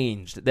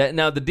changed that.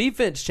 Now the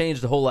defense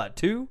changed a whole lot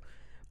too,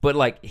 but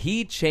like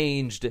he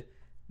changed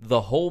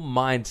the whole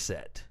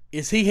mindset.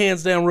 Is he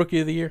hands down Rookie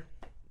of the Year?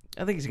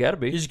 I think he's got to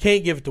be. You just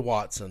can't give it to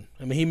Watson.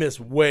 I mean, he missed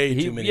way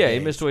too many. Yeah, games.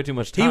 he missed way too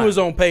much time. He was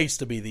on pace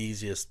to be the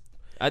easiest.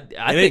 I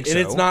think so. And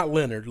it's not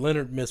Leonard.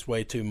 Leonard missed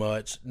way too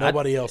much.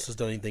 Nobody else has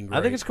done anything great.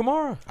 I think it's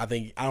Kamara. I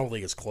don't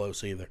think it's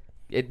close either.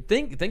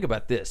 Think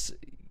about this.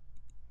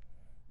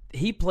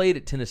 He played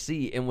at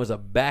Tennessee and was a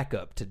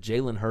backup to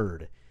Jalen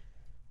Hurd.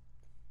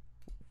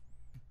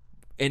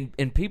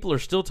 And people are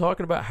still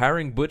talking about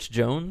hiring Butch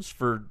Jones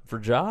for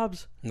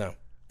jobs? No.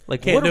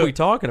 Like, what are we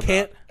talking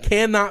about?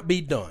 Cannot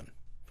be done.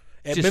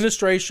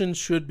 Administration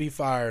should be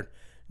fired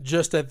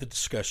just at the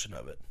discussion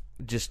of it.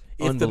 Just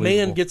if the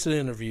man gets an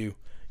interview,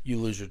 you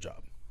lose your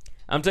job.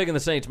 I'm taking the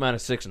Saints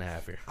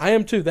 -6.5 here. I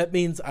am too. That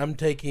means I'm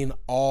taking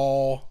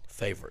all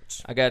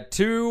favorites. I got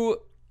 2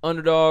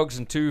 underdogs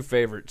and 2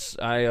 favorites.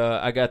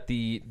 I got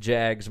the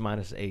Jags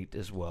 -8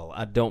 as well.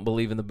 I don't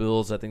believe in the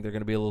Bills. I think they're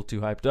going to be a little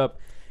too hyped up.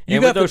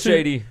 And with those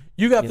Shady,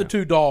 you got the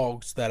 2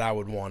 dogs that I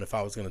would want if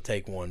I was going to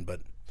take one,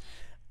 but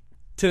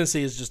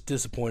Tennessee has just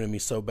disappointed me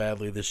so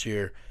badly this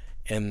year,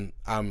 and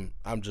I'm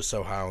just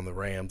so high on the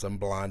Rams. I'm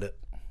blinded.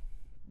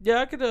 Yeah,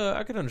 I could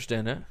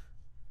understand that.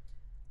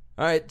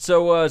 All right,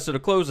 so to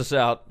close us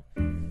out,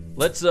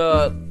 let's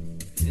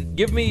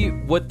give me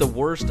what the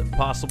worst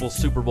possible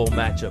Super Bowl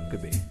matchup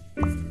could be.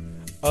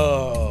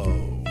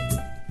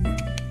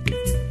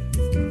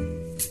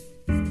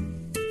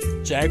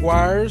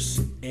 Jaguars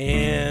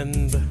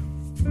and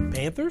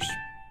Panthers?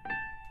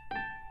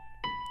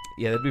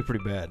 Yeah, that'd be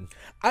pretty bad.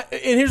 And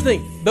here's the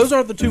thing. Those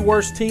aren't the 2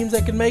 worst teams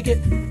that can make it.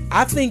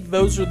 I think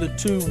those are the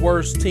 2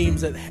 worst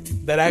teams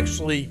that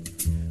actually...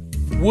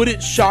 Would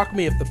it shock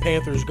me if the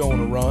Panthers go on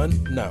a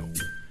run? No.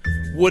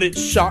 Would it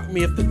shock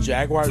me if the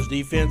Jaguars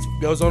defense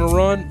goes on a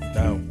run?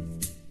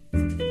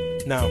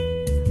 No.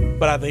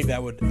 But I think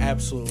that would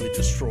absolutely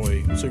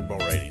destroy Super Bowl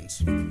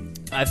ratings.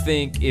 I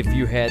think if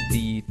you had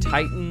the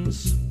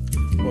Titans...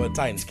 Well, the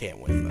Titans can't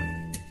win, though.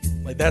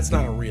 Like, that's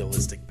not a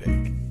realistic pick.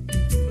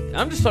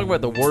 I'm just talking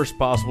about the worst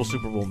possible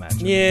Super Bowl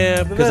matchup.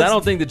 Yeah, because I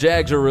don't think the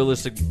Jags are a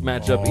realistic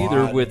matchup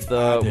either with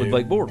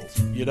Blake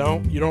Bortles. You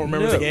don't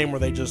remember the game where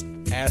they just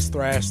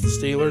ass-thrashed the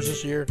Steelers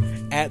this year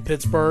at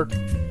Pittsburgh?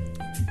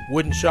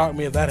 Wouldn't shock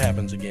me if that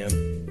happens again.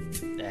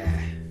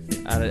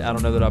 I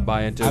don't know that I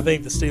buy into it. I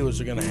think the Steelers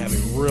are going to have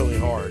a really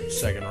hard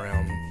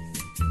second-round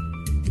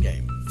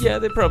game. Yeah,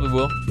 they probably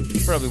will.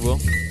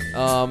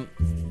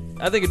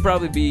 I think it'd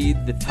probably be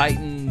the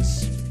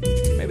Titans,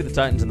 maybe the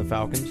Titans and the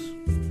Falcons.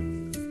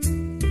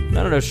 I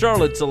don't know.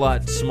 Charlotte's a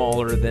lot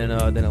smaller than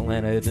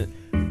Atlanta, isn't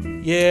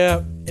it?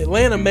 Yeah,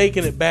 Atlanta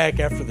making it back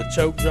after the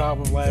choke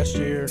job of last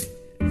year.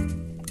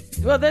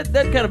 Well, that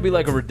kind of be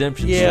like a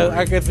redemption story. Yeah,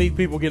 I can see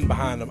people getting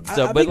behind them.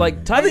 So,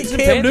 Titans I think and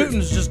Cam Panthers,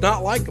 Newton's just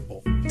not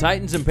likable.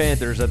 Titans and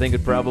Panthers, I think,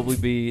 would probably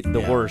be the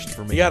worst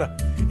for me.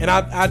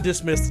 I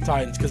dismiss the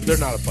Titans because they're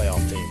not a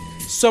playoff team.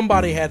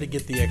 Somebody had to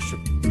get the extra,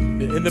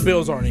 and the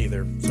Bills aren't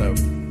either.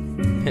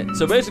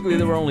 So basically,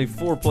 there were only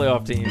 4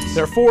 playoff teams.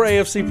 There are 4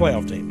 AFC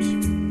playoff teams.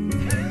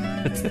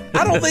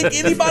 I don't think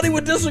anybody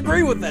would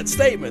disagree with that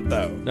statement,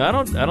 though. No,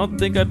 I don't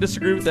think I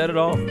disagree with that at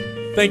all.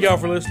 Thank y'all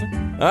for listening.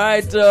 All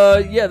right,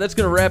 that's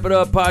going to wrap it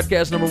up.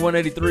 Podcast number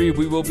 183.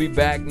 We will be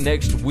back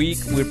next week.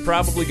 We're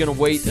probably going to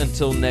wait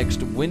until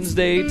next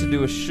Wednesday to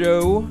do a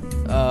show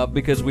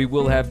because we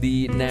will have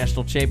the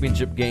national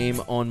championship game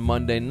on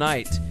Monday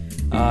night.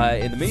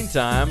 In the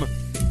meantime,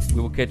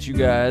 we will catch you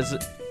guys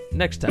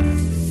next time.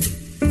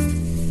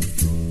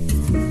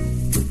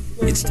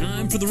 It's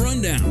time for the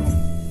rundown.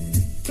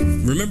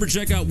 Remember,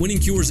 check out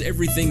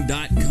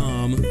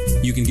winningcureseverything.com.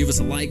 You can give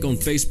us a like on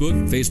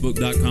Facebook,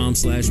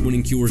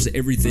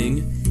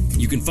 facebook.com/winningcureseverything.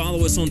 You can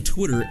follow us on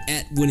Twitter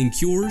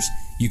 @winningcures.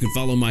 You can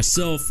follow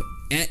myself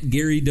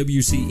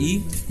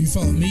 @GaryWCE. You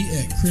follow me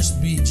at Chris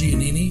B.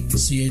 Giannini,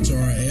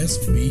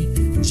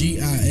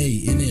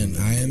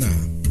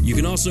 ChrisBGiannini. You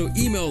can also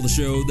email the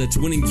show. That's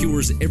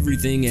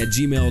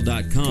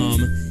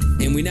winningcureseverything@gmail.com.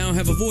 And we now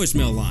have a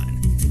voicemail line.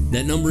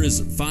 That number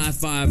is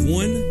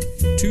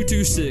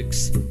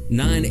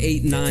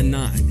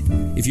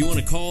 551-226-9899. If you want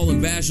to call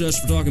and bash us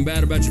for talking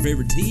bad about your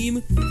favorite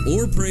team,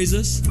 or praise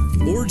us,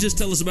 or just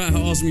tell us about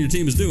how awesome your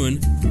team is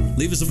doing,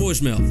 leave us a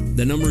voicemail.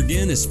 That number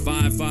again is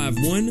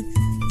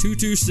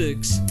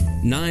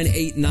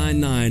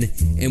 551-226-9899,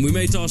 and we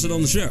may toss it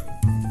on the show.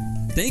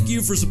 Thank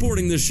you for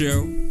supporting this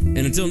show, and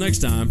until next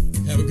time,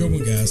 have a good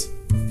one, guys.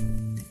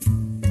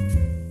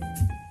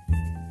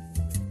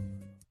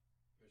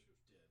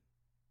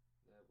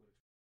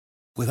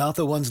 Without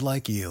the ones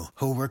like you,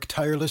 who work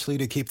tirelessly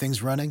to keep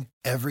things running,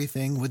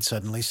 everything would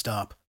suddenly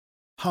stop.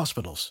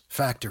 Hospitals,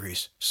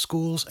 factories,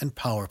 schools, and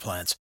power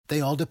plants,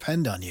 they all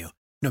depend on you.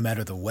 No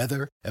matter the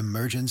weather,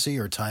 emergency,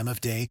 or time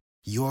of day,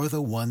 you're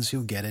the ones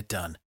who get it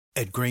done.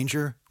 At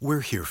Grainger,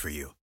 we're here for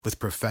you with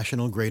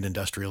professional-grade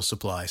industrial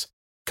supplies.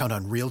 Count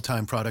on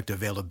real-time product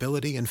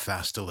availability and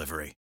fast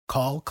delivery.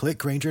 Call, click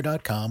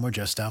Grainger.com, or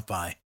just stop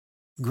by.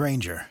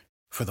 Grainger,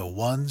 for the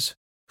ones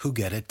who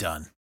get it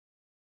done.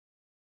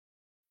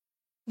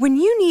 When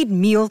you need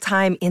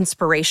mealtime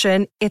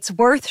inspiration, it's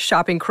worth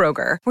shopping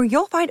Kroger, where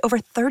you'll find over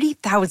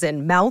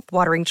 30,000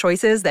 mouth-watering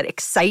choices that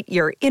excite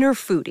your inner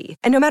foodie.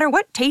 And no matter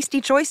what tasty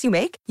choice you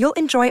make, you'll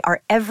enjoy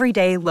our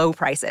everyday low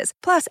prices,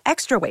 plus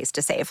extra ways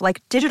to save,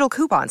 like digital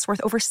coupons worth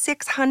over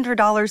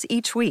 $600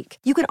 each week.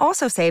 You can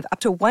also save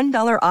up to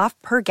 $1 off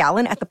per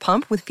gallon at the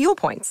pump with fuel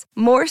points.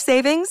 More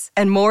savings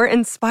and more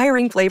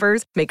inspiring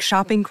flavors make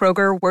shopping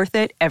Kroger worth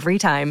it every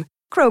time.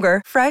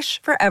 Kroger,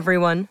 fresh for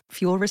everyone.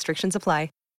 Fuel restrictions apply.